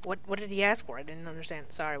 What did he ask for? I didn't understand.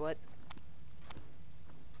 Sorry, what?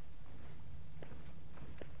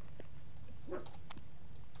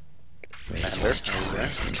 Commander, are you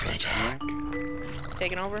there?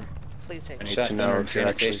 Taking over? Please take I over. need to know if you're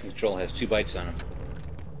actually... Sanitation control has 2 bytes on him.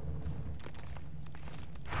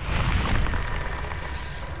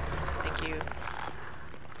 Thank you.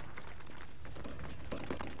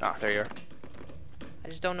 Ah, there you are. I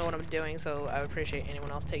just don't know what I'm doing, so I would appreciate anyone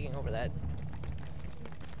else taking over that.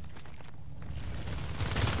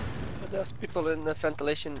 There's people in the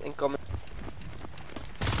ventilation incoming.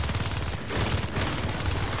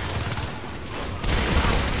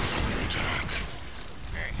 Under attack.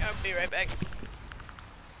 back.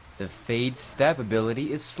 The Fade's stab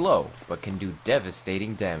ability is slow, but can do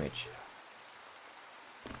devastating damage.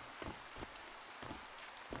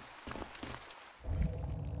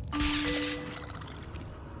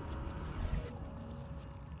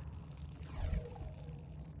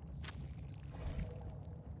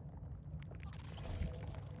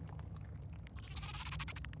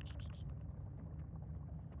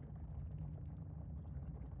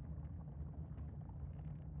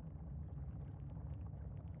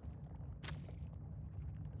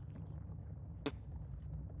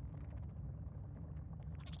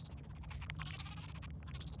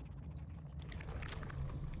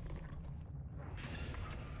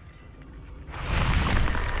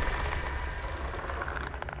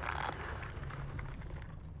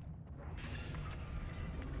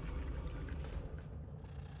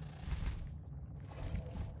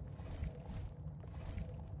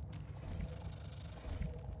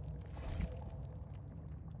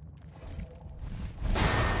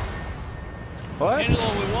 What? Angelo,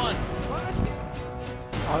 we won.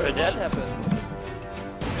 How did that happen?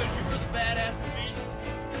 Because you were the badass to me.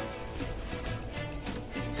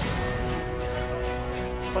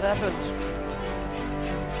 What happened?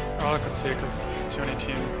 All I could see because too many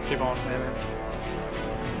people on aliens.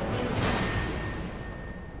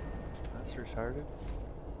 That's retarded.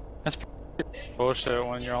 That's bullshit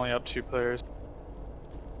when you're only up 2 players.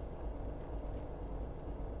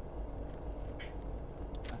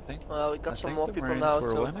 I think. Well, we got I some think more the people Marines now, were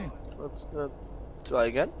so winning. let's try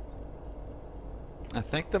again. I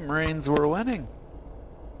think the Marines were winning.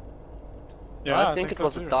 Yeah, I think it so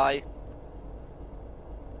was too. a tie.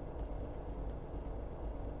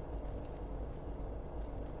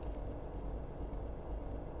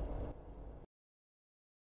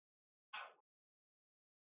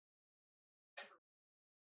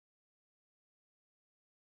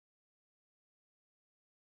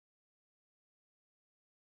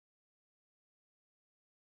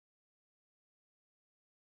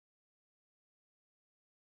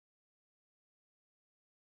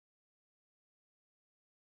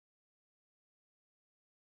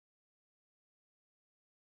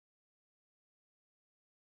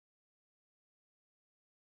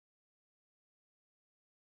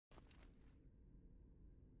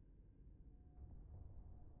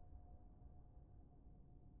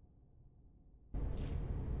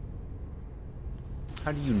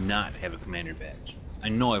 How do you not have a commander badge? I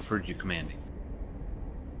know I've heard you commanding.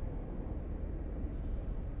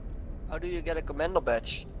 How do you get a commando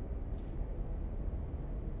badge?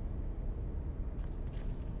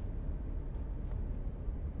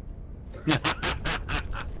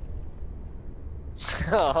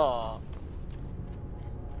 Oh,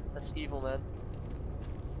 that's evil, man.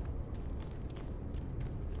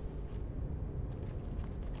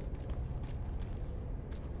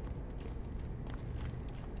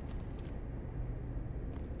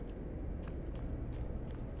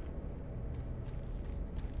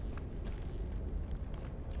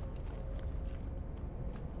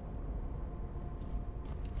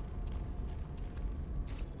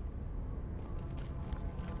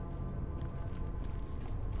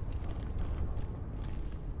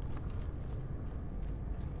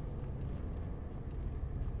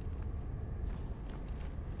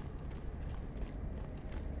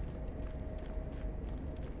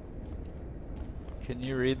 Can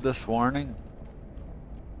you read this warning?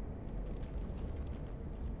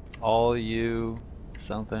 All you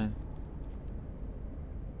something.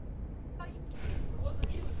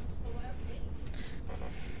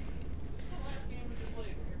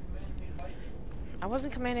 I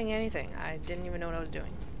wasn't commanding anything. I didn't even know what I was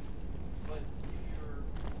doing.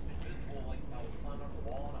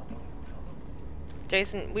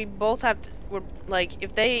 Jason, we both have to, we're like,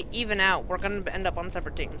 if they even out, we're gonna end up on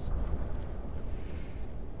separate teams.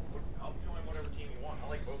 I'll join whatever team you want. I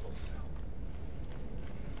like both of them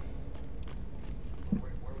now.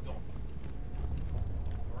 Where are we going?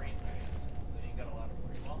 Marines, I guess. They ain't got a lot of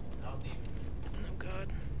Marines. Well, now it's even. Oh god.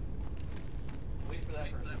 Wait for that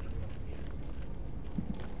person.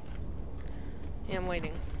 Yeah, I'm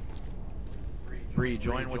waiting. Bree,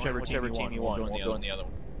 join whichever team you want. We'll join the other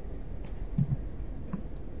one.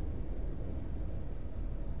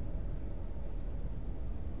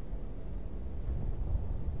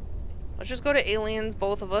 Let's just go to aliens,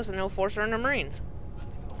 both of us, and no forcer and no marines.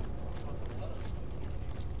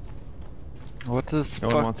 What does No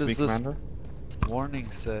one fuck wants to does be this commander?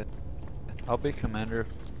 warning say? I'll be commander if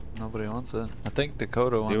nobody wants it. I think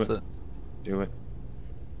Dakota wants it. Do it.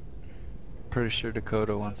 Pretty sure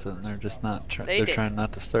Dakota wants it, and they're just not. They They're did. trying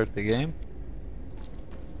not to start the game.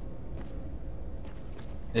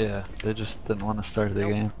 Yeah, they just didn't want to start the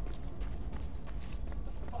game.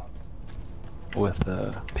 With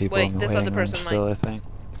people Wait, in the this other waiting room person still, might. I think.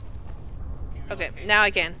 Okay, now I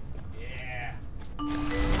can.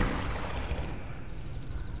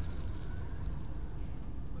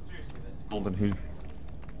 Golden who?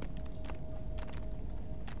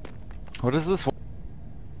 What is this?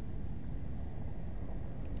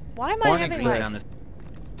 Why am I Hornet having goes like... down this.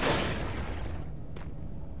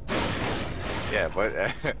 Yeah, but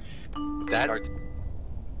that.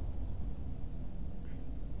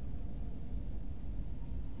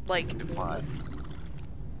 Like...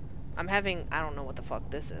 I'm having... I don't know what the fuck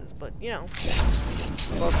this is, but, you know.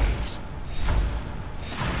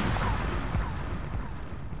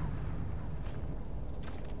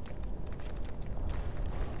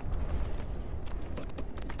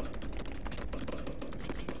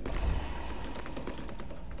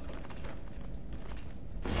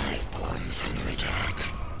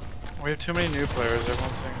 We have too many new players,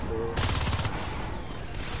 everyone's saying rules.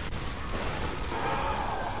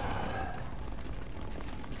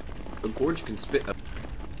 A gorge can spit.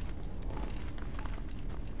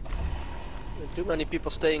 Too many people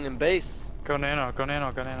staying in base. Go nano, go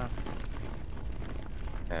nano, go nano.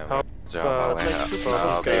 Yeah, Help, jump my way up. Foop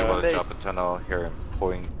I'll is be able to good. jump a tunnel here in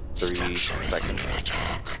 0.3 seconds.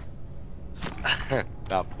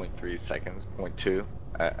 Not 0.3 seconds, 0.2.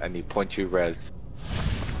 I need 0.2 res.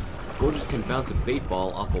 Gorges can bounce a bait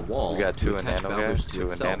ball off a wall We got to 2 in attach nano, bounders guys. to 2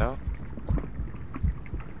 in itself. nano.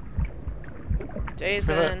 If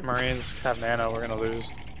we let Jason. Marines have nano, we're gonna lose.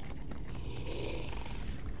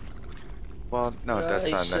 Well, no, that's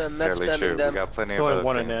not he's, Matt's necessarily spamming true. them. We got plenty of Only other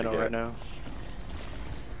one in things to nano get. right now.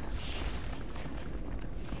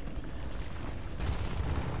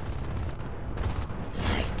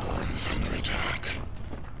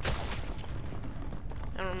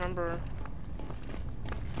 I don't remember.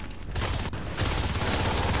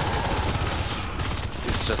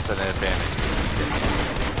 It's just an advantage.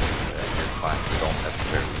 It's fine. We don't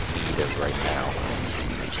necessarily need it right now.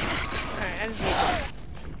 Alright, I just need that.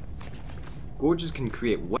 Gorges can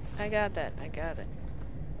create what? I got that, I got it.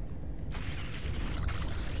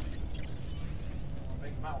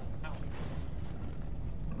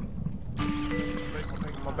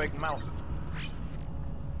 I'm a big mouth.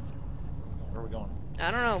 Where are we going?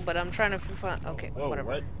 I don't know, but I'm trying to find... Okay, Whoa, whatever.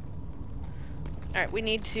 what? Alright, we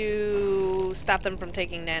need to stop them from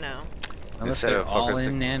taking nano. Unless Instead they're of all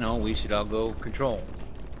focusing- in nano, we should all go control.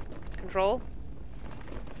 Control?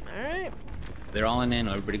 Alright. They're all in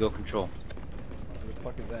nano, everybody go control. Where the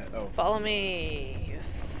fuck is that? Oh. Follow me,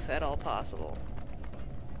 if at all possible.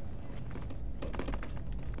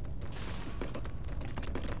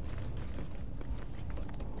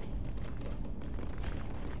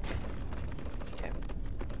 Okay.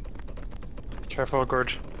 Careful,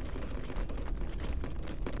 Gorge.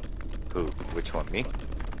 Who? Which one? Me?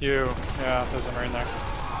 You. Yeah, there's a Marine there.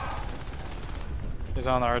 He's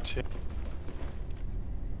on the RT.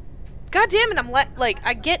 God damn it, I'm like,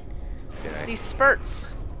 I get Yeah. these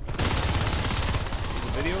spurts.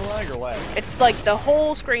 Video lag or lag? It's like the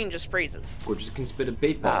whole screen just freezes. Gorges can spit a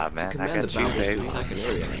bait ball Ah, to man, I command the got you, bounders to baby. attack an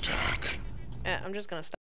area. I'm just gonna stop.